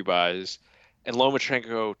 pay-per-view buys, and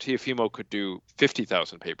Lomachenko Teofimo could do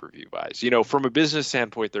 50,000 pay-per-view buys. From a business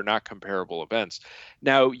standpoint, they're not comparable events.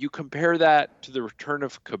 Now, you compare that to the return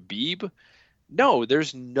of Khabib. No,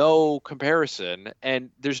 there's no comparison,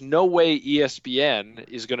 and there's no way ESPN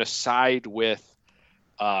is going to side with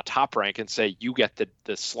Top Rank and say you get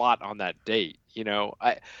the slot on that date.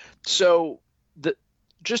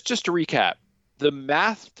 Just to recap, the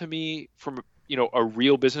math to me from a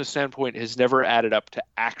real business standpoint has never added up to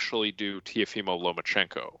actually do Teofimo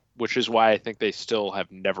Lomachenko, which is why I think they still have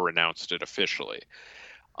never announced it officially.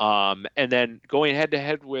 And then going head to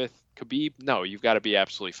head with Khabib, no, you've got to be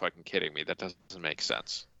absolutely fucking kidding me. That doesn't make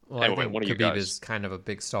sense. Well, anyway, I think one of you Khabib guys. is kind of a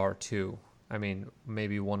big star too. I mean,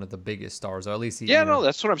 maybe one of the biggest stars, or at least no,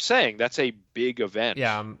 that's what I'm saying. That's a big event.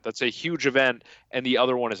 Yeah, that's a huge event, and the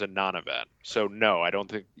other one is a non-event. So no, I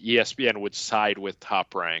don't think ESPN would side with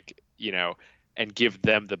Top Rank, and give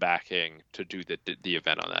them the backing to do the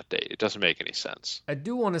event on that date. It doesn't make any sense. I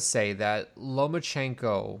do want to say that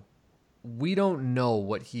Lomachenko, we don't know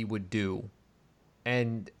what he would do,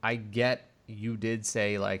 and I get you did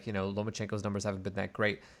say like Lomachenko's numbers haven't been that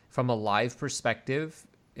great from a live perspective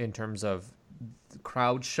in terms of the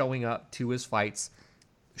crowd showing up to his fights,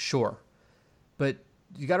 sure. But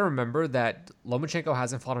you got to remember that Lomachenko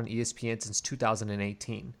hasn't fought on ESPN since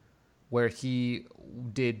 2018, where he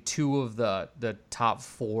did 2 of the top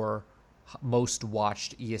 4 most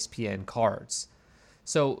watched ESPN cards.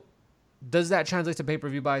 So does that translate to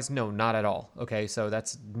pay-per-view buys? No, not at all. Okay, so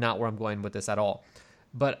that's not where I'm going with this at all.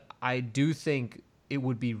 But I do think it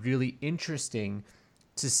would be really interesting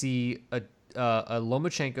to see a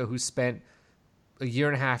Lomachenko who spent a year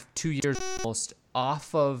and a half, 2 years almost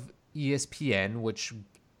off of ESPN, which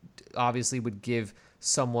obviously would give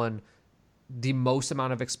someone the most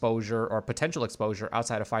amount of exposure or potential exposure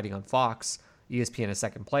outside of fighting on Fox. ESPN is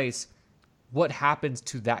second place. What happens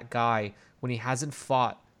to that guy when he hasn't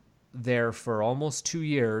fought there for almost 2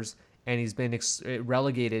 years and he's been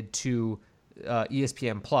relegated to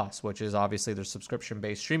ESPN Plus, which is obviously their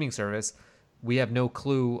subscription-based streaming service? We have no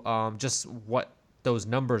clue just what those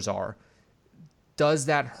numbers are. Does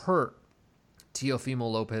that hurt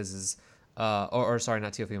Teofimo Lopez's, or sorry,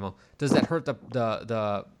 not Teofimo? Does that hurt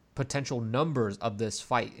the potential numbers of this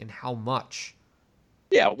fight, and how much?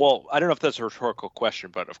 Yeah, well, I don't know if that's a rhetorical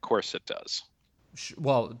question, but of course it does.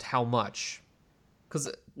 Well, how much?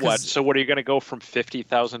 Because what? So what are you going to go from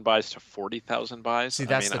 50,000 buys to 40,000 buys? See,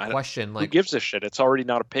 that's the question. Like, who gives a shit? It's already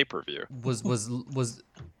not a pay-per-view.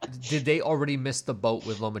 Did they already miss the boat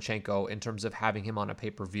with Lomachenko in terms of having him on a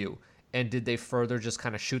pay-per-view? And did they further just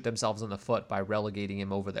kind of shoot themselves in the foot by relegating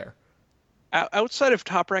him over there? Outside of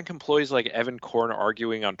Top Rank employees like Evan Korn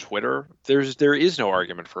arguing on Twitter, there is no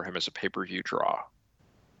argument for him as a pay-per-view draw.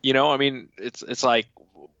 I mean, it's like,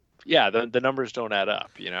 yeah, the numbers don't add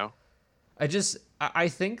up. I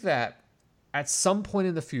think that at some point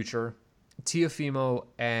in the future, Teofimo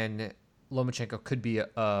and Lomachenko could be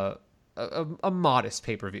a modest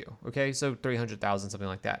pay-per-view. Okay, so 300,000, something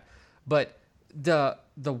like that. But the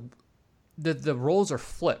roles are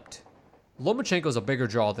flipped. Lomachenko's a bigger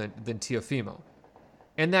draw than Teofimo.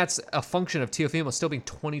 And that's a function of Teofimo still being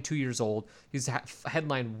 22 years old. He's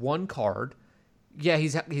headlined 1 card. Yeah,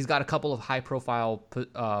 he's got a couple of high profile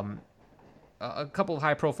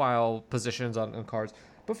positions on cards,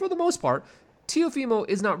 but for the most part, Teofimo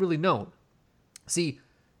is not really known. See,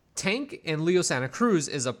 Tank and Leo Santa Cruz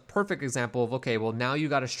is a perfect example of, okay, well, now you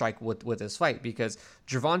got to strike with this fight, because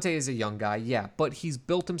Gervonta is a young guy, yeah, but he's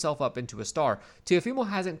built himself up into a star. Teofimo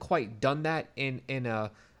hasn't quite done that in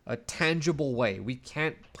a tangible way. We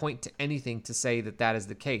can't point to anything to say that is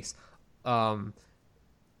the case. And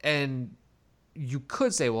you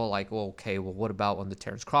could say, well, okay, well, what about on the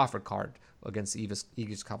Terrence Crawford card? against Egis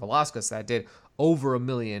Kavalauskas that did over 1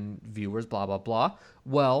 million viewers, blah, blah, blah.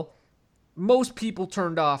 Well, most people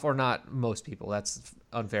turned off, or not most people, that's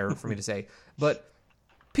unfair for me to say, but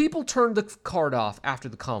people turned the card off after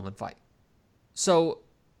the Conlan fight. So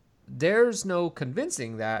there's no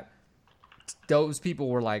convincing that those people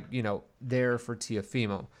were like, there for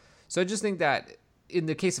Teofimo. So I just think that in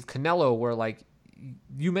the case of Canelo, where like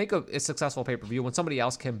you make a successful pay-per-view when somebody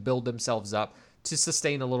else can build themselves up to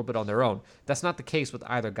sustain a little bit on their own. That's not the case with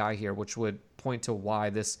either guy here, which would point to why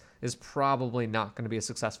this is probably not going to be a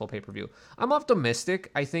successful pay-per-view. I'm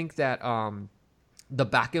optimistic. I think that the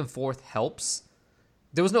back and forth helps.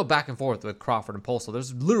 There was no back and forth with Crawford and Polso.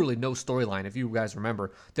 There's literally no storyline. If you guys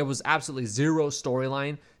remember, there was absolutely zero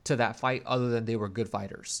storyline to that fight other than they were good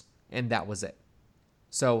fighters. And that was it.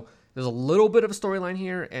 So there's a little bit of a storyline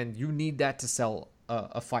here, and you need that to sell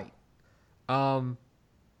a fight.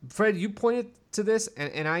 Fred, you pointed to this,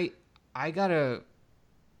 and I gotta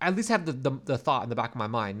at least have the thought in the back of my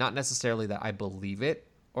mind. Not necessarily that I believe it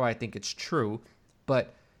or I think it's true,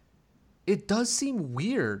 but it does seem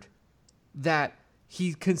weird that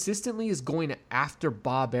he consistently is going after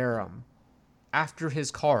Bob Arum, after his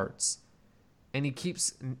cards, and he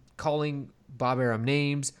keeps calling Bob Arum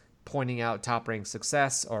names, pointing out Top Rank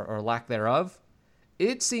success or lack thereof.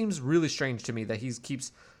 It seems really strange to me that he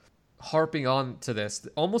keeps harping on to this,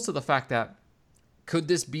 almost to the fact that could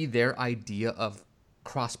this be their idea of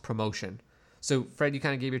cross promotion? So Fred, you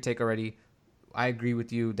kind of gave your take already. I agree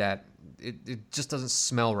with you that it just doesn't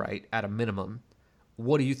smell right at a minimum.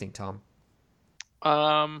 What do you think, Tom?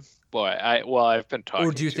 I've been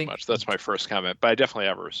talking too too much. That's my first comment, but I definitely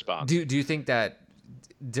have a response. Do you think that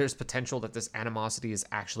there's potential that this animosity is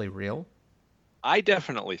actually real? I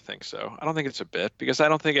definitely think so. I don't think it's a bit, because I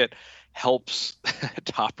don't think it helps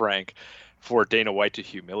Top Rank for Dana White to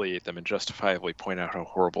humiliate them and justifiably point out how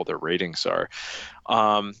horrible their ratings are.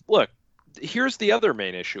 Look, here's the other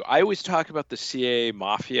main issue. I always talk about the CAA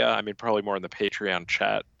mafia. I mean, probably more in the Patreon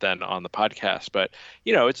chat than on the podcast, but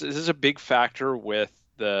this is a big factor with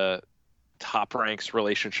the Top Rank's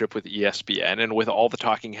relationship with ESPN and with all the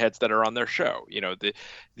talking heads that are on their show. You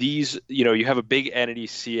have a big entity,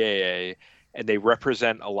 CAA, and they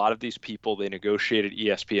represent a lot of these people. They negotiated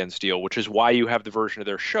ESPN's deal, which is why you have the version of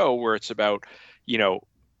their show where it's about,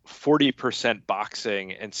 40%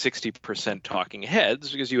 boxing and 60% talking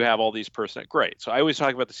heads, because you have all these great. So I always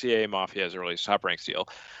talk about the CAA mafia as it relates to Top Rank's deal.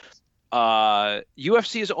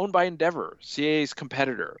 UFC is owned by Endeavor, CAA's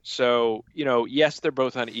competitor. So, yes, they're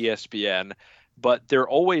both on ESPN, but they're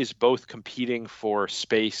always both competing for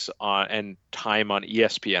space on and time on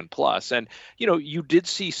ESPN Plus. And, you did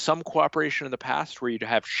see some cooperation in the past where you'd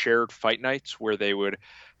have shared fight nights where they would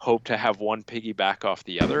hope to have one piggyback off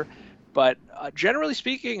the other. But generally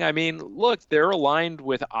speaking, I mean, look, they're aligned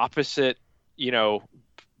with opposite,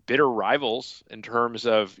 bitter rivals in terms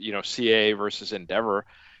of, CAA versus Endeavor.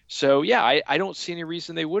 So, yeah, I don't see any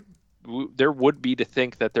reason there would be to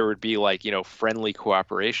think that there would be friendly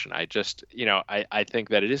cooperation. I just, I think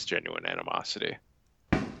that it is genuine animosity.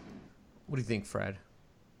 What do you think, Fred?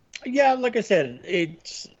 Yeah, like I said,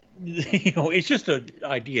 it's just an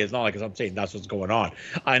idea. It's not like I'm saying that's what's going on.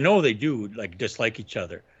 I know they do dislike each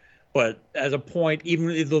other, but as a point,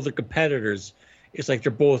 even though they're competitors, it's like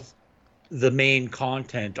they're both the main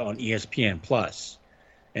content on ESPN Plus,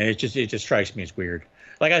 and it just strikes me as weird.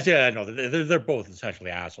 Like I said, I know they're both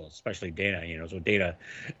essentially assholes, especially Dana. So Dana,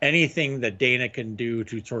 anything that Dana can do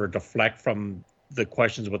to sort of deflect from the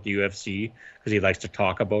questions about the UFC, because he likes to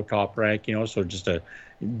talk about Top Rank, so just to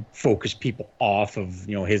focus people off of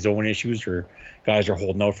his own issues, or guys are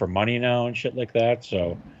holding out for money now and shit like that.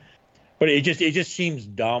 So, but it just seems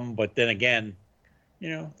dumb. But then again,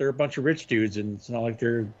 they're a bunch of rich dudes, and it's not like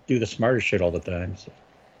they do the smartest shit all the time. So.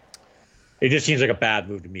 It just seems like a bad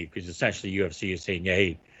move to me, because essentially UFC is saying, yeah,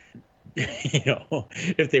 hey,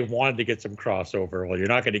 if they wanted to get some crossover, well, you're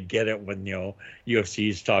not going to get it when,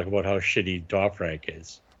 UFC's talk about how shitty Top Rank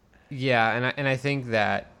is. Yeah, and I think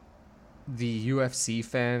that the UFC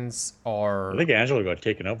fans are... I think Angelo got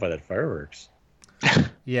taken out by that fireworks.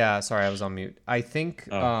 Yeah, sorry, I was on mute. I think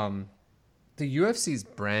the UFC's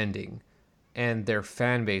branding and their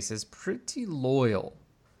fan base is pretty loyal.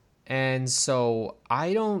 And so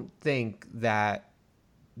I don't think that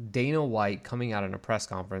Dana White coming out in a press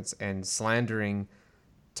conference and slandering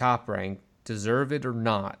Top Rank, deserve it or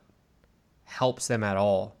not, helps them at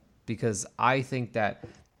all. Because I think that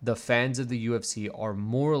the fans of the UFC are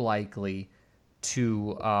more likely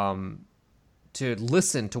to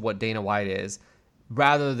listen to what Dana White is,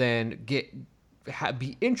 rather than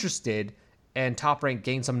be interested and Top Rank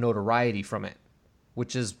gain some notoriety from it,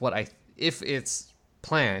 which is what if it's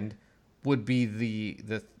planned, would be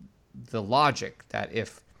the logic that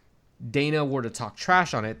if Dana were to talk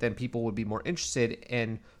trash on it, then people would be more interested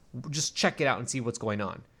and just check it out and see what's going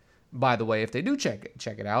on. By the way, if they do check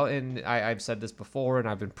it out, and I've said this before, and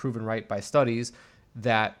I've been proven right by studies,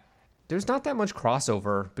 that there's not that much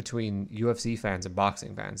crossover between UFC fans and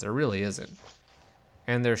boxing fans. There really isn't.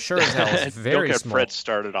 And there sure as hell is very Don't get small. Fred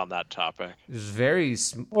started on that topic. There's very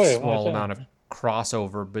small amount of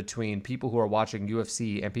crossover between people who are watching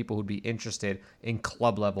UFC and people who'd be interested in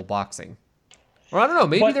club level boxing. Or I don't know,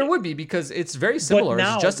 maybe there would be, because it's very similar.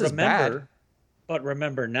 Now, it's just as bad. But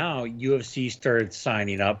remember now, UFC started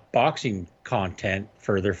signing up boxing content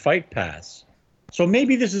for their Fight Pass. So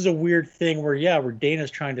maybe this is a weird thing where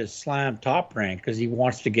Dana's trying to slam Top Rank because he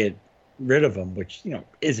wants to get rid of him, which,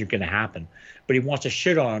 isn't going to happen. But he wants to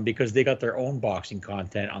shit on him because they got their own boxing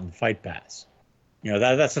content on the Fight Pass.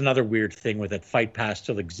 That's another weird thing with it. Fight Pass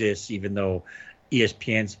still exists, even though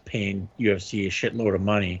ESPN's paying UFC a shitload of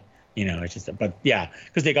money. It's just, but yeah,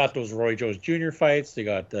 because they got those Roy Jones Jr. fights. They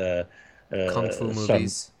got the Kung Fu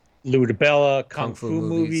movies. Lou DiBella, Kung Fu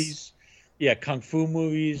movies. Yeah, Kung Fu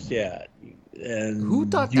movies. Yeah. And who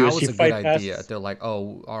thought that was a good idea? They're like,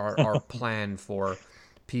 oh, our plan for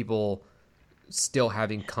people still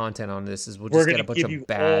having content on this is we'll just get a bunch of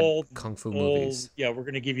bad Kung Fu movies. Yeah, we're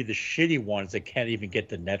going to give you the shitty ones that can't even get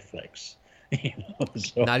to Netflix.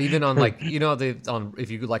 So. Not even on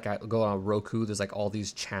if you could go on Roku, there's like all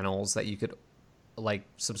these channels that you could like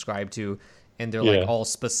subscribe to, and they're like all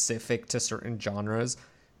specific to certain genres.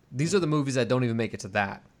 These are the movies that don't even make it to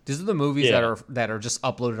that. These are the movies that are just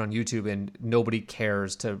uploaded on YouTube and nobody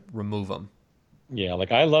cares to remove them. Yeah,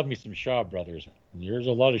 like I love me some Shaw Brothers. There's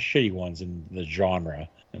a lot of shitty ones in the genre,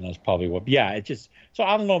 and that's probably what. Yeah, it just so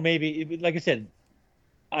I don't know. Maybe like I said,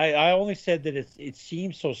 I only said that it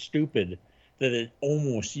seems so stupid that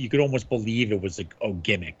you could almost believe it was a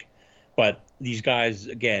gimmick. But these guys,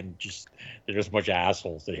 again, they're just a bunch of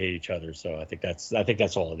assholes that hate each other. So I think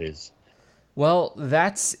that's all it is. Well,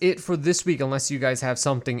 that's it for this week, unless you guys have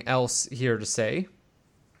something else here to say.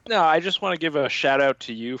 No, I just want to give a shout out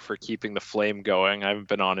to you for keeping the flame going. I haven't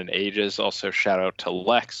been on in ages. Also, shout out to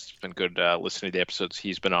Lex. It's been good listening to the episodes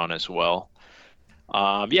he's been on as well.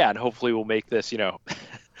 And hopefully we'll make this, I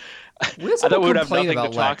thought we would have nothing to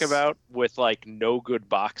talk about with like no good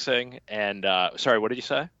boxing. And sorry, what did you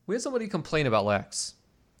say? We had somebody complain about Lex.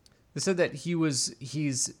 They said that he was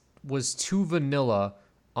too vanilla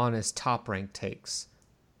on his Top Rank takes.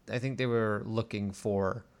 I think they were looking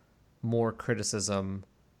for more criticism,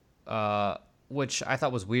 which I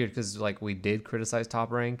thought was weird because like we did criticize Top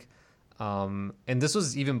Rank, and this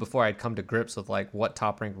was even before I'd come to grips with like what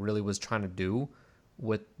Top Rank really was trying to do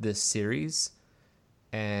with this series.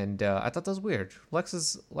 And I thought that was weird.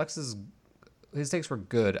 Lex's his takes were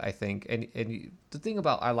good, I think. And the thing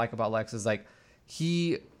I like about Lex is like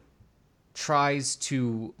he tries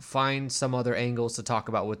to find some other angles to talk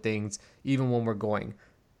about with things, even when we're going.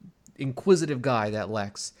 Inquisitive guy, that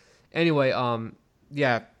Lex. Anyway,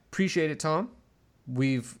 appreciate it, Tom.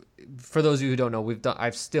 For those of you who don't know,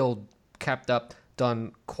 I've still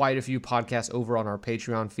done quite a few podcasts over on our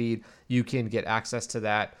Patreon feed. You can get access to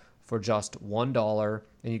that for just $1,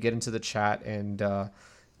 and you get into the chat, and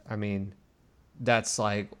that's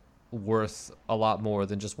like worth a lot more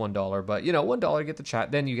than just $1. But $1 you get the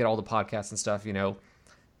chat, then you get all the podcasts and stuff.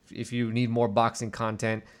 If you need more boxing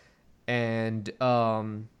content, and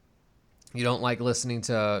you don't like listening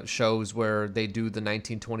to shows where they do the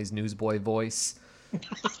 1920s newsboy voice.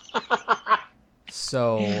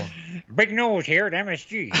 So big news here at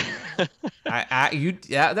MSG.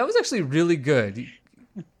 That was actually really good.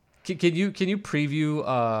 Can you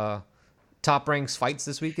preview Top Rank's fights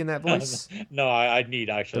this week in that voice? No, I'd need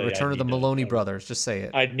actually the return of the Maloney brothers. Just say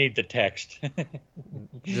it. I'd need the text.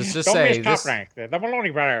 just Don't say miss Top Rank. The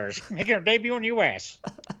Maloney brothers make their debut in the U.S.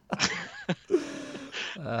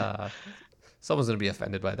 Someone's gonna be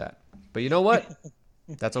offended by that, but you know what?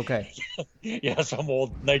 That's okay. Yeah, some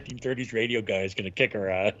old 1930s radio guy is gonna kick our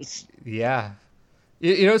ass. Yeah,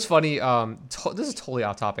 it's funny. This is totally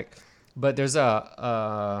off topic, but there's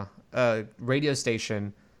a radio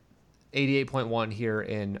station, 88.1 here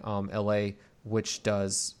in LA, which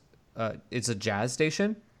does it's a jazz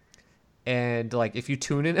station, and like if you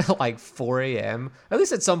tune in at like 4 a.m., at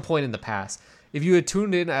least at some point in the past, if you had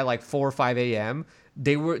tuned in at like 4 or 5 a.m.,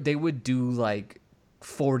 they would do like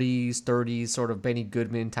 40s, 30s sort of Benny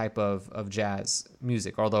Goodman type of jazz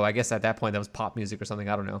music. Although I guess at that point that was pop music or something,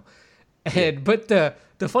 I don't know. But the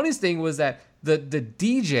funniest thing was that the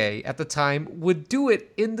DJ at the time would do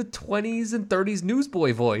it in the 20s and 30s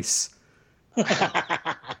newsboy voice.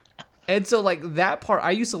 And so like that part,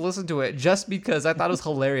 I used to listen to it just because I thought it was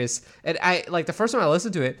hilarious. And I like the first time I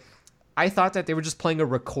listened to it, I thought that they were just playing a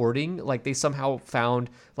recording. Like they somehow found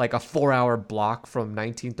like a 4-hour block from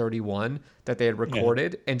 1931 that they had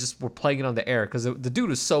recorded and just were playing it on the air because the dude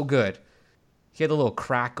was so good. He had the little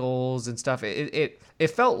crackles and stuff. It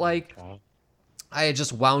felt like I had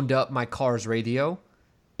just wound up my car's radio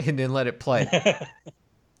and then let it play.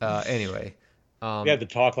 Anyway. We had to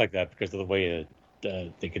talk like that because of the way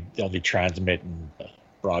they could only transmit and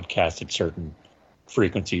broadcast at certain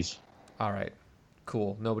frequencies. All right.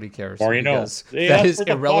 Cool. Nobody cares. Or you know, that is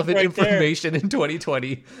irrelevant information in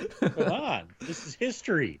 2020. Come on. This is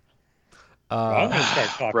history. I'm going to start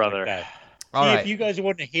talking like that. All right. If you guys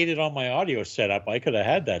wouldn't have hated on my audio setup, I could have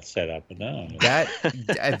had that setup. But no.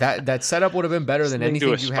 That setup would have been better than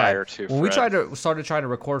anything you had. When we started trying to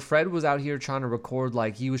record, Fred was out here trying to record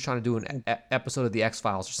like he was trying to do an episode of the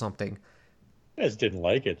X-Files or something. You guys didn't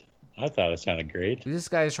like it. I thought it sounded great. This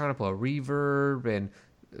guy is trying to put a reverb, and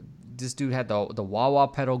this dude had the wah-wah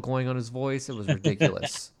pedal going on his voice. It was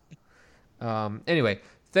ridiculous. Anyway,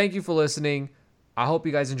 thank you for listening. I hope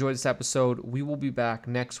you guys enjoyed this episode. We will be back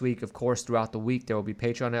next week. Of course, throughout the week, there will be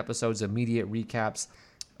Patreon episodes, immediate recaps.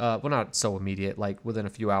 Well, not so immediate, like within a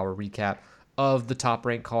few hour recap of the top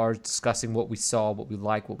ranked cards, discussing what we saw, what we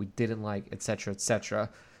liked, what we didn't like, etc., etc.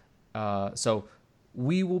 So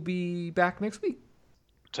we will be back next week.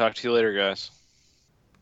 Talk to you later, guys.